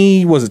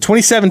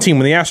 2017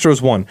 when the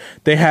Astros won?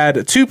 They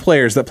had two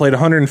players that played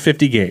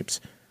 150 games.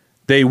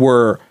 They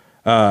were,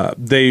 I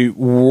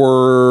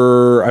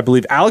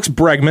believe, Alex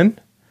Bregman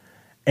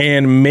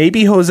and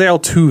maybe Jose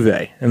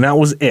Altuve, and that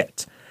was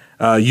it.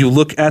 You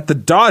look at the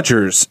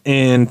Dodgers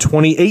in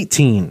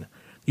 2018.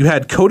 You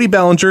had Cody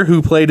Bellinger,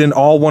 who played in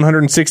all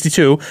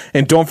 162,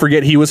 and don't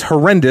forget he was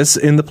horrendous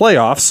in the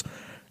playoffs.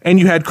 And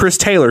you had Chris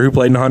Taylor, who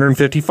played in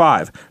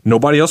 155.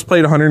 Nobody else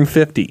played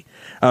 150.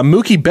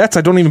 Mookie Betts,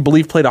 I don't even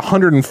believe, played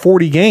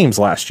 140 games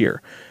last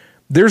year.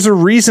 There's a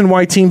reason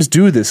why teams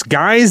do this.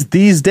 Guys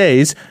these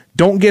days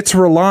don't get to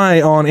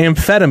rely on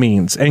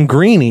amphetamines and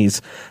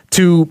greenies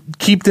to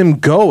keep them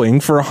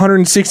going for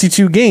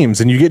 162 games.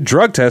 And you get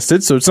drug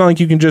tested, so it's not like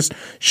you can just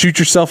shoot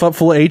yourself up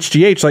full of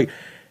HGH. Like,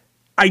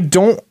 I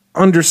don't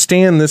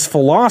understand this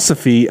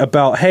philosophy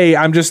about, hey,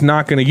 I'm just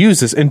not going to use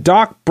this. And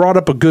Doc brought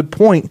up a good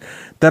point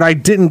that I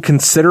didn't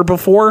consider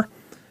before,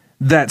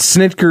 that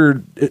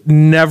Snitker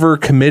never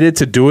committed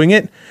to doing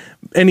it.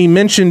 And he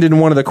mentioned in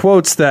one of the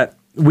quotes that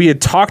we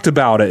had talked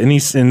about it,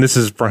 and this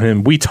is from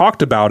him, we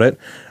talked about it,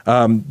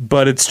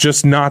 but it's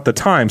just not the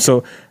time.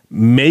 So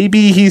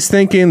maybe he's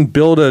thinking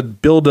build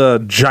a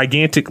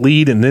gigantic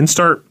lead and then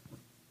start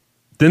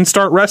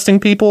resting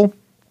people.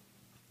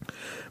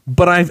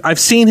 But I've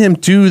seen him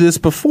do this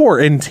before,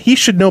 and he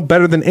should know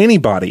better than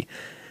anybody.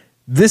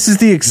 This is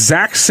the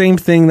exact same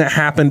thing that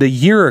happened a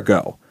year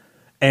ago.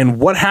 And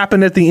what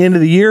happened at the end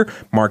of the year?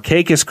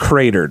 Markakis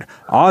cratered.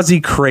 Ozzie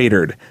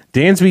cratered.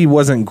 Dansby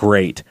wasn't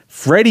great.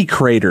 Freddie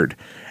cratered.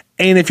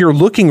 And if you're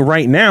looking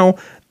right now,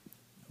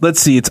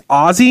 let's see, it's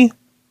Ozzie,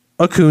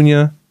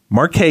 Acuna,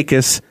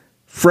 Markakis,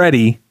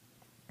 Freddie,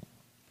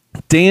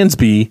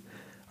 Dansby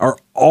are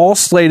all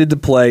slated to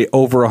play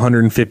over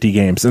 150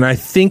 games. And I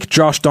think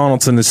Josh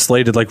Donaldson is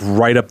slated like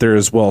right up there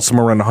as well,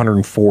 somewhere around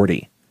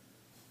 140.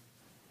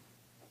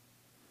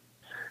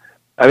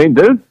 I mean,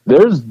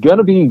 there's going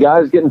to be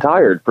guys getting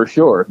tired for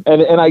sure.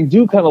 And I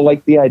do kind of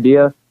like the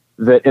idea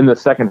that in the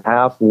second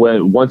half,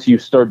 once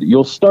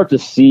you'll start to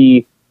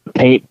see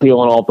paint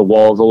peeling off the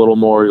walls a little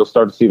more. You'll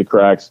start to see the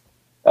cracks.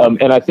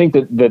 And I think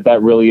that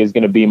really is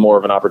going to be more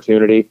of an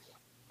opportunity.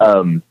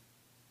 I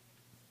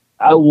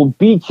will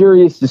be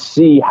curious to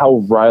see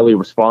how Riley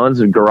responds.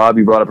 And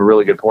Garabi brought up a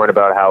really good point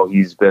about how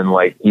he's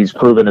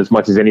proven as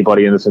much as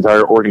anybody in this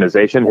entire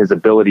organization, his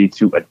ability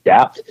to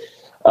adapt.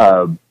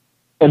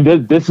 And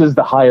this is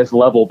the highest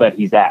level that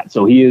he's at.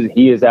 So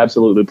he is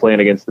absolutely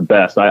playing against the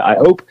best. I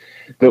hope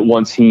that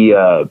once he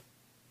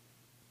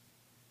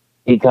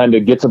kind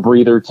of gets a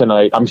breather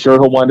tonight, I'm sure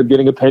he'll wind up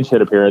getting a pinch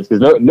hit appearance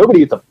because nobody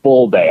gets a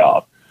full day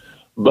off.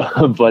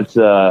 But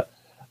yeah,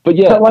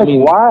 like, I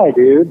mean, why,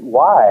 dude?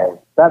 Why?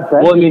 I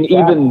don't get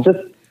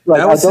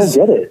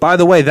it. By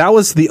the way, that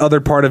was the other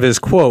part of his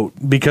quote,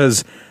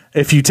 because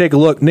if you take a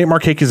look, Nate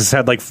Markakis has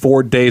had like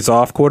 4 days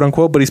off, quote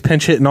unquote, but he's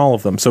pinch hitting all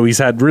of them. So he's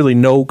had really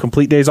no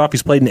complete days off.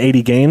 He's played in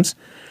 80 games.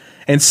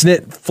 And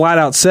Snit flat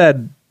out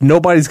said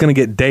nobody's going to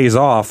get days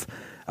off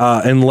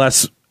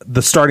unless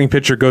the starting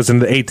pitcher goes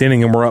into the 8th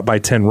inning and we're up by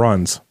 10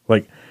 runs.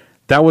 Like,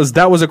 that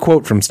was a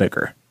quote from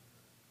Snitker.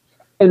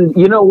 And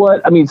you know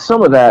what? I mean,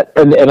 some of that,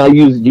 and I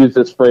used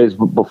this phrase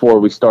before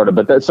we started,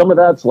 but some of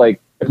that's like,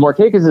 if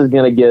Markakis is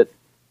going to get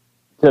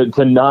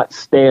to not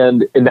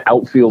stand in the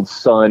outfield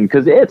sun,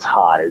 because it's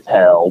hot as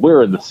hell.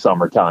 We're in the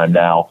summertime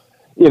now,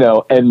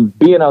 and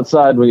being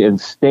outside and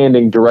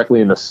standing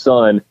directly in the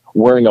sun,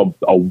 wearing a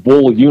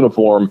wool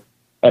uniform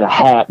and a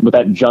hat with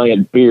that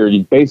giant beard,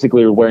 you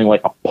basically are wearing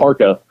like a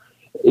parka.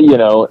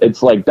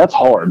 It's like, that's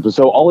hard.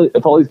 So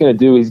if all he's going to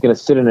do, he's going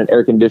to sit in an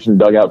air-conditioned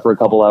dugout for a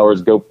couple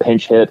hours, go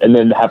pinch hit, and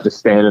then have to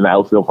stand in the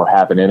outfield for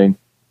half an inning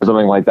or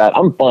something like that.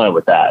 I'm fine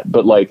with that.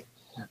 But like,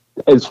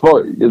 as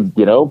far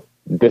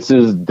this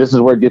is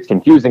where it gets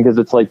confusing, because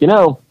it's like,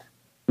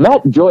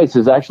 Matt Joyce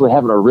is actually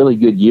having a really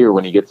good year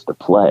when he gets to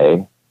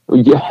play.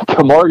 Yeah,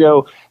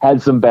 Camargo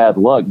had some bad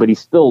luck, but he's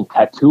still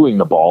tattooing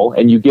the ball,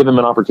 and you give him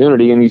an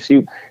opportunity, and you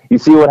see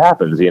what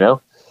happens, you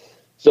know?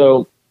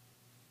 So,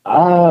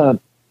 I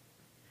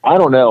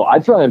don't know. I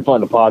try and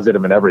find the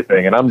positive in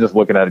everything, and I'm just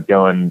looking at it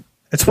going...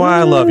 It's why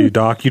I love you,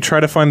 Doc. You try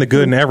to find the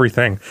good in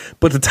everything.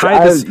 But to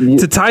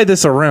tie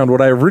this around,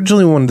 what I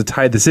originally wanted to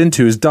tie this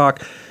into is,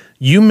 Doc,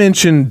 you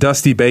mentioned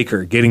Dusty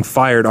Baker getting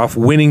fired off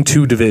winning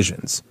 2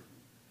 divisions.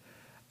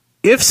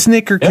 If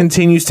Snicker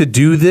continues to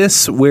do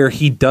this, where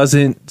he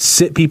doesn't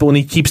sit people and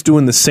he keeps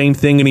doing the same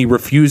thing and he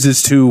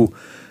refuses to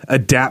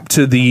adapt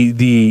to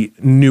the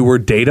newer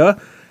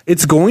data,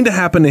 it's going to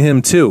happen to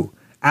him too.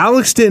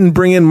 Alex didn't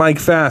bring in Mike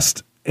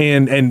Fast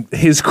and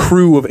his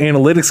crew of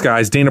analytics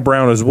guys, Dana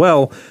Brown as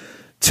well,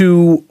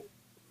 to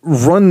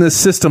run this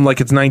system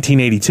like it's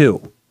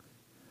 1982.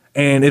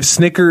 And if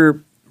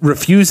Snicker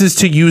refuses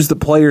to use the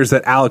players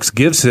that Alex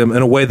gives him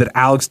in a way that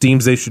Alex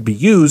deems they should be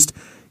used,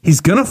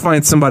 he's going to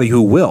find somebody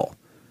who will.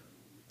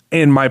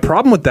 And my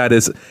problem with that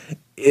is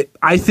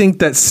I think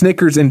that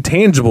Snicker's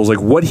intangibles, like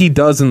what he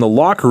does in the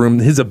locker room,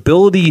 his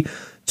ability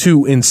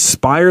to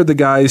inspire the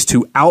guys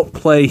to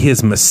outplay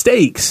his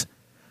mistakes,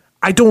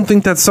 I don't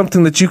think that's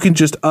something that you can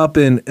just up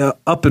and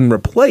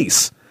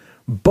replace.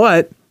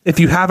 But if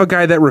you have a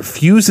guy that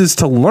refuses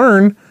to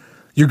learn,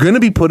 you're going to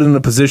be put in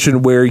a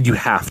position where you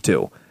have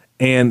to.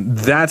 And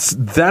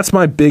that's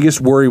my biggest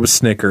worry with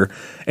Snicker.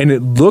 And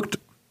it looked,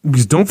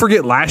 because don't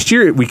forget last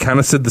year, we kind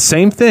of said the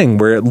same thing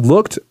where it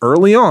looked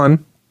early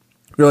on,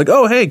 you're like,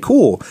 oh, hey,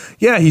 cool.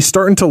 Yeah, he's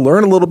starting to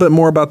learn a little bit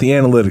more about the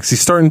analytics.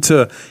 He's starting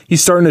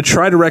to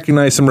try to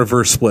recognize some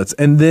reverse splits.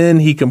 And then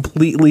he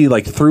completely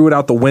threw it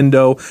out the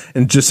window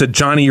and just said,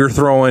 Johnny, you're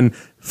throwing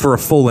for a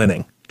full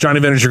inning. Johnny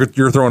Venters,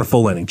 you're throwing a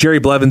full inning. Jerry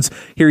Blevins,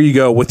 here you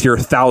go with your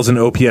 1,000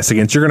 OPS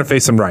against. You're going to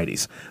face some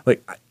righties.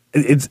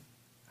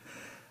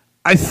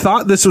 I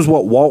thought this was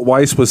what Walt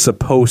Weiss was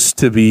supposed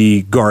to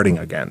be guarding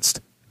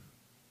against.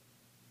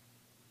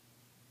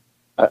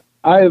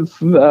 I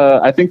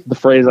think the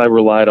phrase I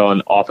relied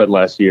on often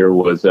last year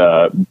was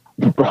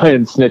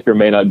Brian Snitker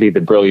may not be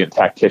the brilliant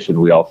tactician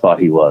we all thought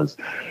he was.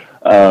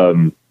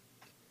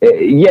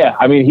 Yeah,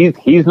 I mean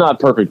he's not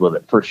perfect with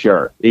it for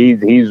sure.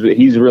 He's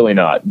really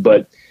not.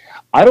 But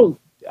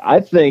I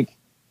think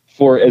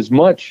for as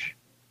much,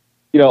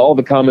 all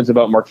the comments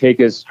about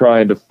Markakis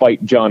trying to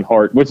fight John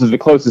Hart, which is the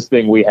closest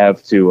thing we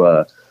have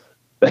to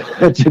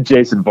to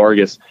Jason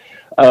Vargas.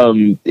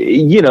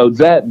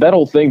 That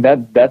whole thing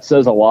that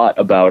says a lot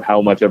about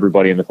how much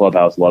everybody in the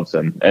clubhouse loves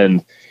him.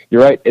 And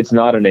you're right, it's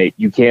not innate.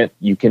 You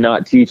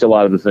cannot teach a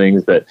lot of the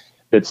things that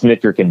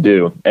Snitker can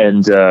do.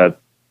 And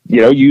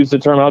you use the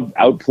term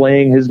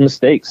outplaying his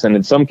mistakes, and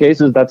in some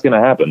cases that's going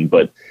to happen.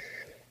 But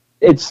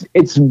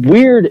it's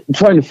weird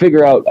trying to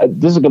figure out.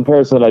 This is a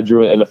comparison that I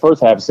drew in the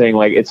first half, saying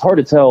it's hard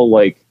to tell,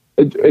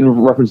 in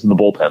reference to the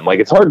bullpen,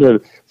 it's hard to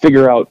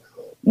figure out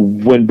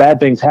when bad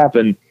things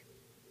happen.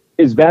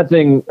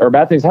 Are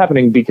bad things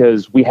happening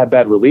because we have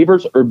bad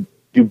relievers, or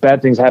do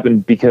bad things happen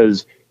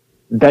because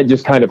that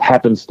just kind of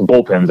happens to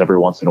bullpens every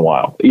once in a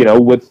while?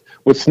 With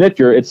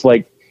Snitker, it's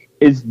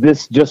is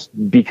this just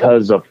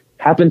because of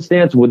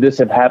happenstance? Would this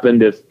have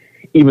happened if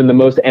even the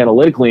most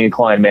analytically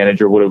inclined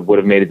manager would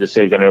have made a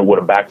decision and it would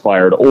have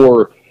backfired,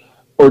 or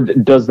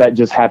does that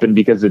just happen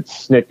because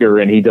it's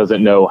Snitker and he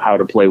doesn't know how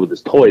to play with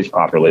his toys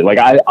properly?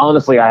 I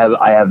honestly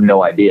have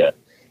no idea.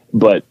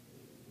 But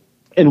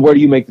and where do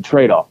you make the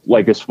trade-off?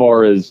 As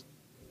far as,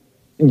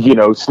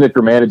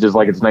 Snitker manages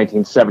like it's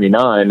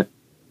 1979,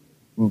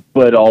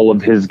 but all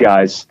of his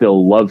guys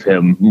still love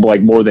him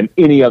more than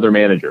any other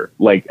manager.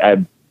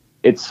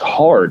 It's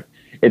hard.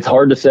 It's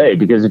hard to say,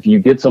 because if you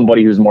get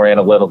somebody who's more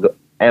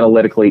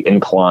analytically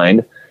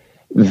inclined,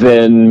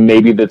 then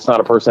maybe that's not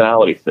a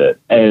personality fit.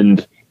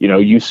 And,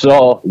 you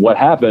saw what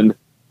happened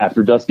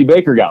after Dusty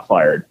Baker got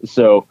fired.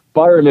 So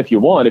fire him if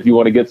you want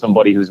to get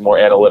somebody who's more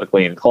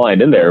analytically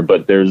inclined in there,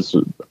 but there's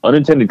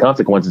unintended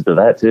consequences to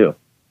that too.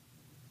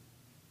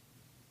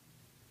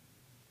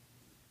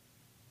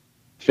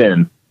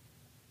 Finn.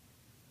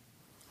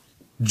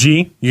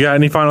 G, you got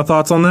any final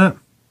thoughts on that?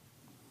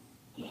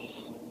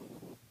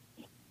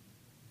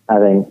 I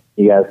think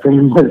you guys pretty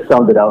much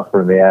summed it up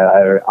for me.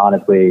 I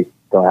honestly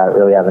don't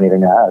really have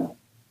anything to add.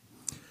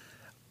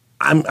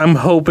 I'm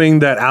hoping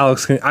that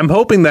I'm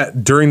hoping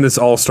that during this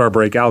All-Star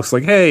break, Alex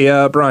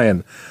hey,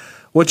 Brian,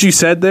 what you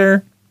said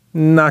there,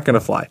 not going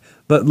to fly.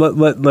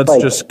 Let's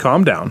just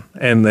calm down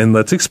and then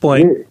let's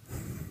explain.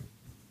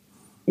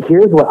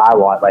 Here's what I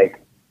want.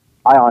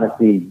 I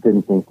honestly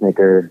didn't think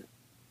Snicker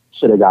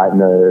should have gotten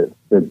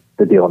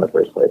the deal in the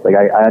first place.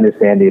 I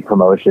understand the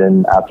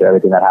promotion after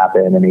everything that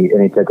happened and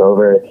he took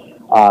over.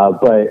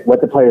 But what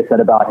the players said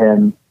about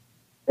him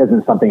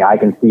isn't something I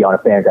can see on a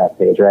Fangraph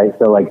page, right?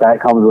 So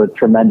that comes with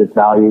tremendous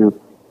value,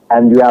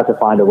 and you have to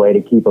find a way to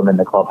keep him in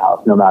the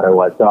clubhouse no matter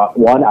what. So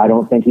one, I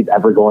don't think he's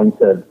ever going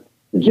to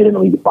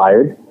legitimately be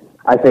fired.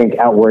 I think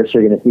at worst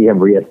you're going to see him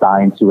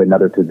reassigned to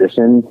another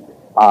position.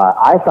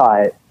 I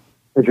thought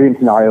the dream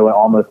scenario would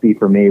almost be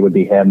for me would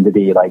be him to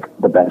be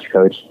the bench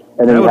coach,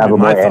 and then you have a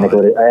more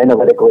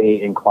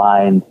analytically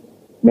inclined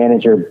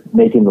manager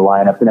making the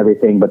lineups and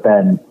everything, but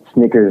then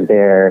Snicker's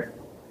there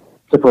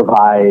to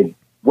provide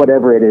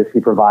whatever it is he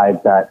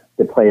provides that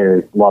the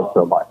players love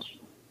so much.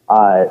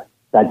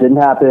 That didn't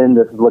happen.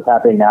 This is what's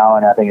happening now,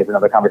 and I think it's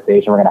another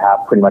conversation we're going to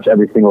have pretty much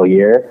every single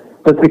year,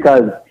 just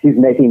because he's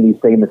making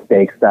these same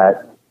mistakes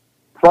that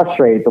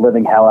frustrate the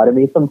living hell out of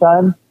me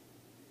sometimes.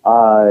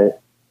 That's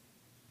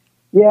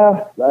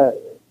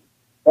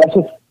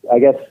just, I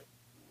guess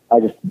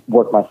I just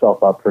work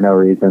myself up for no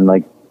reason.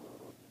 Like,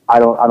 I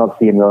don't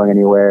see him going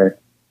anywhere.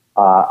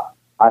 I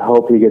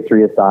hope he gets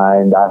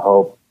reassigned. I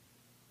hope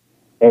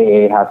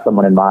AA has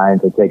someone in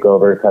mind to take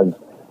over, because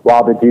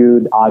while the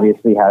dude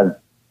obviously has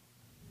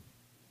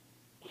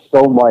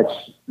so much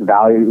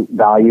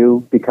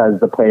value because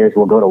the players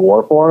will go to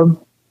war for him.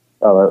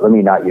 Let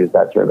me not use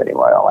that term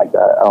anymore. I don't like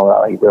that. I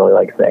don't really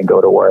like saying go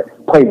to war.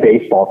 Play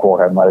baseball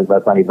for him.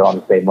 That's not even on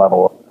the same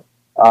level.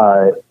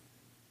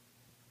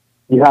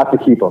 You have to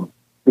keep him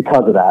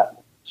because of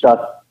that.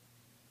 Just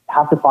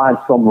have to find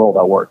some role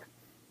that works.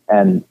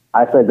 And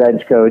I said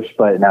bench coach,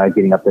 but now he's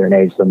getting up there in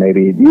age, so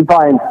maybe you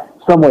find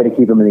some way to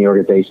keep him in the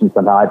organization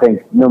somehow. I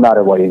think no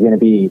matter what, he's going to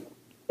be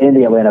in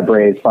the Atlanta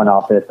Braves front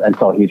office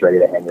until he's ready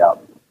to hang it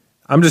up.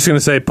 I'm just going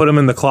to say put him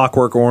in the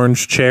Clockwork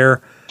Orange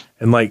chair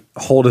and like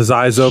hold his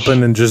eyes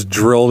open and just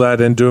drill that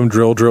into him.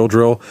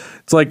 Drill.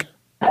 It's like,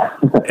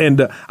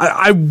 and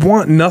I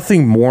want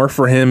nothing more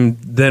for him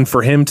than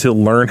for him to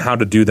learn how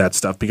to do that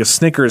stuff, because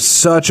Snicker is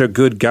such a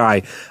good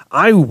guy.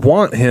 I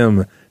want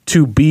him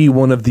to be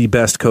one of the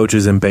best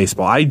coaches in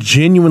baseball. I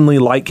genuinely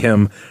like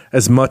him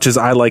as much as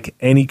I like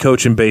any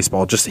coach in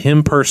baseball, just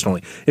him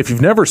personally. If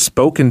you've never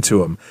spoken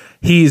to him,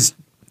 he's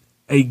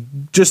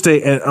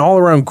an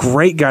all-around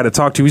great guy to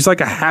talk to. He's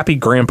like a happy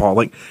grandpa.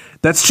 Like,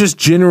 that's just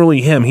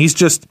generally him. He's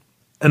just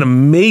an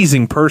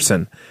amazing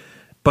person.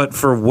 But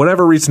for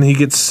whatever reason, he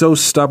gets so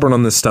stubborn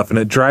on this stuff, and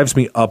it drives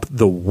me up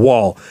the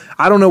wall.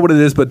 I don't know what it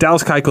is, but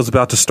Dallas Keuchel's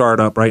about to start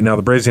up right now.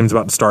 The Braves game's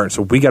about to start,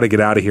 so we got to get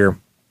out of here,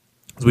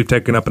 because we've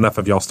taken up enough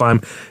of y'all's time.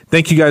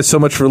 Thank you guys so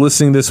much for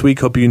listening this week.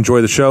 Hope you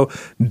enjoy the show.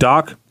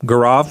 Doc,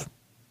 Gaurav,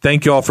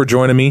 thank you all for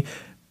joining me.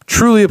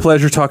 Truly a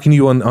pleasure talking to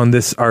you on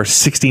this, our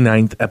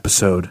 69th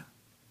episode.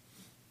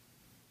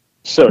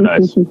 So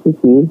nice.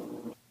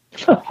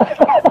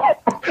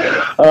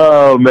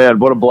 Oh, man,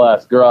 what a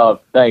blast.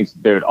 Gaurav, thanks,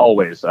 dude,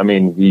 always. I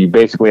mean, you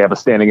basically have a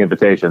standing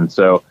invitation,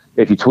 so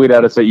if you tweet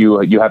at us that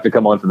you have to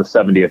come on for the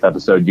 70th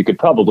episode, you could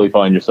probably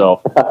find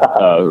yourself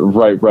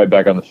right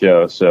back on the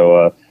show.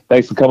 So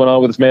thanks for coming on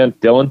with us, man.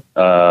 Dylan,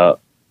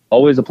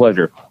 always a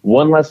pleasure.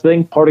 One last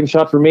thing, parting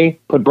shot for me,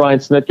 put Brian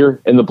Snitker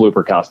in the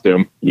blooper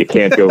costume. You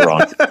can't go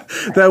wrong.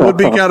 That would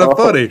be kind of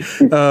funny,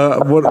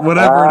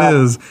 whatever it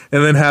is,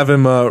 and then have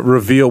him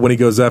reveal when he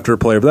goes after a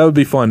player. But that would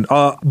be fun.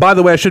 By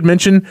the way, I should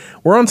mention,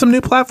 we're on some new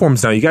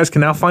platforms now. You guys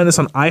can now find us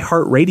on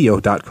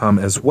iHeartRadio.com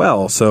as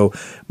well. So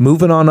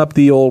moving on up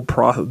the old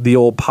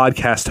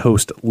podcast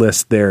host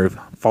list there.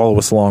 Follow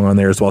us along on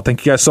there as well.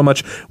 Thank you guys so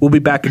much. We'll be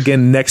back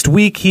again next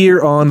week here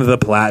on the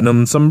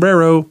Platinum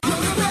Sombrero.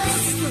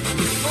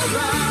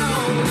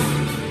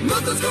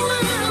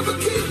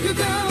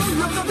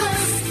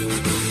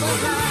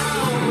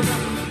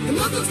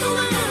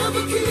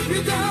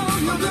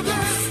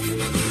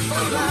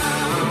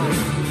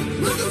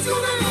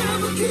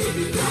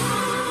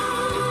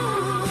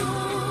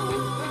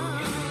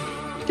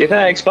 Okay,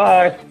 thanks.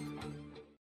 Bye.